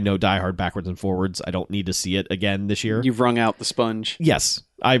feel like I know Die Hard backwards and forwards. I don't need to see it again this year. You've wrung out the sponge. Yes,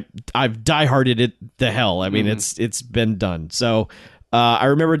 I've Die Harded it the hell. I mean, it's been done. So I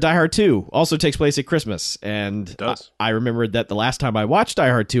remember Die Hard 2 also takes place at Christmas, and It does. I remembered that the last time I watched Die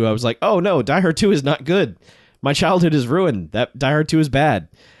Hard 2, I was like, oh no, Die Hard 2 is not good. My childhood is ruined. That Die Hard 2 is bad.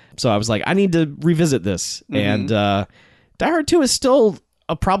 So I was like, I need to revisit this. And Die Hard 2 is still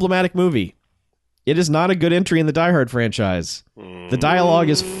a problematic movie. It is not a good entry in the Die Hard franchise. The dialogue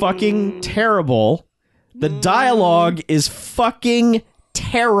is fucking terrible. The dialogue is fucking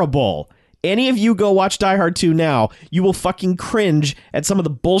terrible. Any of you go watch Die Hard 2 now, you will fucking cringe at some of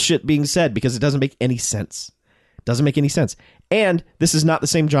the bullshit being said because it doesn't make any sense. It doesn't make any sense. And this is not the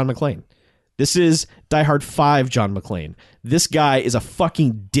same John McClane. This is Die Hard 5 John McClane. This guy is a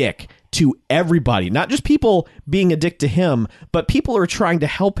fucking dick to everybody. Not just people being a dick to him, but people who are trying to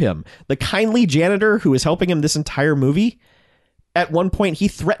help him. The kindly janitor who is helping him this entire movie, at one point he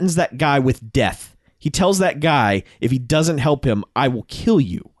threatens that guy with death. He tells that guy, if he doesn't help him, I will kill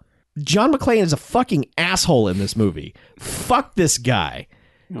you. John McClane is a fucking asshole in this movie. Fuck this guy.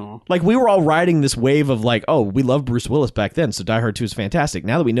 Aw. Like, we were all riding this wave of like, oh, we loved Bruce Willis back then, so Die Hard 2 is fantastic.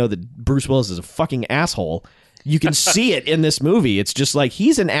 Now that we know that Bruce Willis is a fucking asshole, you can see it in this movie. It's just like,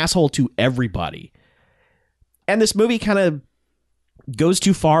 he's an asshole to everybody. And this movie kind of goes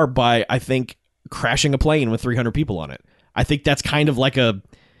too far by, I think, crashing a plane with 300 people on it. I think that's kind of like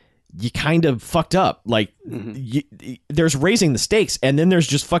you kind of fucked up. Like, there's raising the stakes, and then there's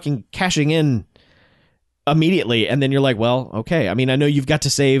just fucking cashing in immediately, and then you're like, well, okay. I mean, I know you've got to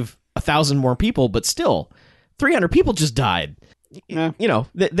save 1,000 more people, but still, 300 people just died. Yeah.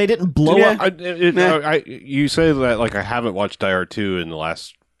 They didn't blow Yeah. up. You say that like I haven't watched Die Hard 2 in the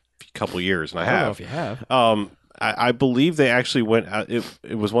last couple years, and I I don't know have. if you have. I believe they actually went out.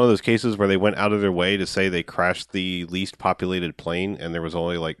 It was one of those cases where they went out of their way to say they crashed the least populated plane, and there was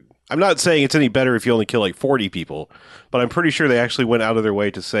only like. I'm not saying it's any better if you only kill like 40 people, but I'm pretty sure they actually went out of their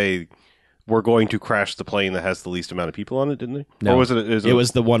way to say we're going to crash the plane that has the least amount of people on it, didn't they? No. Or was it? It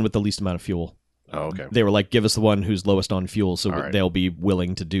was the one with the least amount of fuel. Oh, okay. They were like, give us the one who's lowest on fuel, so All right. they'll be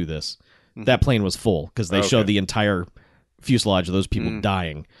willing to do this. That plane was full because they showed the entire fuselage of those people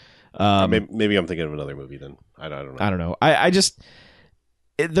dying. Maybe I'm thinking of another movie then. I don't know. I don't know.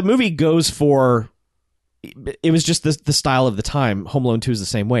 The movie goes for. It was just the style of the time. Home Alone 2 is the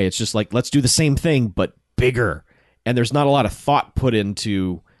same way. It's just like, let's do the same thing, but bigger. And there's not a lot of thought put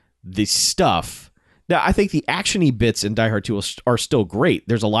into the stuff. Now, I think the action-y bits in Die Hard 2 are still great.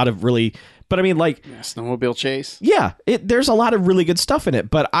 There's a lot of really... But I mean, like... Yeah, snowmobile chase. Yeah, there's a lot of really good stuff in it.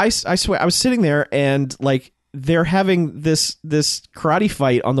 But I swear, I was sitting there and, like, they're having this karate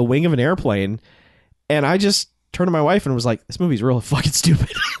fight on the wing of an airplane. And I just turned to my wife and was like, this movie's real fucking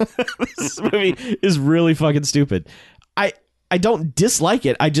stupid. This movie is really fucking stupid. I don't dislike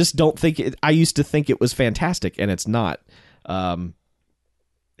it. I just don't think it... I used to think it was fantastic, and it's not.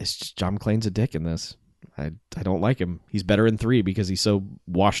 It's just John McClane's a dick in this. I don't like him. He's better in 3 because he's so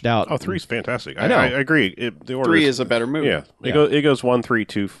washed out. Oh, 3's fantastic. I know. I agree. The order 3 is a better movie. Yeah. It goes 1, 3,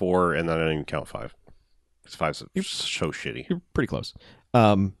 2, 4, and then I didn't even count 5. Because 5's so shitty. You're pretty close.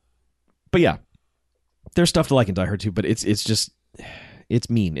 But yeah, there's stuff to like in Die Hard 2, but it's just... It's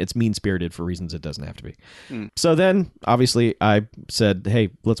mean. It's mean-spirited for reasons it doesn't have to be. So then, obviously, I said, hey,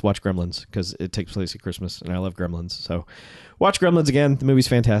 let's watch Gremlins, because it takes place at Christmas, and I love Gremlins. So watch Gremlins again. The movie's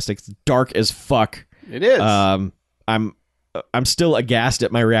fantastic. It's dark as fuck. It is. I'm still aghast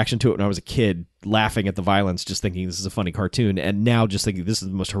at my reaction to it when I was a kid, laughing at the violence, just thinking this is a funny cartoon, and now just thinking this is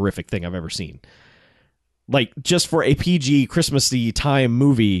the most horrific thing I've ever seen. Like, just for a PG Christmassy time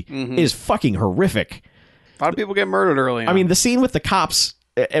movie is fucking horrific. A lot of people get murdered early on. I mean, the scene with the cops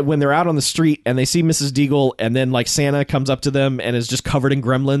when they're out on the street and they see Mrs. Deagle, and then like Santa comes up to them and is just covered in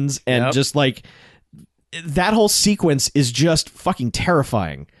gremlins, and just like that whole sequence is just fucking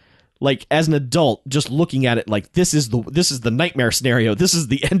terrifying. Like, as an adult, just looking at it, like this is the nightmare scenario. This is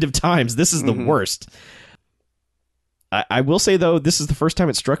the end of times. This is the worst. I will say though, this is the first time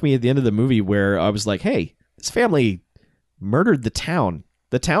it struck me at the end of the movie where I was like, hey, this family murdered the town.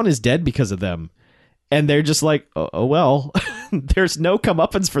 The town is dead because of them. And they're just like, oh well, there's no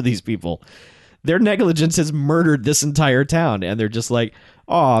comeuppance for these people. Their negligence has murdered this entire town. And they're just like,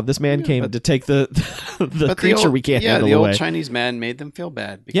 oh, this man came to take the creature we can't handle away. Yeah, the old Chinese man made them feel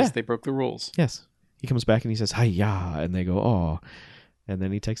bad because they broke the rules. Yes. He comes back and he says, hi-ya. And they go, oh. And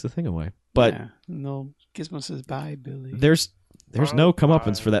then he takes the thing away. But no, Gizmo says, bye, Billy. There's no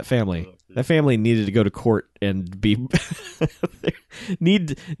comeuppance for that family. That family needed to go to court and be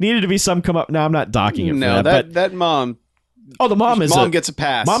needed to be some come up. No, I'm not docking it. No, for that, that mom. Oh, the mom gets a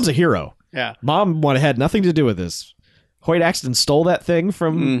pass. Mom's a hero. Yeah, mom had nothing to do with this. Hoyt Axton stole that thing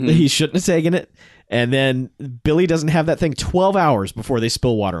from. He shouldn't have taken it. And then Billy doesn't have that thing 12 hours before they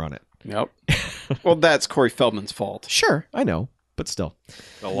spill water on it. Yep. Well, that's Corey Feldman's fault. Sure, I know, but still,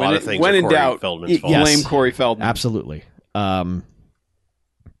 a lot of things. When in Corey doubt, Feldman's fault. blame Corey Feldman. Absolutely.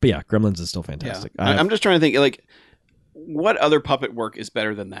 But yeah, Gremlins is still fantastic. Yeah. I'm just trying to think, like, what other puppet work is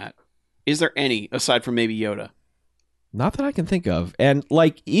better than that? Is there any, aside from maybe Yoda? Not that I can think of. And,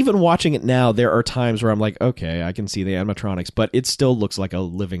 like, even watching it now, there are times where I'm like, okay, I can see the animatronics, but it still looks like a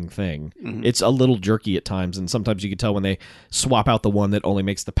living thing. It's a little jerky at times, and sometimes you can tell when they swap out the one that only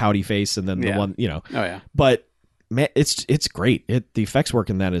makes the pouty face and then the one, you know. Oh, yeah. But, man, it's great. The effects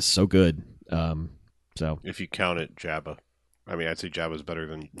work in that is so good. So if you count it, Jabba. I mean, I'd say Jabba's better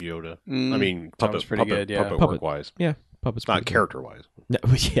than Yoda. I mean, Jabba's pretty good, yeah. Puppet work-wise. Yeah, puppet's not pretty character-wise. No,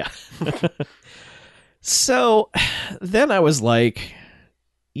 yeah. So then I was like,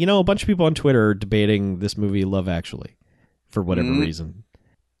 you know, a bunch of people on Twitter are debating this movie Love Actually for whatever reason.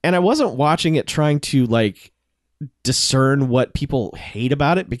 And I wasn't watching it trying to, like, discern what people hate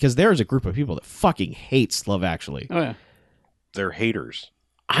about it, because there's a group of people that fucking hates Love Actually. Oh, yeah. They're haters.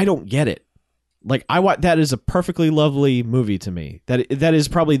 I don't get it. Like, that is a perfectly lovely movie to me. That is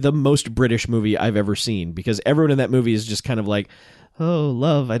probably the most British movie I've ever seen, because everyone in that movie is just kind of like, oh,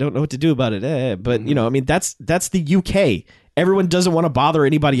 love, I don't know what to do about it. But, you know, I mean, that's the UK. Everyone doesn't want to bother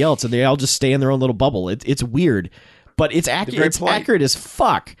anybody else, and they all just stay in their own little bubble. It's weird, but it's accurate. It's accurate as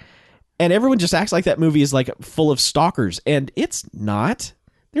fuck. And everyone just acts like that movie is, like, full of stalkers, and it's not.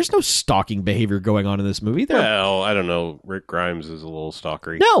 There's no stalking behavior going on in this movie. Well, I don't know. Rick Grimes is a little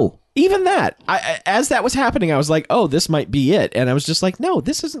stalkery. No, even that. As that was happening, I was like, oh, this might be it. And I was just like, no,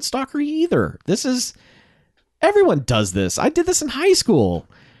 this isn't stalkery either. This is... Everyone does this. I did this in high school.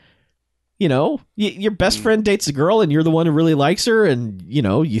 You know, your best friend dates a girl and you're the one who really likes her, and, you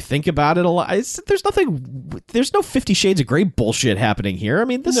know, you think about it a lot. There's no 50 Shades of Grey bullshit happening here. I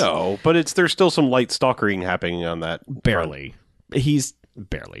mean, but there's still some light stalkering happening on that. Barely.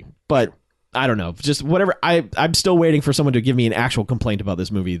 Barely. But I don't know. Just whatever. I'm still waiting for someone to give me an actual complaint about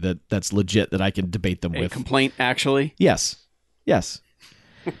this movie that's legit, that I can debate them with. A complaint, actually? Yes.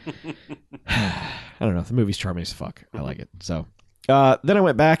 I don't know. The movie's charming as fuck. I like it. So Then I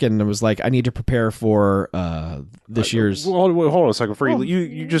went back and I was like, I need to prepare for this year's. Hold on a second.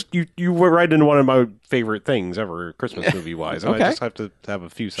 You were right into one of my favorite things ever, Christmas movie wise. And Okay. I just have to have a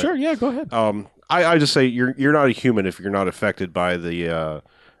few seconds. Sure, yeah, go ahead. I just say you're not a human if you're not affected by the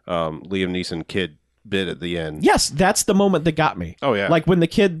Liam Neeson kid bit at the end. Yes, that's the moment that got me. Oh yeah, Like when the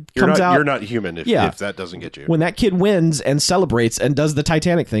kid you're comes not, out. You're not human if that doesn't get you. When that kid wins and celebrates and does the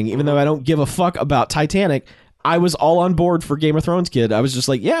Titanic thing, even though I don't give a fuck about Titanic, I was all on board for Game of Thrones kid. I was just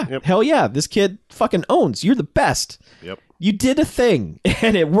like, yeah, hell yeah, this kid fucking owns. You're the best. Yep. You did a thing,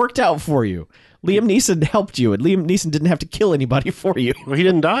 and it worked out for you. Liam Neeson helped you, and Liam Neeson didn't have to kill anybody for you. Well, he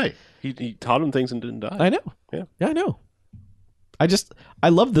didn't die. He taught him things and didn't die. I know. Yeah. I know. I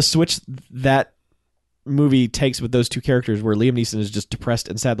love the switch that movie takes with those two characters where Liam Neeson is just depressed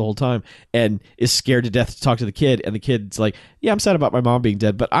and sad the whole time and is scared to death to talk to the kid, and the kid's like, yeah, I'm sad about my mom being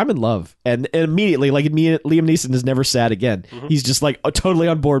dead, but I'm in love. And immediately Liam Neeson is never sad again. He's just like totally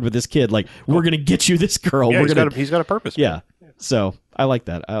on board with this kid, like, we're gonna get you this girl. Yeah, We're he's got a purpose. yeah. So I like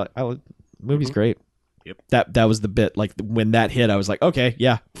that. Movie's great. Yep. That was the bit. Like when that hit, I was like, okay,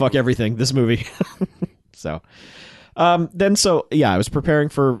 yeah, fuck everything. This movie. So, I was preparing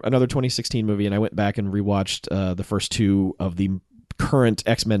for another 2016 movie, and I went back and rewatched the first two of the current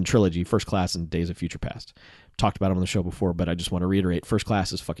X-Men trilogy, First Class and Days of Future Past. Talked about them on the show before, but I just want to reiterate: First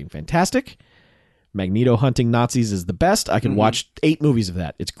Class is fucking fantastic. Magneto hunting Nazis is the best. I can watch 8 movies of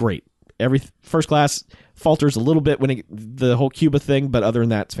that. It's great. Every First Class falters a little bit when the whole Cuba thing, but other than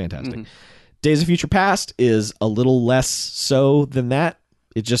that, it's fantastic. Days of Future Past is a little less so than that.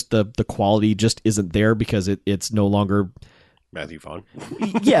 It just the quality just isn't there because it's no longer Matthew Vaughn.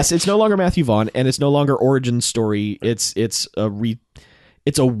 yes, it's no longer Matthew Vaughn, and it's no longer origin story. It's a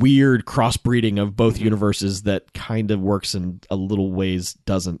weird crossbreeding of both universes that kind of works in a little ways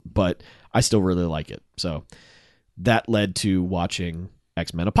doesn't, but I still really like it. So that led to watching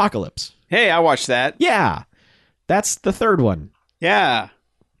X-Men Apocalypse. Hey, I watched that. Yeah, that's the third one. Yeah.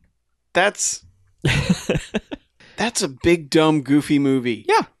 That's a big, dumb, goofy movie.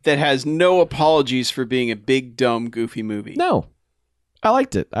 Yeah. That has no apologies for being a big, dumb, goofy movie. No, I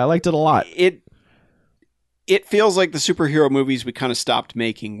liked it. I liked it a lot. It feels like the superhero movies we kind of stopped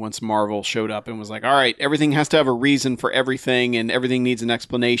making once Marvel showed up and was like, all right, everything has to have a reason for everything, and everything needs an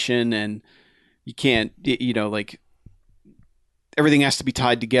explanation, and you can't, like, everything has to be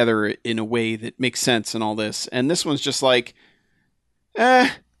tied together in a way that makes sense and all this. And this one's just like,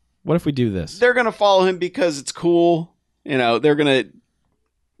 What if we do this? they're gonna follow him because it's cool. We're gonna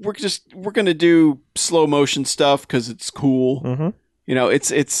do slow motion stuff because it's cool. Mm-hmm.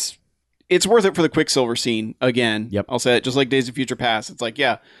 It's worth it for the Quicksilver scene again. Yep. I'll say it, just like Days of Future Past. It's like,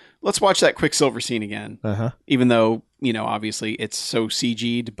 yeah, let's watch that Quicksilver scene again. Uh-huh. Even though, obviously it's so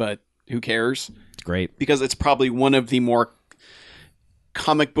CG'd, but who cares? It's great. Because it's probably one of the more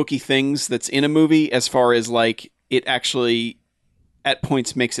comic booky things that's in a movie, as far as like it actually at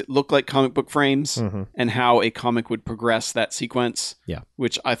points makes it look like comic book frames, and how a comic would progress that sequence. Yeah.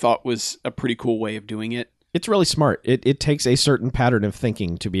 Which I thought was a pretty cool way of doing it. It's really smart. It takes a certain pattern of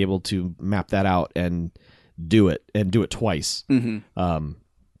thinking to be able to map that out and do it twice. Mm-hmm.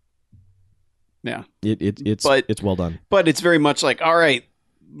 Yeah. It's well done. But it's very much like, all right,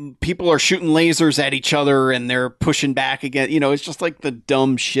 people are shooting lasers at each other and they're pushing back again. It's just like the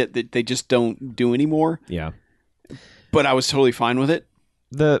dumb shit that they just don't do anymore. Yeah. But I was totally fine with it.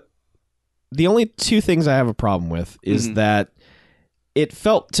 The only two things I have a problem with is that it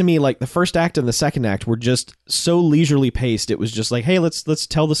felt to me like the first act and the second act were just so leisurely paced. It was just like, hey, let's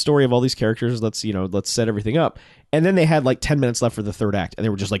tell the story of all these characters. Let's set everything up. And then they had like 10 minutes left for the third act, and they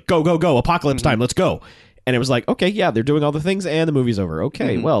were just like, go, go, go, apocalypse time, let's go. And it was like, okay, yeah, they're doing all the things, and the movie's over.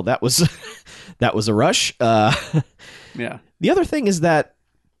 Okay, well, that was a rush. Yeah. The other thing is that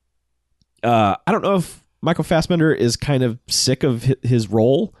I don't know if Michael Fassbender is kind of sick of his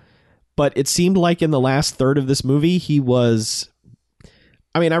role, but it seemed like in the last third of this movie, he was...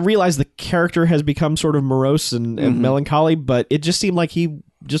 I mean, I realize the character has become sort of morose and melancholy, but it just seemed like he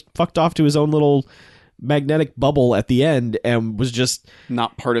just fucked off to his own little magnetic bubble at the end and was just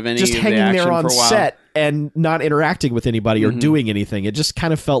not part of any just of the hanging action there on for a while. set and not interacting with anybody or doing anything. It just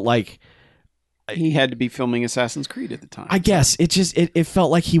kind of felt like he had to be filming Assassin's Creed at the time. I guess it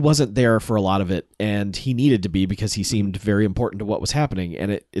felt like he wasn't there for a lot of it, and he needed to be because he seemed very important to what was happening,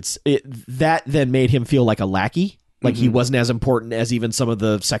 and that then made him feel like a lackey. Like he wasn't as important as even some of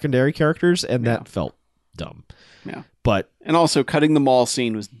the secondary characters, and that felt dumb. Yeah. And also cutting the mall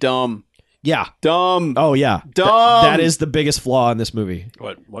scene was dumb. Yeah. Dumb. Oh yeah. Dumb. That is the biggest flaw in this movie.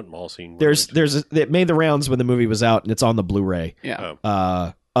 What mall scene? It made the rounds when the movie was out, and it's on the Blu-ray. Yeah.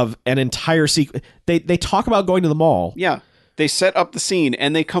 Of an entire sequence. They talk about going to the mall. Yeah. They set up the scene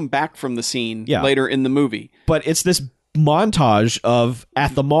and they come back from the scene later in the movie. But it's this montage of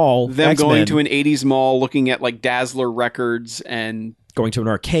at the mall, Them X-Men going to an 80s mall, looking at like Dazzler records and going to an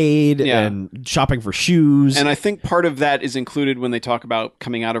arcade and shopping for shoes. And I think part of that is included when they talk about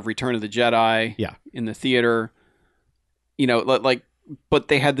coming out of Return of the Jedi in the theater. You know, like, but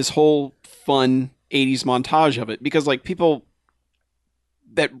they had this whole fun 80s montage of it because like people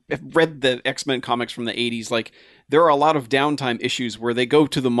that have read the X-Men comics from the 80s, like there are a lot of downtime issues where they go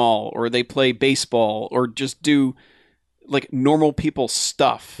to the mall or they play baseball or just do like normal people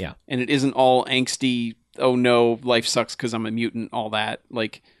stuff. Yeah. And it isn't all angsty, oh no, life sucks because I'm a mutant, all that.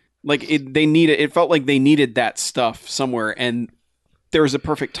 It felt like they needed that stuff somewhere, and there's a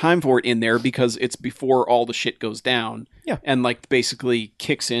perfect time for it in there because it's before all the shit goes down. Yeah. And like basically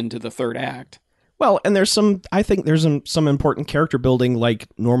kicks into the third act. Well, and I think there's some important character building, like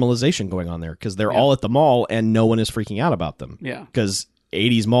normalization going on there, because they're all at the mall and no one is freaking out about them. Yeah. Because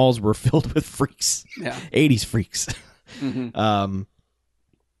 80s malls were filled with freaks. Yeah. 80s freaks. Mm-hmm.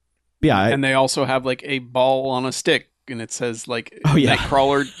 Yeah. And they also have like a ball on a stick and it says like yeah.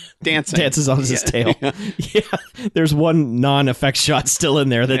 Nightcrawler dancing. Dances on his tail. Yeah. There's one non-effect shot still in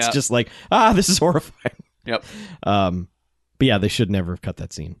there that's just like, this is horrifying. Yep. But yeah, they should never have cut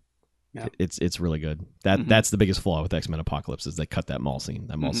that scene. Yeah. It's really good. That's the biggest flaw with X-Men Apocalypse is they cut that mall scene.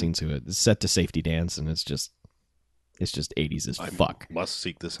 That mall scene to it. It's set to Safety Dance, and it's just 80s as fuck. Must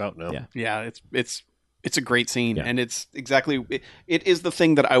seek this out now. Yeah. Yeah, it's a great scene, Yeah. and it's exactly it is the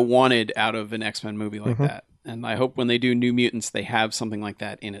thing that I wanted out of an X-Men movie like that. And I hope when they do New Mutants, they have something like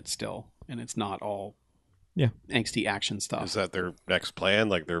that in it still, and it's not all angsty action stuff. Is that their next plan?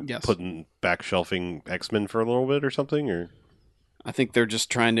 Like they're Yes. putting back shelving X-Men for a little bit or something? Or I think they're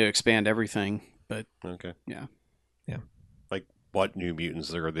just trying to expand everything, but okay, yeah. like what New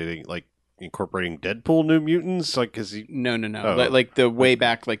Mutants are they like incorporating Deadpool New Mutants? Like is he? No. Oh. Like the way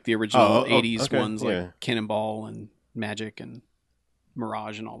back, like the original 80s okay, ones, like yeah. Cannonball and Magic and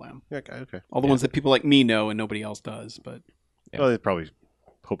Mirage and all them. Okay. All the ones that people like me know and nobody else does, but Well, they're probably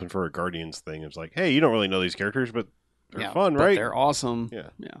hoping for a Guardians thing. It's like, hey, you don't really know these characters, but they're fun, but right? they're awesome.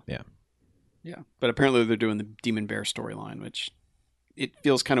 Yeah. But apparently they're doing the Demon Bear storyline, which it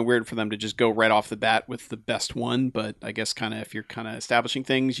feels kind of weird for them to just go right off the bat with the best one. But I guess kind of if you're kind of establishing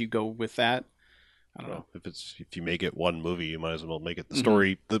things, you go with that. I don't know. If you make it one movie, you might as well make it the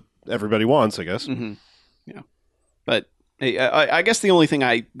story that everybody wants, I guess. Mm-hmm. Yeah, but hey, I guess the only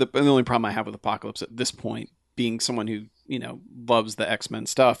problem I have with Apocalypse at this point, being someone who loves the X-Men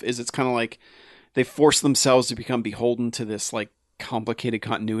stuff, is it's kind of like they force themselves to become beholden to this like complicated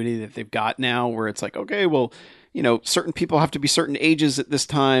continuity that they've got now, where it's like, okay, well, certain people have to be certain ages at this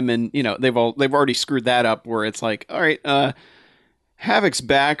time, and they've already screwed that up, where it's like, all right, Havoc's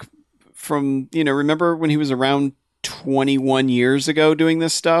back from remember when he was around 21 years ago doing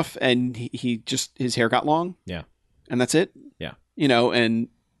this stuff, and he just his hair got long, and that's it, and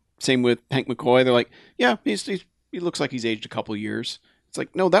same with Hank McCoy. They're like, yeah, he looks like he's aged a couple years. It's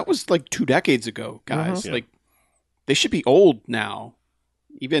like, no, that was like 2 decades ago, guys. Like, they should be old now.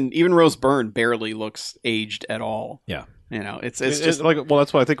 Even Rose Byrne barely looks aged at all. Yeah. It's just like, well,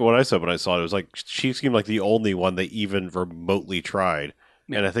 that's what I think of what I said when I saw it. It was like she seemed like the only one they even remotely tried.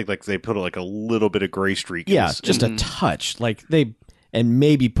 Yeah. And I think like they put like a little bit of gray streak. Yeah, just a touch. Like and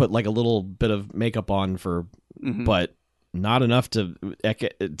maybe put like a little bit of makeup on for, but not enough to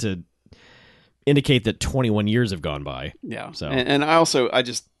indicate that 21 years have gone by. Yeah. So and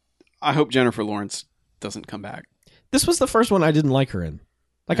I hope Jennifer Lawrence doesn't come back. This was the first one I didn't like her in.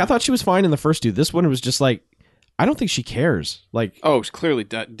 Like, I thought she was fine in the first two. This one was just like, I don't think she cares. Like, she clearly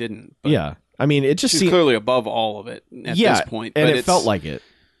didn't. But yeah. I mean, it just she's seemed clearly above all of it at this point. And but it felt like it.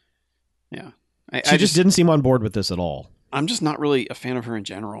 Yeah. She just didn't seem on board with this at all. I'm just not really a fan of her in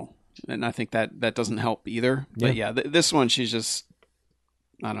general. And I think that doesn't help either. But this one, she's just,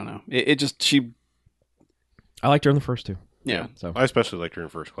 I don't know. I liked her in the first two. Yeah. So I especially liked her in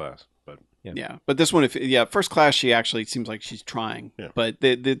First Class, but yeah. But this one, First Class, she actually seems like she's trying. Yeah. But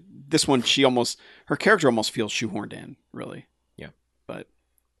this one, her character almost feels shoehorned in, really. Yeah. But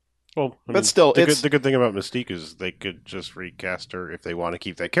still, the good thing about Mystique is they could just recast her if they want to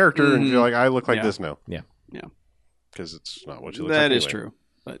keep that character, and feel like I look like this now. Yeah. Yeah. Because it's not what she looks like. That anyway. is true.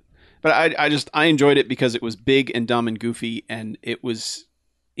 But I enjoyed it because it was big and dumb and goofy, and it was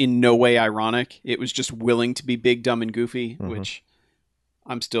in no way ironic. It was just willing to be big, dumb, and goofy, which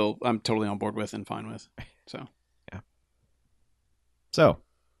I'm totally on board with and fine with. So yeah. So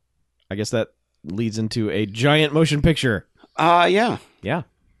I guess that leads into a giant motion picture. Yeah. Yeah.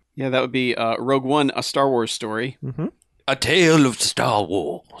 Yeah, that would be Rogue One, a Star Wars story. Mm-hmm. A tale of Star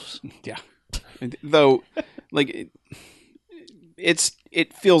Wars. Yeah. Though, like,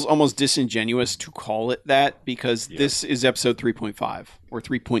 it feels almost disingenuous to call it that because this is episode 3.5 or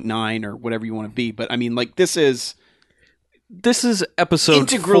 3.9 or whatever you want to be. But I mean, like this is episode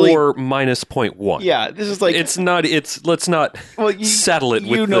integrally- 4 minus 0.1. yeah, this is like It's not. It's let's not saddle it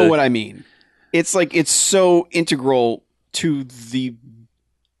with. You know what I mean? It's like it's so integral to the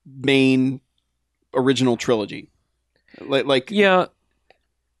main original trilogy. Like Yeah,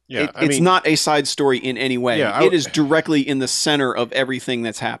 Yeah, it's not a side story in any way. Yeah, it is directly in the center of everything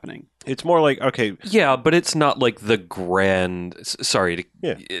that's happening. It's more like, okay, yeah, but it's not like the grand. Sorry,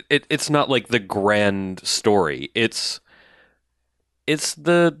 Yeah. it's not like the grand story. It's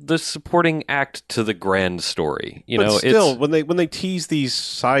the supporting act to the grand story. You but know, still, it's, when they tease these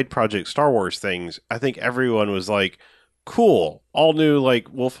side project Star Wars things, I think everyone was like, cool, all new, like,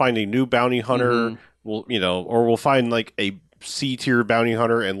 we'll find a new bounty hunter, Mhm. or we'll find like a C-tier bounty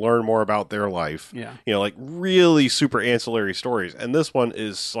hunter and learn more about their life. Yeah. You know, like really super ancillary stories. And this one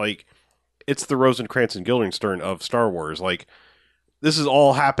is like, it's the Rosencrantz and Guildenstern of Star Wars. Like, this is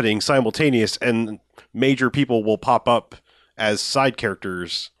all happening simultaneous, and major people will pop up as side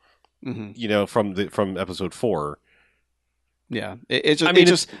characters, Mm-hmm. you know, from episode 4. Yeah. It just, I mean, it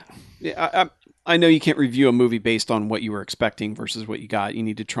just I know you can't review a movie based on what you were expecting versus what you got. You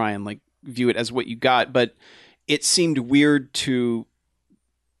need to try and like view it as what you got, but it seemed weird to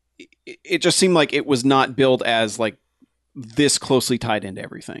it just seemed like it was not billed as like this closely tied into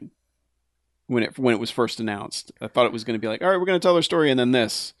everything when it was first announced. I thought it was going to be like, all right, we're going to tell our story and then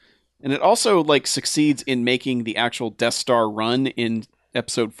this. And it also like succeeds in making the actual Death Star run in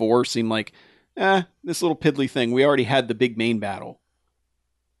episode 4 seem like this little piddly thing. We already had the big main battle.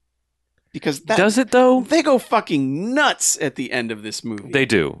 Because does it though? they go fucking nuts at the end of this movie. They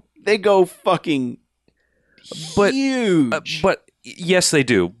do. They go fucking But- huge. But yes, they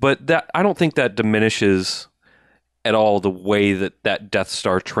do. But that I don't think that diminishes at all the way that Death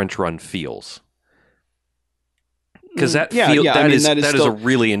Star trench run feels. Because that I mean, that is a still-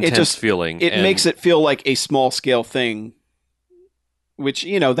 really intense just- feeling. it and- makes it feel like a small scale thing, which,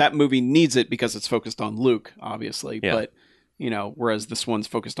 you know, that movie needs it because it's focused on Luke, obviously. Yeah. But, you know, whereas this one's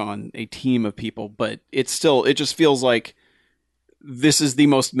focused on a team of people. But it just feels like this is the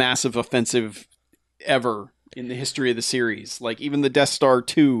most massive offensive ever in the history of the series. Like, even the Death Star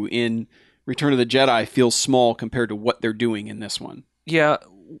 2 in Return of the Jedi feels small compared to what they're doing in this one. Yeah.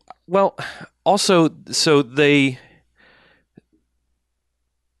 Well, also, so they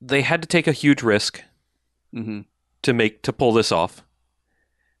had to take a huge risk Mm-hmm. to pull this off,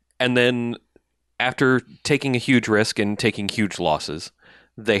 and then after taking a huge risk and taking huge losses,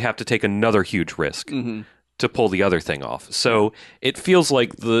 they have to take another huge risk Mm-hmm. to pull the other thing off. So it feels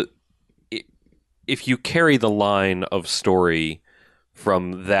like if you carry the line of story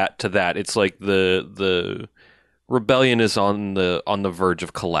from that to that, it's like the rebellion is on the verge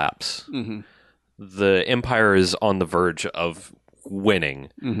of collapse. Mm-hmm. The Empire is on the verge of winning.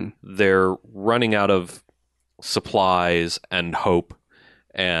 Mm-hmm. They're running out of supplies and hope,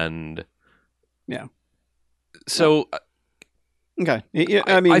 and Yeah. So Okay. Yeah,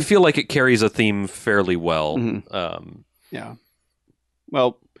 I mean, I feel like it carries a theme fairly well. Mhm. yeah.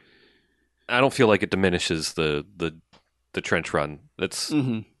 Well, I don't feel like it diminishes the trench run. That's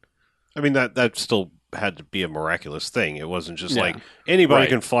mhm. I mean, that still had to be a miraculous thing. It wasn't just Yeah. like anybody Right.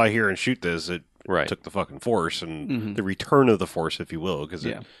 can fly here and shoot this. It right. took the fucking Force and Mhm. the return of the Force, if you will, because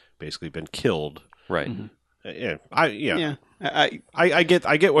Yeah. it basically been killed. Right. Mhm. Yeah, Yeah. I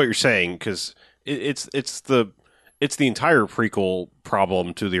get what you're saying, because it's the entire prequel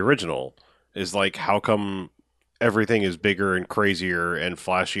problem to the original is like, how come everything is bigger and crazier and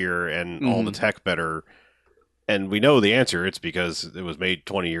flashier and all the tech better? And we know the answer. It's because it was made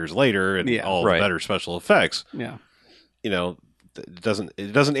 20 years later and Yeah. all Right. the better special effects. Yeah. You know, it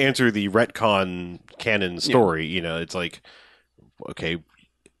doesn't answer the retcon canon story. You know, it's like, okay,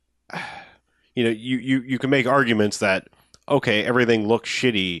 you know, you can make arguments that, okay, everything looks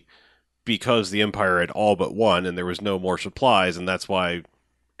shitty because the Empire had all but won and there was no more supplies, and that's why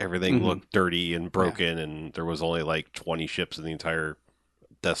everything Mhm. looked dirty and broken, and there was only like 20 ships in the entire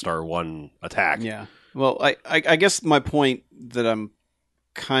Death Star 1 attack. Yeah. Well, I guess my point that I'm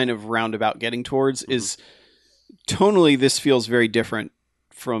kind of roundabout getting towards is tonally this feels very different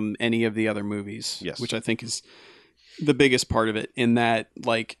from any of the other movies. Yes. Which I think is the biggest part of it, in that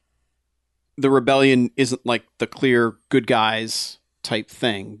like the rebellion isn't like the clear good guys type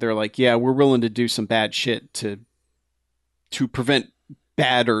thing. They're like, yeah, we're willing to do some bad shit to prevent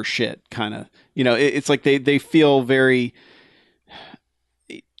badder shit, kind of. You know, it's like they feel very.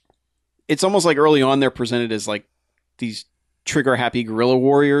 It's almost like early on they're presented as like these trigger happy guerrilla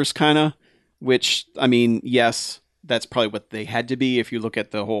warriors, kind of. Which, I mean, yes, that's probably what they had to be if you look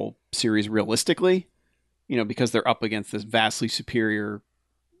at the whole series realistically, because they're up against this vastly superior,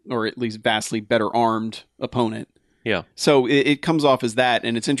 or at least vastly better armed opponent. Yeah. So it comes off as that,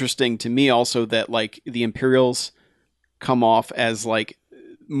 and it's interesting to me also that like the Imperials come off as like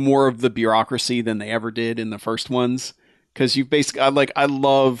more of the bureaucracy than they ever did in the first ones, because you basically I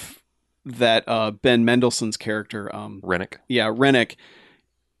love that Ben Mendelsohn's character Rennick. Yeah, Rennick.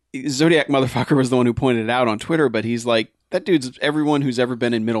 Zodiac motherfucker was the one who pointed it out on Twitter, but he's like, that dude's everyone who's ever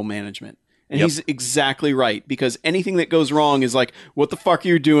been in middle management. And Yep. he's exactly right, because anything that goes wrong is like, what the fuck are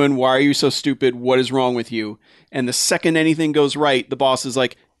you doing? Why are you so stupid? What is wrong with you? And the second anything goes right, the boss is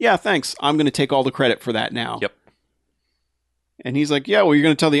like, yeah, thanks. I'm going to take all the credit for that now. Yep. And he's like, yeah, well, you're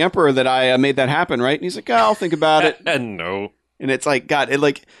going to tell the Emperor that I made that happen, right? And he's like, oh, I'll think about it. And no. And it's like, God,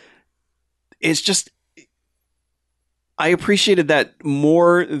 it's just, I appreciated that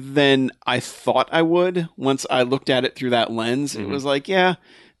more than I thought I would once I looked at it through that lens. It was like, yeah,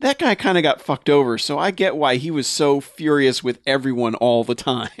 that guy kind of got fucked over. So I get why he was so furious with everyone all the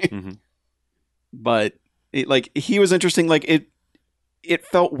time. But he was interesting. Like it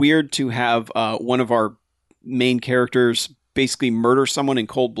felt weird to have one of our main characters basically murder someone in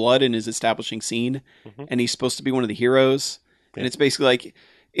cold blood in his establishing scene. And he's supposed to be one of the heroes. And it's basically like,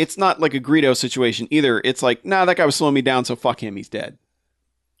 it's not like a Greedo situation either. It's like, nah, that guy was slowing me down, so fuck him, he's dead.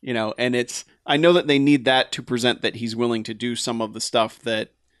 And I know that they need that to present that he's willing to do some of the stuff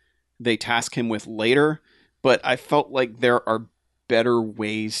that they task him with later, but I felt like there are better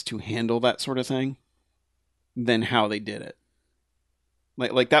ways to handle that sort of thing than how they did it.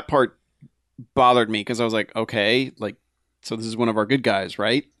 Like that part bothered me, because I was like, okay, so this is one of our good guys,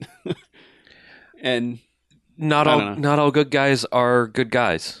 right? And Not all good guys are good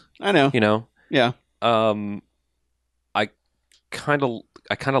guys. I know. Yeah. I kind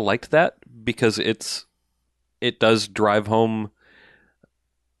of liked that, because it does drive home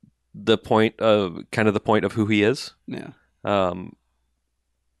the point of who he is. Yeah.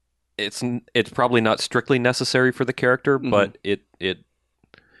 It's probably not strictly necessary for the character, but it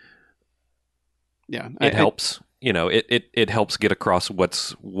helps. It helps get across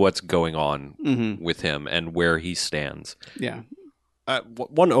what's going on with him and where he stands. Yeah.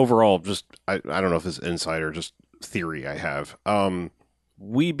 One overall, just I don't know if it's insider, just theory I have.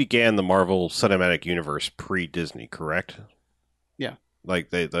 We began the Marvel Cinematic Universe pre-Disney, correct? Yeah.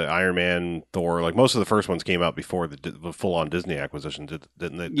 Like the Iron Man, Thor, like most of the first ones came out before the full-on Disney acquisition,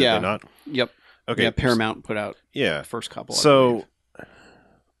 didn't they? Did Yeah. they not? Yep. Okay. Yeah, Paramount put out Yeah. the first couple. I So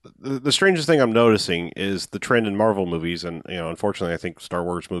believe. the strangest thing I'm noticing is the trend in Marvel movies, and unfortunately, I think Star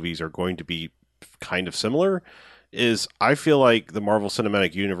Wars movies are going to be kind of similar. Is I feel like the Marvel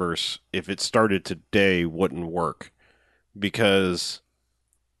Cinematic Universe, if it started today, wouldn't work, because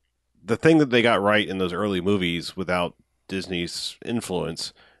the thing that they got right in those early movies without Disney's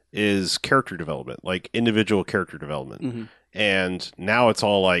influence is character development, like individual character development. And now it's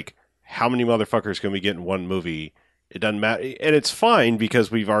all like, how many motherfuckers can we get in one movie? It doesn't matter. And it's fine,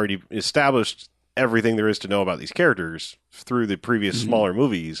 because we've already established everything there is to know about these characters through the previous smaller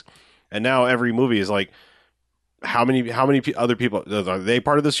movies. And now every movie is like, how many other people are they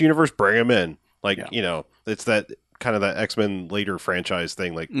part of this universe? Bring them in. Like, it's that kind of that X-Men later franchise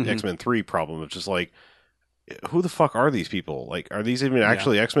thing, like X-Men 3 problem. It's just like, who the fuck are these people? Like, are these even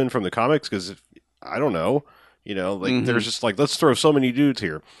actually X-Men from the comics? Because I don't know. There's just like, let's throw so many dudes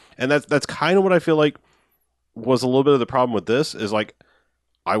here. And that's kind of what I feel like was a little bit of the problem with this, is like,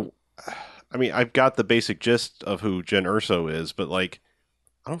 I mean, I've got the basic gist of who Jen Erso is, but like,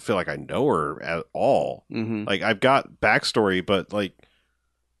 I don't feel like I know her at all. Like, I've got backstory, but like,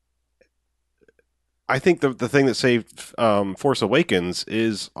 I think the thing that saved Force Awakens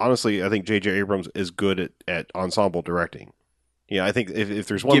is, honestly, I think J.J. Abrams is good at ensemble directing. I think if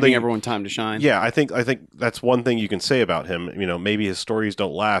there's one giving thing, everyone time to shine. Yeah, I think that's one thing you can say about him. Maybe his stories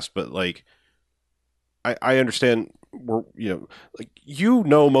don't last, but like, I understand.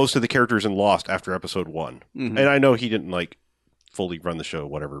 Most of the characters in Lost after episode 1, and I know he didn't like fully run the show,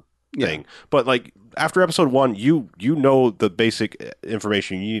 whatever thing. But like, after episode 1, you know the basic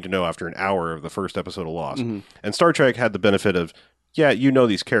information you need to know after an hour of the first episode of Lost. And Star Trek had the benefit of,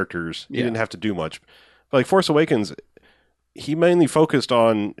 these characters. You didn't have to do much. But like Force Awakens, he mainly focused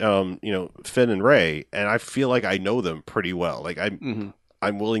on Finn and Rey, and I feel like I know them pretty well. Like, I'm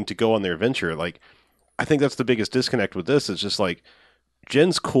willing to go on their adventure. Like, I think that's the biggest disconnect with this. It's just like,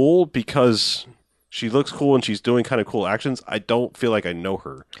 Jen's cool because she looks cool and she's doing kind of cool actions. I don't feel like I know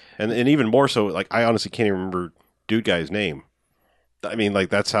her. And even more so, like, I honestly can't even remember dude guy's name. I mean, like,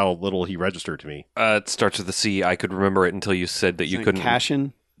 that's how little he registered to me. It starts with a C. I could remember it until you said that you couldn't.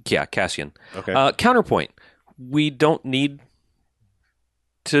 Cassian? Yeah, Cassian. Okay. Counterpoint. we don't need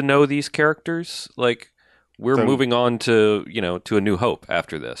to know these characters. Like, we're Then- moving on to, to A New Hope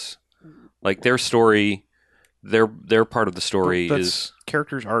after this. Like, their story, their part of the story is...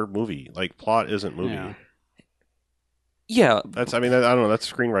 Characters are movie. Like, plot isn't movie. Yeah. Yeah, I don't know. That's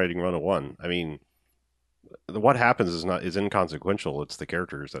screenwriting 101. I mean, what happens is inconsequential. It's the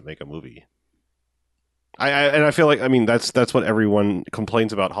characters that make a movie. I feel like, I mean, that's what everyone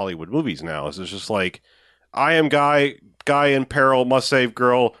complains about Hollywood movies now. Is it's just like, I am guy in peril, must save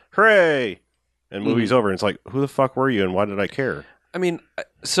girl, hooray! And movie's over. And it's like, who the fuck were you and why did I care? I mean,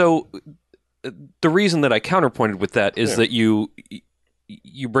 so the reason that I counterpointed with that is that you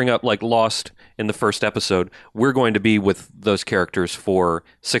bring up like Lost in the first episode. We're going to be with those characters for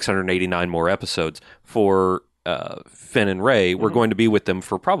 689 more episodes. For Finn and Rey, we're going to be with them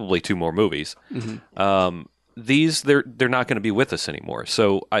for probably 2 more movies. These they're not going to be with us anymore.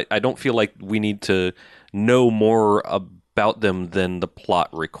 So I don't feel like we need to know more about them than the plot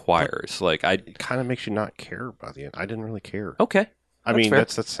requires. Like It kind of makes you not care about the end. I didn't really care. okay. I mean,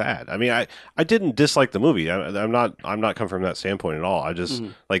 that's sad. I mean, I didn't dislike the movie. I'm not coming from that standpoint at all. I just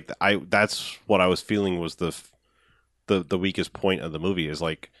that's what I was feeling was the weakest point of the movie is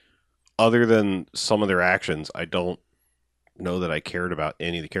like, other than some of their actions, I don't know that I cared about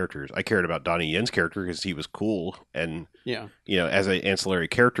any of the characters. I cared about Donnie Yen's character because he was cool, and as an ancillary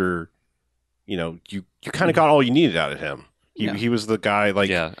character, you kind of got all you needed out of him. He was the guy, like,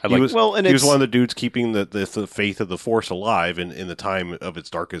 he was one of the dudes keeping the faith of the Force alive in the time of its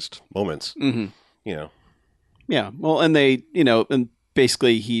darkest moments. Yeah. Well, and they, and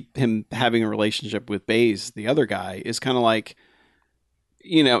basically him having a relationship with Baze, the other guy, is kind of like,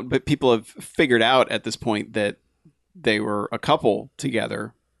 but people have figured out at this point that they were a couple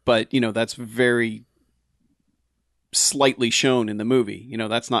together, but that's very slightly shown in the movie.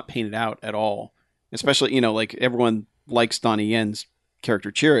 That's not painted out at all. Especially, like everyone likes Donnie Yen's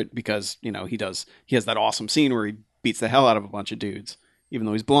character Chirrut because, he has that awesome scene where he beats the hell out of a bunch of dudes, even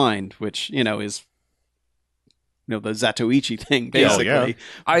though he's blind, which, is, the Zatoichi thing, basically. Yeah.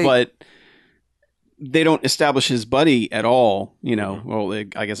 But they don't establish his buddy at all, well,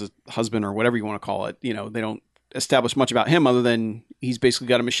 I guess his husband or whatever you want to call it. They don't establish much about him other than he's basically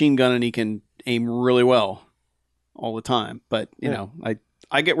got a machine gun and he can aim really well all the time. But,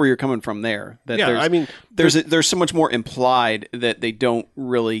 I get where you're coming from there. That there's so much more implied that they don't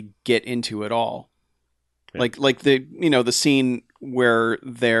really get into at all. Yeah. Like the scene where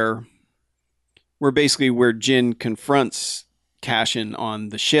where Jin confronts Cassian on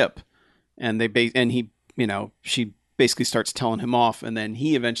the ship, and she basically starts telling him off, and then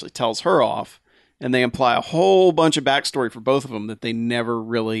he eventually tells her off, and they imply a whole bunch of backstory for both of them that they never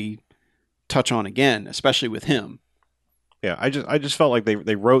really touch on again, especially with him. Yeah, I just felt like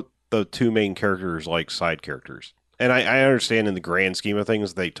they wrote the 2 main characters like side characters, and I understand in the grand scheme of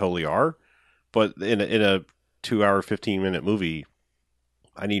things they totally are, but in a 2-hour 15-minute movie,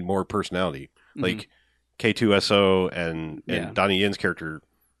 I need more personality. Mm-hmm. Like K2SO and Donnie Yen's character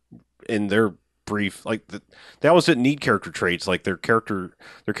in their brief, like they almost didn't need character traits. Like their character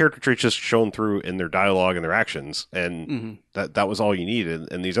traits just shown through in their dialogue and their actions, and that was all you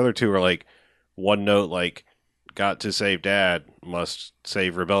needed. And these other 2 are like one note, like, got to save Dad, must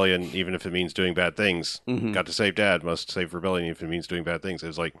save Rebellion, even if it means doing bad things. Mm-hmm. Got to save Dad, must save Rebellion, even if it means doing bad things. It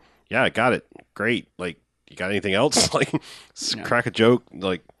was like, yeah, I got it. Great. Like, you got anything else? Like, crack a joke,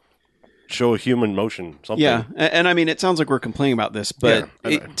 like, show a human motion, something. Yeah, and I mean, it sounds like we're complaining about this, but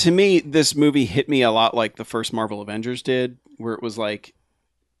to me, this movie hit me a lot like the first Marvel Avengers did, where it was like,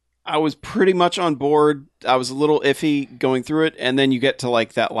 I was pretty much on board. I was a little iffy going through it. And then you get to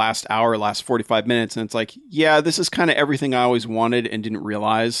like that last 45 minutes. And it's like, yeah, this is kind of everything I always wanted and didn't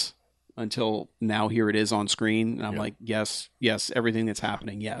realize until now. Here it is on screen. And I'm like, yes, everything that's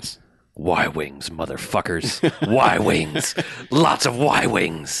happening. Yes. Y-Wings, motherfuckers. Y-Wings. Lots of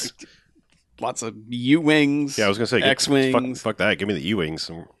Y-Wings. Lots of U-Wings. Yeah, I was going to say X-Wings. Fuck that. Give me the U-Wings.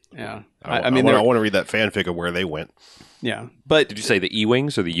 Yeah. I want to read that fanfic of where they went. Yeah, but did you say the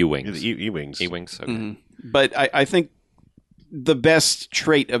E-Wings or the U-Wings? The E-Wings. E-Wings. Okay. Mm-hmm. But I think the best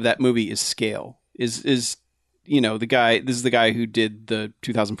trait of that movie is scale. Is the guy? This is the guy who did the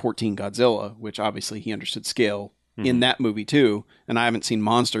 2014 Godzilla, which obviously he understood scale in that movie too. And I haven't seen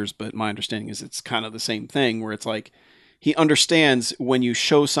Monsters, but my understanding is it's kind of the same thing, where it's like he understands when you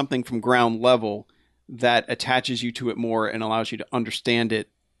show something from ground level that attaches you to it more and allows you to understand it,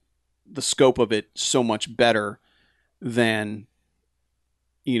 the scope of it, so much better than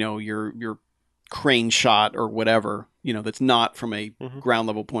your crane shot or whatever, that's not from a ground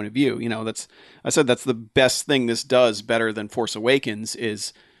level point of view. That's the best thing this does, better than Force Awakens,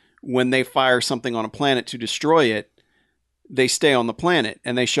 is when they fire something on a planet to destroy it, they stay on the planet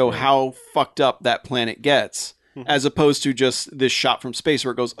and they show how fucked up that planet gets, as opposed to just this shot from space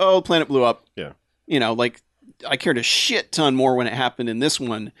where it goes, oh, the planet blew up. Yeah. You know, like, I cared a shit ton more when it happened in this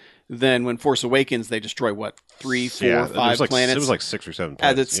one than when Force Awakens, they destroy, 3, 4, 5 planets? It was like 6 or 7 at,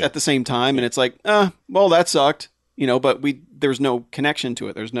 planets. at the same time, and it's like, well, that sucked. You know, but there's no connection to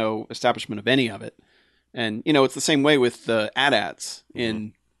it. There's no establishment of any of it. And, you know, it's the same way with the AT-ATs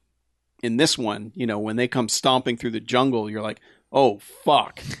in this one. You know, when they come stomping through the jungle, you're like, oh,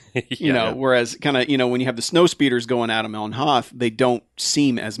 fuck. You know, whereas kind of, you know, when you have the snow speeders going at them on Hoth, they don't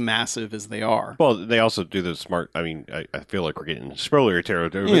seem as massive as they are. Well, they also do the smart, I mean, I feel like we're getting spoiler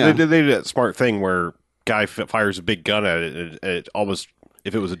territory. Yeah. They did that smart thing where guy fires a big gun at it, and it almost,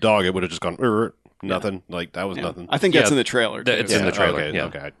 if it was a dog, it would have just gone, nothing. Like, that was nothing. I think that's in the trailer, too. It's in the trailer. Okay, yeah.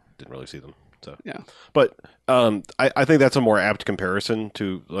 okay, I didn't really see them. So Yeah. But I think that's a more apt comparison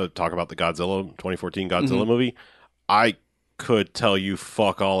to talk about the Godzilla 2014 Godzilla movie. I could tell you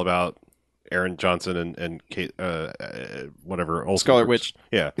fuck all about Aaron Johnson and Kate, whatever Olsen. Scarlet Witch.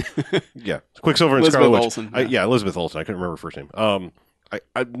 Yeah, yeah. Quicksilver and Elizabeth Scarlet Witch. Olsen, Yeah, Elizabeth Olsen. I couldn't remember her first name.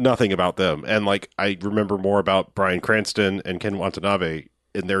 I nothing about them, and like I remember more about Bryan Cranston and Ken Watanabe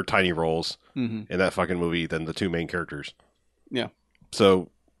in their tiny roles in that fucking movie than the two main characters. Yeah. So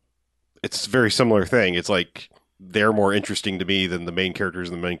it's a very similar thing. It's like they're more interesting to me than the main characters,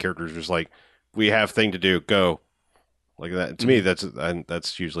 and the main characters are just like, we have thing to do, go. Like that. To me,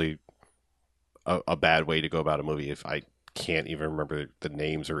 that's usually a bad way to go about a movie if I can't even remember the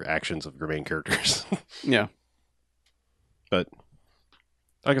names or actions of your main characters. Yeah. But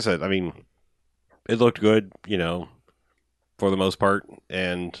like I said, I mean, it looked good, you know, for the most part,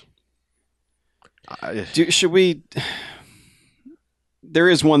 and Should we... There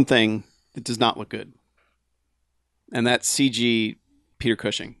is one thing that does not look good, and that's CG Peter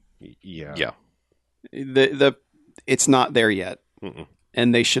Cushing. yeah. It's not there yet, Mm-mm.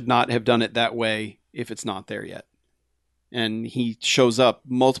 and they should not have done it that way if it's not there yet. And he shows up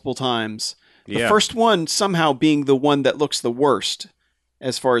multiple times. The first one somehow being the one that looks the worst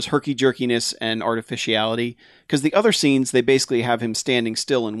as far as herky-jerkiness and artificiality, because the other scenes, they basically have him standing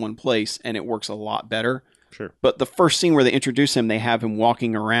still in one place, and it works a lot better. Sure. But the first scene where they introduce him, they have him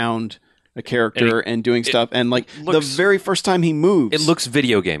walking around a character and doing stuff, and like the very first time he moves, It looks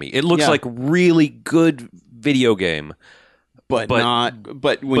video gamey. It looks like really good video game. but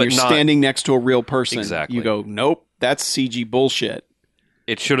when you're standing next to a real person, Exactly. you go, nope, that's CG bullshit.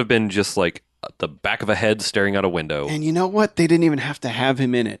 It should have been just like the back of a head staring out a window. And you know what? They didn't even have to have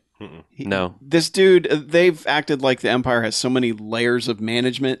him in it. No. This dude, they've acted like the Empire has so many layers of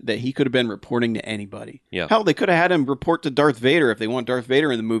management that he could have been reporting to anybody. Yeah. Hell, they could have had him report to Darth Vader if they want Darth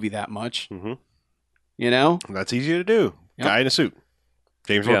Vader in the movie that much. Mhm. You know? That's easy to do. Yep. Guy in a suit.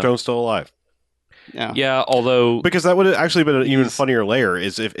 James Earl Yeah. Jones still alive. Yeah. Yeah, although Because that would have actually been an even funnier layer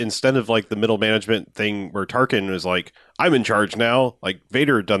is if instead of like the middle management thing where Tarkin was like, I'm in charge now, like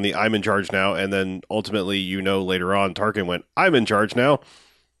Vader had done the I'm in charge now, and then ultimately, you know, later on Tarkin went, I'm in charge now.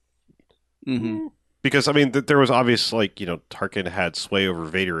 Mm-hmm. Because, I mean, there was obvious, like, you know, Tarkin had sway over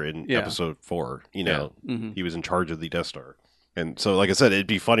Vader in Yeah. episode 4. You know, Mm-hmm. he was in charge of the Death Star. And so, like I said, it'd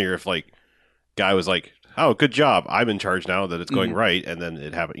be funnier if, like, guy was like, oh, good job. I'm in charge now that it's going right. And then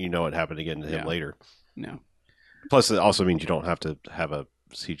it happened, you know, it happened again to him Yeah. later. No. Plus, it also means you don't have to have a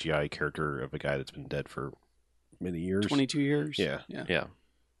CGI character of a guy that's been dead for many years. 22 years. Yeah. Yeah. yeah.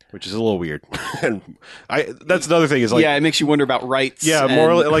 Which is a little weird. And that's another thing is like, yeah, it makes you wonder about rights. yeah, and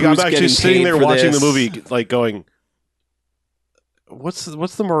more like I'm who's actually getting sitting paid there for watching this. the movie, like going, "What's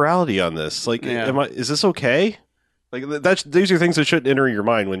the morality on this? Like, Yeah. is this okay? Like, these are things that shouldn't enter your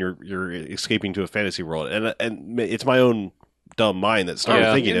mind when you're escaping to a fantasy world." And it's my own dumb mind that started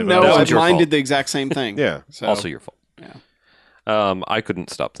Yeah. thinking of it. No, That was your mine fault. did the exact same thing. Yeah. So, Also your fault. Yeah. I couldn't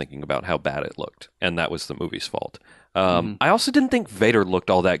stop thinking about how bad it looked, and that was the movie's fault. I also didn't think Vader looked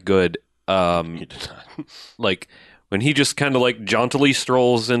all that good. You did not. Like when he just kind of like jauntily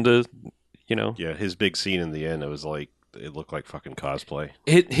strolls into, you know, Yeah, his big scene in the end, it looked like fucking cosplay.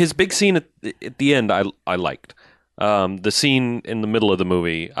 his big scene at the end. I liked the scene in the middle of the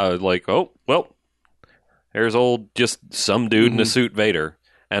movie. I was like, oh well, there's old just some dude in a suit Vader.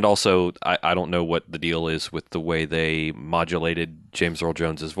 And also, I don't know what the deal is with the way they modulated James Earl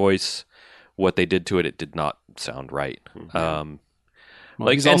Jones's voice. What they did to it, it did not sound right. Well,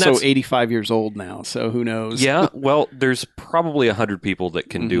 Like, he's and also that's- 85 years old now, so who knows? Yeah, well, there's probably 100 people that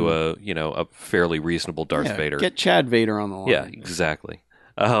can do a fairly reasonable Darth Yeah, Vader. Get Chad Vader on the line. Yeah, exactly.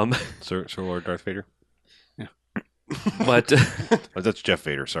 Sir Lord Darth Vader. But Oh, that's Jeff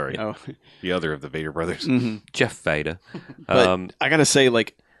Vader. Sorry, Oh. the other of the Vader brothers. Mhm. Jeff Vader. But I gotta say,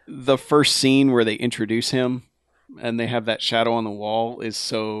 like, the first scene where they introduce him and they have that shadow on the wall is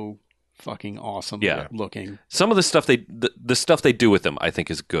so fucking awesome looking. Some of the stuff the stuff they do with them, I think,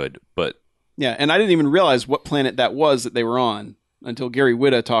 is good, but yeah, and I didn't even realize what planet that was that they were on until Gary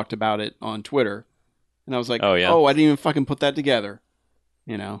Whitta talked about it on Twitter, and I was like, oh, I didn't even fucking put that together,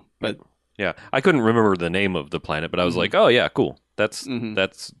 you know. But yeah, I couldn't remember the name of the planet, but I was like, oh yeah, cool.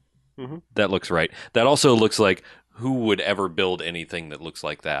 That looks right. That also looks like who would ever build anything that looks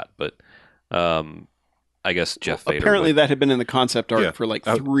like that, but I guess Jeff Vader. Apparently, would. that had been in the concept art for like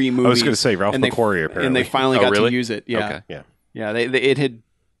 3 movies. I was going to say Ralph McQuarrie. Apparently, and they finally got really? to use it. Yeah, Okay. yeah.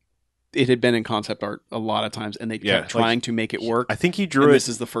 It had been in concept art a lot of times, and they kept trying to make it work. I think he drew and it. This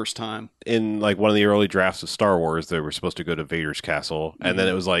is the first time In like one of the early drafts of Star Wars. They were supposed to go to Vader's castle, and then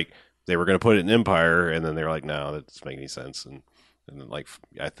it was like they were going to put it in Empire, and then they were like, no, that doesn't make any sense. And then like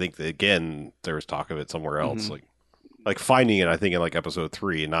I think that, again there was talk of it somewhere else, like finding it. I think in like episode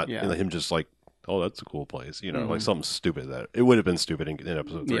 3, and not him just like, oh, that's a cool place, you know, like something stupid that it would have been stupid in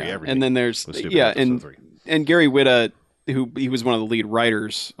episode 3. Yeah. Everything And then there's was stupid in episode 3. and Gary Whitta, he was one of the lead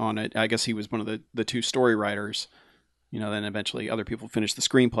writers on it. I guess he was one of the 2 story writers. You know, then eventually other people finished the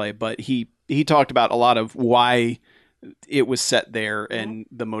screenplay, but he talked about a lot of why it was set there and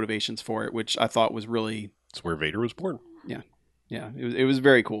the motivations for it, which I thought was really. It's where Vader was born. Yeah, it was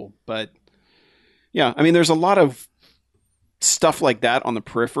very cool. But yeah, I mean, there's a lot of stuff like that on the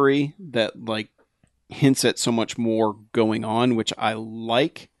periphery that like hints at so much more going on, which I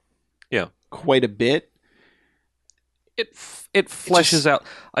like. Yeah, quite a bit. It fleshes out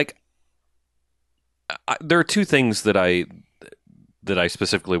like there are 2 things that I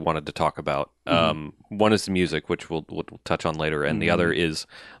specifically wanted to talk about. One is the music, which we'll touch on later, and the other is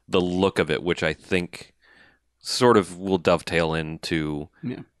the look of it, which I think sort of will dovetail into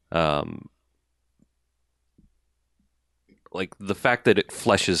like the fact that it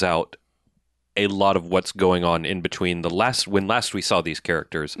fleshes out a lot of what's going on in between when last we saw these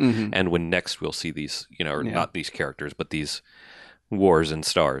characters and when next we'll see these, you know, or not these characters, but these wars and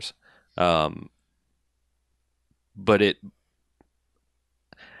stars. But it,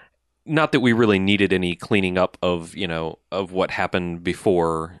 not that we really needed any cleaning up of, you know, of what happened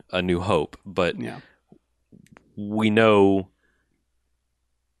before A New Hope, but we know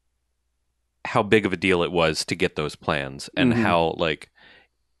how big of a deal it was to get those plans and how, like,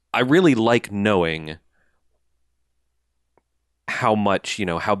 I really like knowing how much, you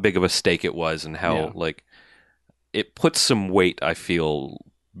know, how big of a stake it was and how, like, it puts some weight, I feel,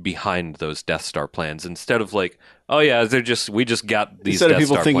 behind those Death Star plans instead of like, oh yeah, we just got these instead of Death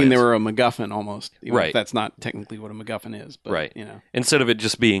people Star thinking plans. they were a MacGuffin almost. Even right. if that's not technically what a MacGuffin is, but right. you know. Instead of it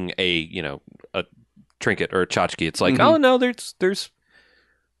just being a, you know, a trinket or a tchotchke, it's like, oh no, there's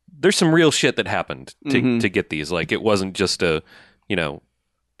some real shit that happened to get these. Like, it wasn't just a, you know,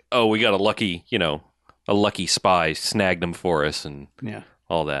 oh, we got a lucky spy snagged them for us and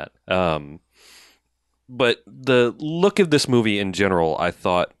all that. But the look of this movie in general, I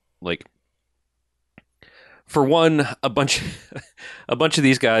thought, like, for one, a bunch of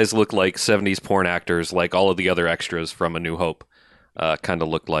these guys look like 70s porn actors, like all of the other extras from A New Hope kind of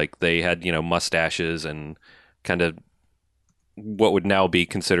looked like. They had, you know, mustaches and kind of what would now be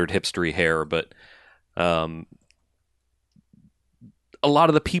considered hipstery hair, but a lot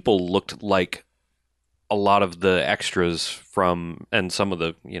of the people looked like a lot of the extras from, and some of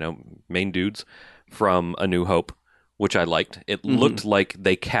the, you know, main dudes from A New Hope, which I liked. It looked like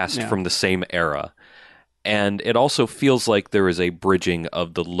they cast from the same era. And it also feels like there is a bridging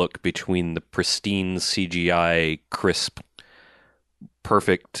of the look between the pristine CGI, crisp,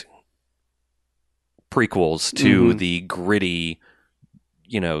 perfect prequels to the gritty,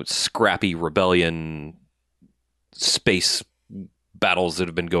 you know, scrappy rebellion space battles that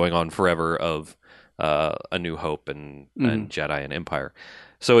have been going on forever of A New Hope and Jedi and Empire.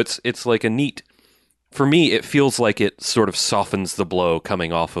 So it's like a neat, for me, it feels like it sort of softens the blow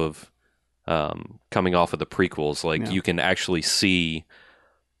coming off of the prequels. Like, you can actually see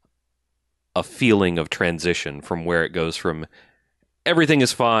a feeling of transition from where it goes from everything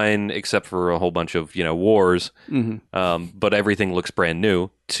is fine except for a whole bunch of, you know, wars, but everything looks brand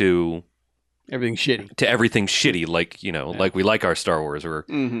new to everything shitty. To everything shitty, like, you know, like we like our Star Wars, where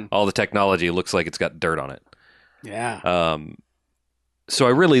all the technology looks like it's got dirt on it. Yeah. So I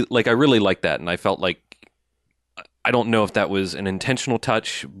really like that, and I felt like, I don't know if that was an intentional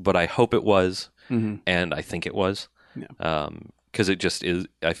touch, but I hope it was, and I think it was, because it just is.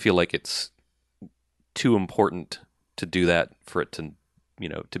 I feel like it's too important to do that for it to, you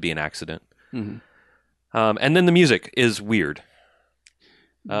know, to be an accident. And then the music is weird.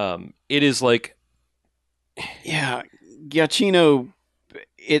 It is like, Giacchino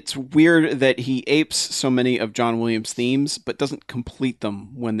it's weird that he apes so many of John Williams' themes, but doesn't complete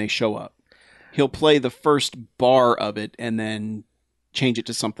them when they show up. He'll play the first bar of it and then change it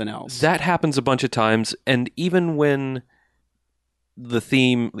to something else. That happens a bunch of times, and even when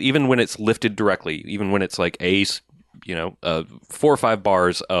it's lifted directly, even when it's like 4 or 5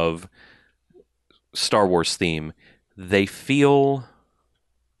 bars of Star Wars theme, they feel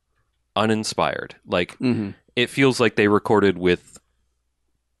uninspired. Like it feels like they recorded with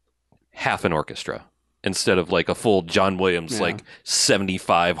half an orchestra instead of like a full John Williams, like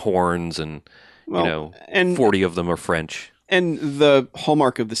 75 horns and and 40 of them are French. And the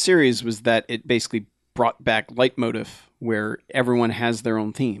hallmark of the series was that it basically brought back Leitmotif, where everyone has their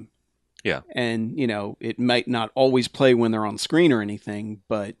own theme. Yeah. And, it might not always play when they're on screen or anything,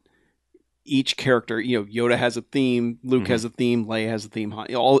 but each character, Yoda has a theme, Luke has a theme, Leia has a theme,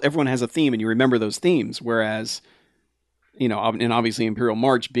 everyone has a theme, and you remember those themes. Whereas, and obviously Imperial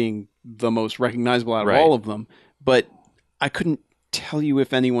March being the most recognizable out of all of them, but I couldn't tell you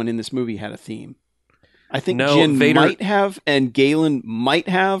if anyone in this movie had a theme. I think Jyn might have, and Galen might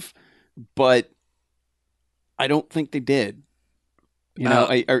have, but I don't think they did.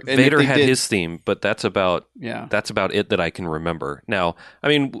 Vader had his theme, but that's about it that I can remember. Now, I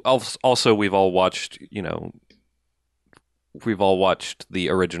mean, also we've all watched the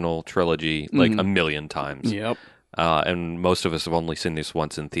original trilogy like a million times. Yep. And most of us have only seen this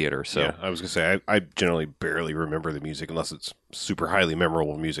once in theater. So yeah, I was gonna say I generally barely remember the music unless it's super highly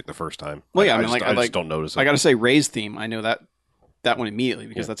memorable music the first time. Well, yeah, I just don't notice it. I got to say, Rey's theme. I know that one immediately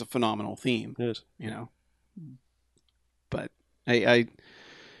because that's a phenomenal theme. It is. But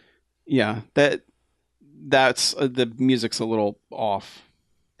that's the music's a little off.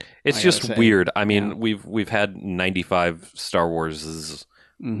 It's just weird. I mean, we've had 95 Star Warses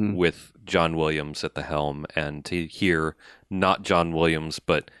with John Williams at the helm, and to hear not John Williams,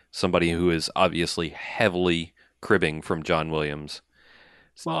 but somebody who is obviously heavily cribbing from John Williams,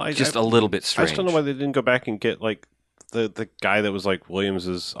 a little bit strange. I just don't know why they didn't go back and get like the guy that was like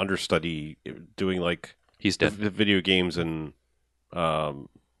Williams's understudy doing like he's dead video games and Clint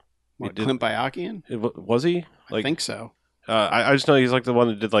Byakian? Was he? Like, I think so. I just know he's like the one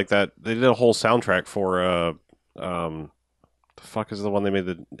that did like that. They did a whole soundtrack for the fuck is the one they made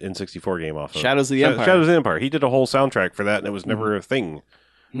the N64 game off of? Shadows of the Empire. Shadows of the Empire. He did a whole soundtrack for that, and it was never a thing.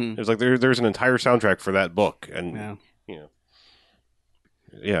 It was like there's an entire soundtrack for that book, and I don't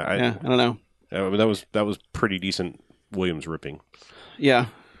know. I mean, that was pretty decent Williams ripping. Yeah,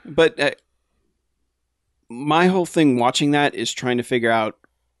 but my whole thing watching that is trying to figure out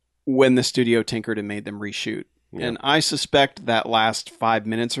when the studio tinkered and made them reshoot. Yeah. And I suspect that last 5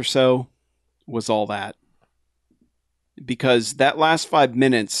 minutes or so was all that. Because that last 5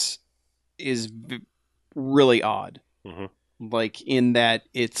 minutes is really odd. Like, in that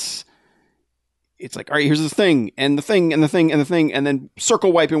it's like, all right, here's the thing, and the thing, and the thing, and the thing, and then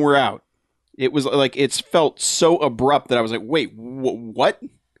circle wipe and we're out. It was like, it's felt so abrupt that I was like, wait, what?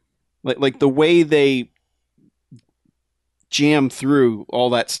 Like the way they jam through all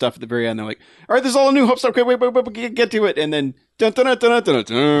that stuff at the very end. They're like, all right, there's all the New Hope stuff. Okay, wait, get to it. And then dun dun dun dun dun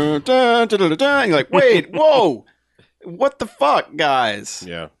dun dun dun dun. And you're like, wait, whoa, what the fuck, guys?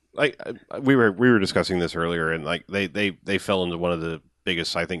 Yeah, like we were discussing this earlier, and like they fell into one of the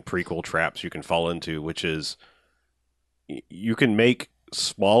biggest, I think, prequel traps you can fall into, which is you can make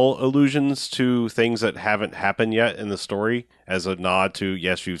small allusions to things that haven't happened yet in the story as a nod to,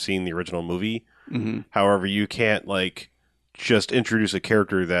 yes, you've seen the original movie. However, you can't like just introduce a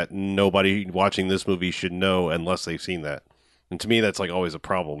character that nobody watching this movie should know unless they've seen that. And to me, that's like always a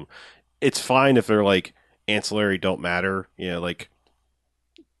problem. It's fine if they're like ancillary, don't matter. Like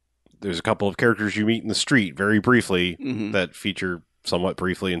there's a couple of characters you meet in the street very briefly that feature somewhat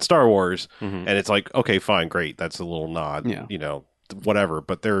briefly in Star Wars. And it's like, okay, fine, great. That's a little nod, whatever.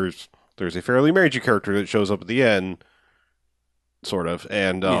 But there's a fairly major character that shows up at the end, sort of.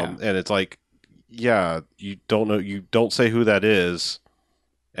 And it's like, yeah, you don't say who that is,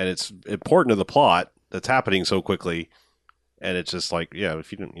 and it's important to the plot that's happening so quickly, and it's just like, yeah,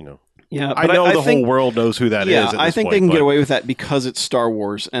 if you didn't, yeah, I know the whole world knows who that is. Yeah, I think they can get away with that because it's Star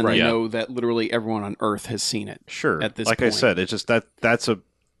Wars, and they know that literally everyone on Earth has seen it. Sure, at this like point. I said, it's just that's a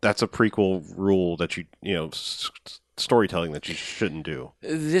prequel rule that storytelling that you shouldn't do.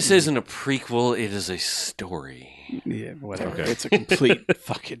 This isn't a prequel; it is a story. Yeah, whatever. Okay. It's a complete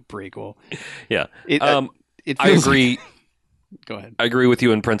fucking prequel. Yeah, it I agree. Go ahead. I agree with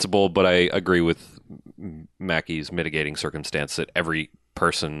you in principle, but I agree with Mackey's mitigating circumstance that every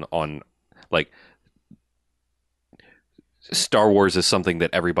person on, like, Star Wars is something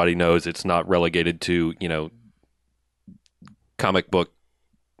that everybody knows. It's not relegated to, comic book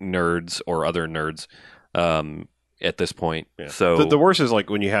nerds or other nerds at this point. Yeah. So The worst is like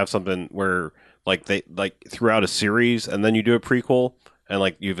when you have something where like they like throughout a series and then you do a prequel and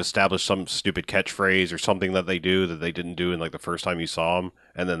like you've established some stupid catchphrase or something that they do that they didn't do in like the first time you saw them,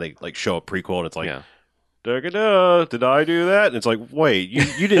 and then they like show a prequel and it's like, yeah. "Da-ga-da, did I do that?" And it's like, wait,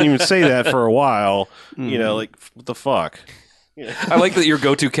 you didn't even say that for a while. You know, like what the fuck? I like that your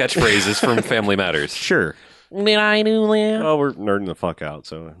go-to catchphrase is from Family Matters. Sure. Did I do that? Oh, we're nerding the fuck out.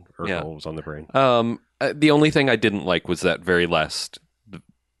 So Urkel Yeah. was on the brain. The only thing I didn't like was that very last,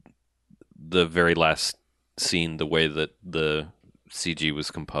 the very last scene, the way that the CG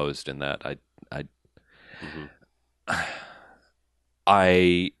was composed in that.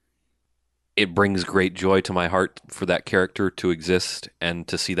 It brings great joy to my heart for that character to exist and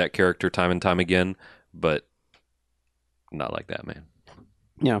to see that character time and time again, but not like that, man.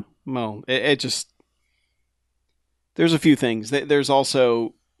 Yeah. Well, it just, there's a few things. There's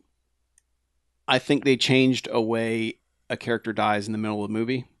also, I think they changed a way a character dies in the middle of the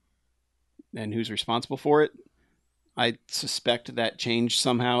movie and who's responsible for it. I suspect that changed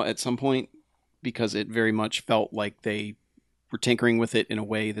somehow at some point because it very much felt like they were tinkering with it in a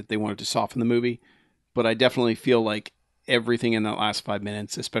way that they wanted to soften the movie. But I definitely feel like everything in that last 5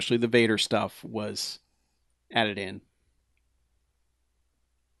 minutes, especially the Vader stuff, was added in.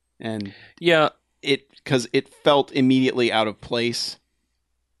 And Yeah, because it felt immediately out of place.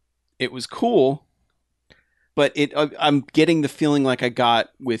 It was cool, but I'm getting the feeling like I got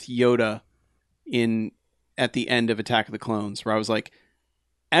with Yoda at the end of Attack of the Clones, where I was like,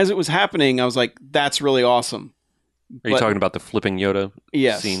 as it was happening, I was like, that's really awesome. are you talking about the flipping Yoda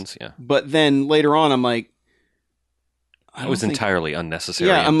scenes? Yeah, But then later on, I'm like, it was entirely unnecessary.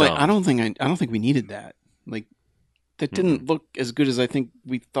 Yeah, and I'm like, dumb. I don't think we needed that. Like, that didn't look as good as I think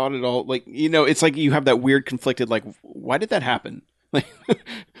we thought it all. Like, it's like you have that weird conflicted, like, why did that happen? Like,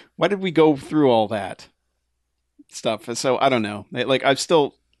 why did we go through all that stuff? So I don't know. Like,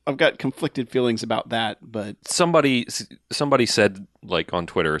 I've got conflicted feelings about that, but somebody said, like on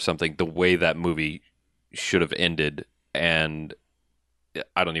Twitter or something, the way that movie should have ended, and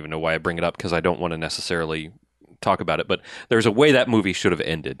I don't even know why I bring it up because I don't want to necessarily talk about it, but there's a way that movie should have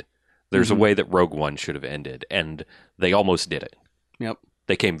ended. There's a way that Rogue One should have ended, and they almost did it. Yep.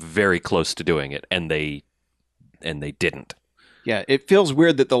 They came very close to doing it, and they didn't. Yeah, it feels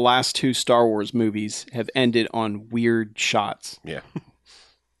weird that the last two Star Wars movies have ended on weird shots. Yeah.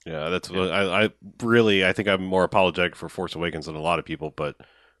 Yeah, that's what I think I'm more apologetic for Force Awakens than a lot of people, but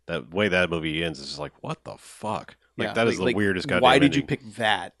that way that movie ends is just like, what the fuck? Like, Yeah, that is the weirdest goddamn Why did you ending. pick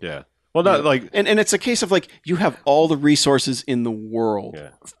that? Yeah. Well, not like... And it's a case of like, you have all the resources in the world. Yeah.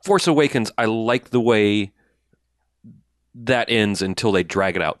 Force Awakens, I like the that ends until they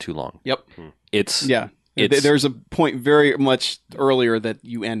drag it out too long. Yep. It's Yeah. It's- There's a point very much earlier that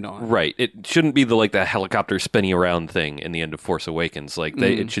you end on. right. It shouldn't be the helicopter spinning around thing in the end of Force Awakens.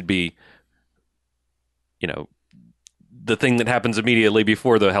 It should be, the thing that happens immediately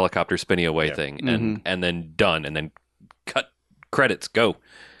before the helicopter spinning away Yeah. thing, and then done, and then cut credits, go.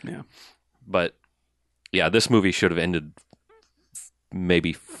 Yeah. But yeah, this movie should have ended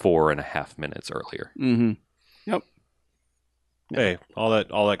maybe 4.5 minutes earlier. Mm-hmm. Yep. Hey, all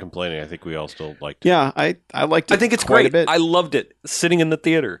that complaining, I think we all still liked it. Yeah, I liked it. I think it's quite great. a bit. I loved it. Sitting in the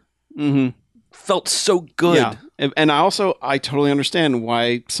theater Mm-hmm. felt so good. Yeah, and I totally understand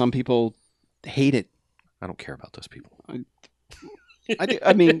why some people hate it. I don't care about those people. I do.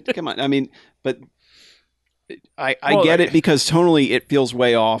 I mean, come on. I mean, but I Well, get it because tonally it feels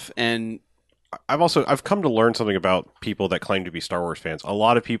way off, and I've come to learn something about people that claim to be Star Wars fans. A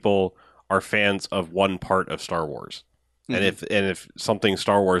lot of people are fans of one part of Star Wars. And if something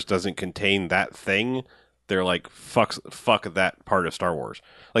Star Wars doesn't contain that thing, they're like, fuck that part of Star Wars.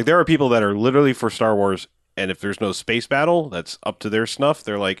 Like, there are people that are literally for Star Wars, and if there's no space battle that's up to their snuff,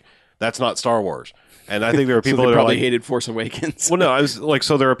 they're like, that's not Star Wars. And I think there are people so they that are probably like, hated Force Awakens. well, no, I was like,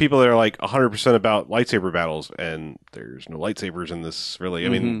 so there are people that are like 100% about lightsaber battles, and there's no lightsabers in this, really. I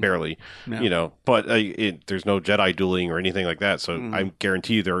mean, barely, No. but there's no Jedi dueling or anything like that. So I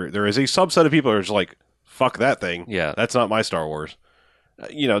guarantee you there is a subset of people that are just like, fuck that thing. Yeah. That's not my Star Wars.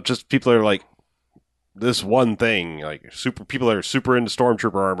 Just people that are like, this one thing, like people that are super into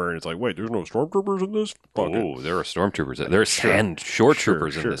Stormtrooper armor, and it's like, wait, there's no Stormtroopers in this? Fuck it. Oh, there are stormtroopers. There's sand short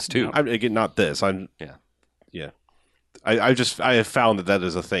troopers in this too. I'm again, not this. Yeah. I have found that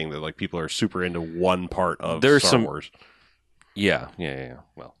is a thing that like people are super into one part of There's Star some- Wars. Yeah.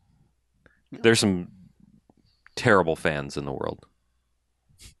 Well, there's some terrible fans in the world.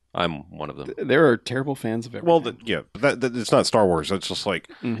 I'm one of them. There are terrible fans of everything. Well, but that it's not Star Wars. It's just like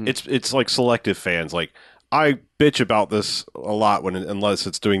it's like selective fans. Like I bitch about this a lot unless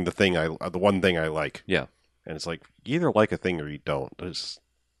it's doing the one thing I like. Yeah. And it's like, you either like a thing or you don't. It's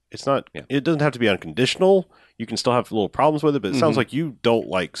not. Yeah. It doesn't have to be unconditional. You can still have little problems with it, but it sounds like you don't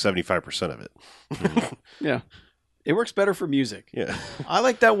like 75% of it. Yeah. It works better for music. Yeah. I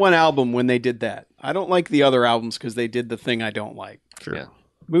like that one album when they did that. I don't like the other albums because they did the thing I don't like. Sure. Yeah.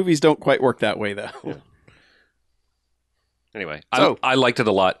 Movies don't quite work that way, though. Yeah. Anyway, So- I liked it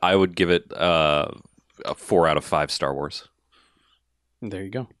a lot. I would give it a 4 out of 5 Star Wars. There you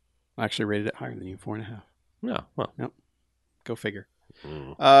go. I actually rated it higher than you, 4.5. Yeah, well, Go figure.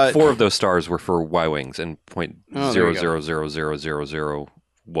 Mm. 4 of those stars were for Y-wings, and Oh, there you go.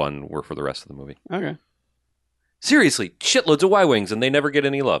 .0000001 were for the rest of the movie. Okay. Seriously, shitloads of Y-wings, and they never get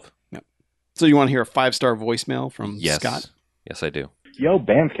any love. So you want to hear a 5-star voicemail from Yes, Scott? yes, I do. Yo,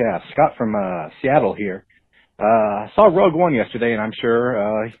 Bamcast. Scott from Seattle here. I saw Rogue One yesterday, and I'm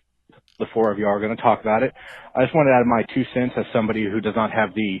sure the four of you are going to talk about it. I just wanted to add my 2 cents as somebody who does not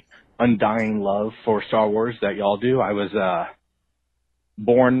have the undying love for Star Wars that y'all do. I was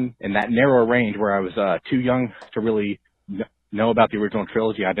born in that narrow range where I was too young to really know about the original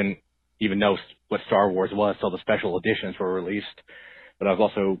trilogy. I didn't even know what Star Wars was till the special editions were released. But I was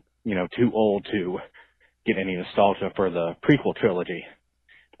also, too old to get any nostalgia for the prequel trilogy.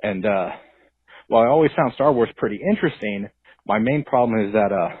 And while I always found Star Wars pretty interesting, my main problem is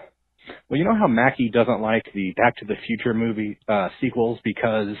that, well, you know how Mackie doesn't like the Back to the Future movie sequels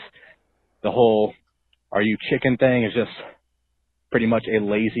because the whole "are you chicken" thing is just pretty much a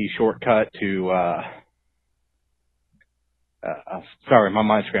lazy shortcut to sorry, my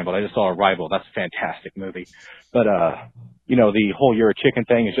mind scrambled. I just saw Arrival. That's a fantastic movie. But the whole "you're a chicken"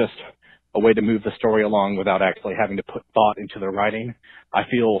 thing is just a way to move the story along without actually having to put thought into the writing. I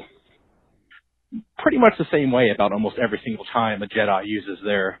feel pretty much the same way about almost every single time a Jedi uses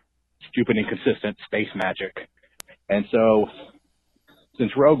their stupid, inconsistent space magic. And so,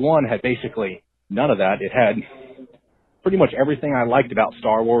 since Rogue One had basically none of that, it had pretty much everything I liked about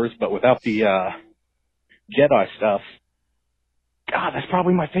Star Wars, but without the Jedi stuff. God, that's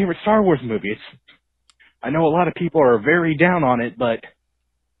probably my favorite Star Wars movie. I know a lot of people are very down on it, but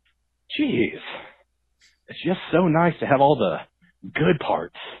geez, it's just so nice to have all the good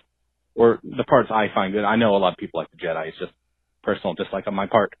parts, or the parts I find good. I know a lot of people like the Jedi. It's just personal dislike on my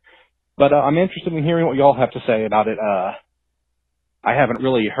part. But I'm interested in hearing what y'all have to say about it. I haven't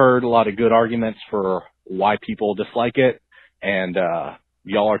really heard a lot of good arguments for why people dislike it, and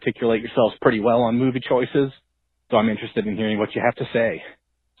y'all articulate yourselves pretty well on movie choices, so I'm interested in hearing what you have to say.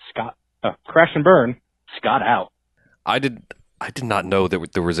 Scott, crash and burn, Scott out. I did not know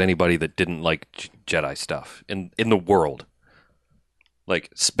that there was anybody that didn't like Jedi stuff in the world. Like,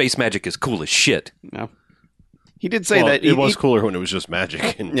 space magic is cool as shit. No. He did say that it was cooler when it was just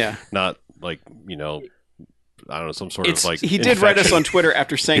magic and Yeah. not like, I don't know, some sort of like he did write us infection. on Twitter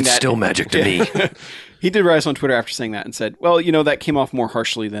after saying It's that. still magic to me. He did write us on Twitter after saying that and said, well, that came off more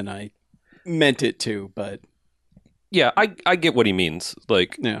harshly than I meant it to, but Yeah, I get what he means.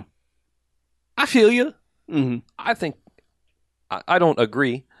 Like, yeah. I feel you. Mm-hmm. I think I don't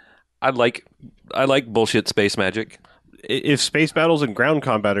agree. I like bullshit space magic. If space battles and ground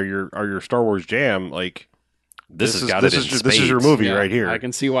combat are your Star Wars jam, like This has got this it is in this is your spades. movie right here. I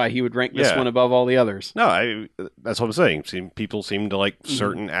can see why he would rank this Yeah. one above all the others. No, that's what I'm saying. People seem to like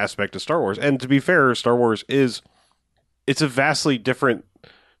certain aspect of Star Wars, and to be fair, Star Wars it's a vastly different.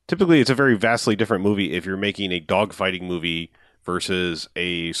 Typically, it's a very vastly different movie if you're making a dogfighting movie versus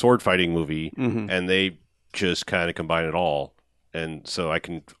a sword fighting movie, Mm-hmm. and they just kind of combine it all. And so I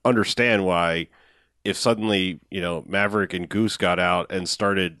can understand why, if suddenly Maverick and Goose got out and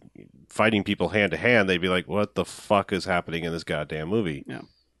started fighting people hand to hand, they'd be like, "What the fuck is happening in this goddamn movie?" Yeah.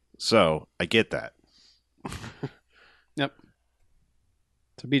 So I get that. Yep.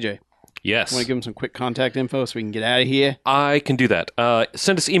 So, BJ, Yes. want to give him some quick contact info so we can get out of here? I can do that.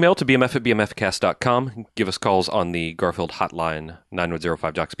 Send us email to bmf@bmfcast.com. Give us calls on the Garfield hotline,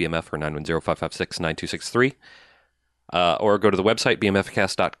 9105-JOCKS-BMF or 910-556-9263. Or go to the website,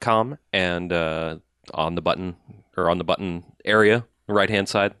 bmfcast.com, and on the button area, right-hand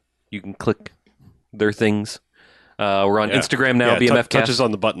side, you can click their things. We're on Yeah. Instagram now, Yeah, BMFcast. touches on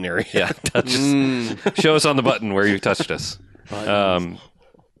the button area. Yeah, touches. Mm. Show us on the button where you touched us.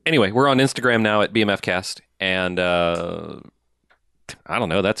 Anyway, we're on Instagram now at BMFcast, and I don't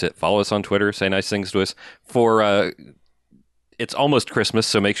know, that's it. Follow us on Twitter, say nice things to us. It's almost Christmas,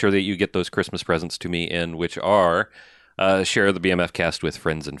 so make sure that you get those Christmas presents to me in, which are share the BMFcast with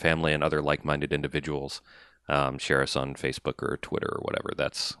friends and family and other like-minded individuals. Share us on Facebook or Twitter or whatever.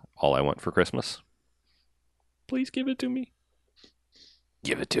 That's all I want for Christmas. Please give it to me.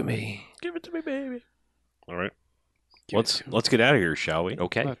 Give it to me. Give it to me, baby. All right. Let's get out of here, shall we?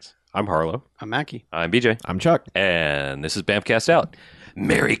 Okay. Let's. I'm Harlow. I'm Mackie. I'm BJ. I'm Chuck. And this is Bamfcast Out.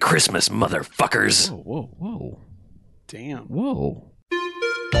 Merry Christmas, motherfuckers. Whoa, whoa, whoa. Damn. Whoa.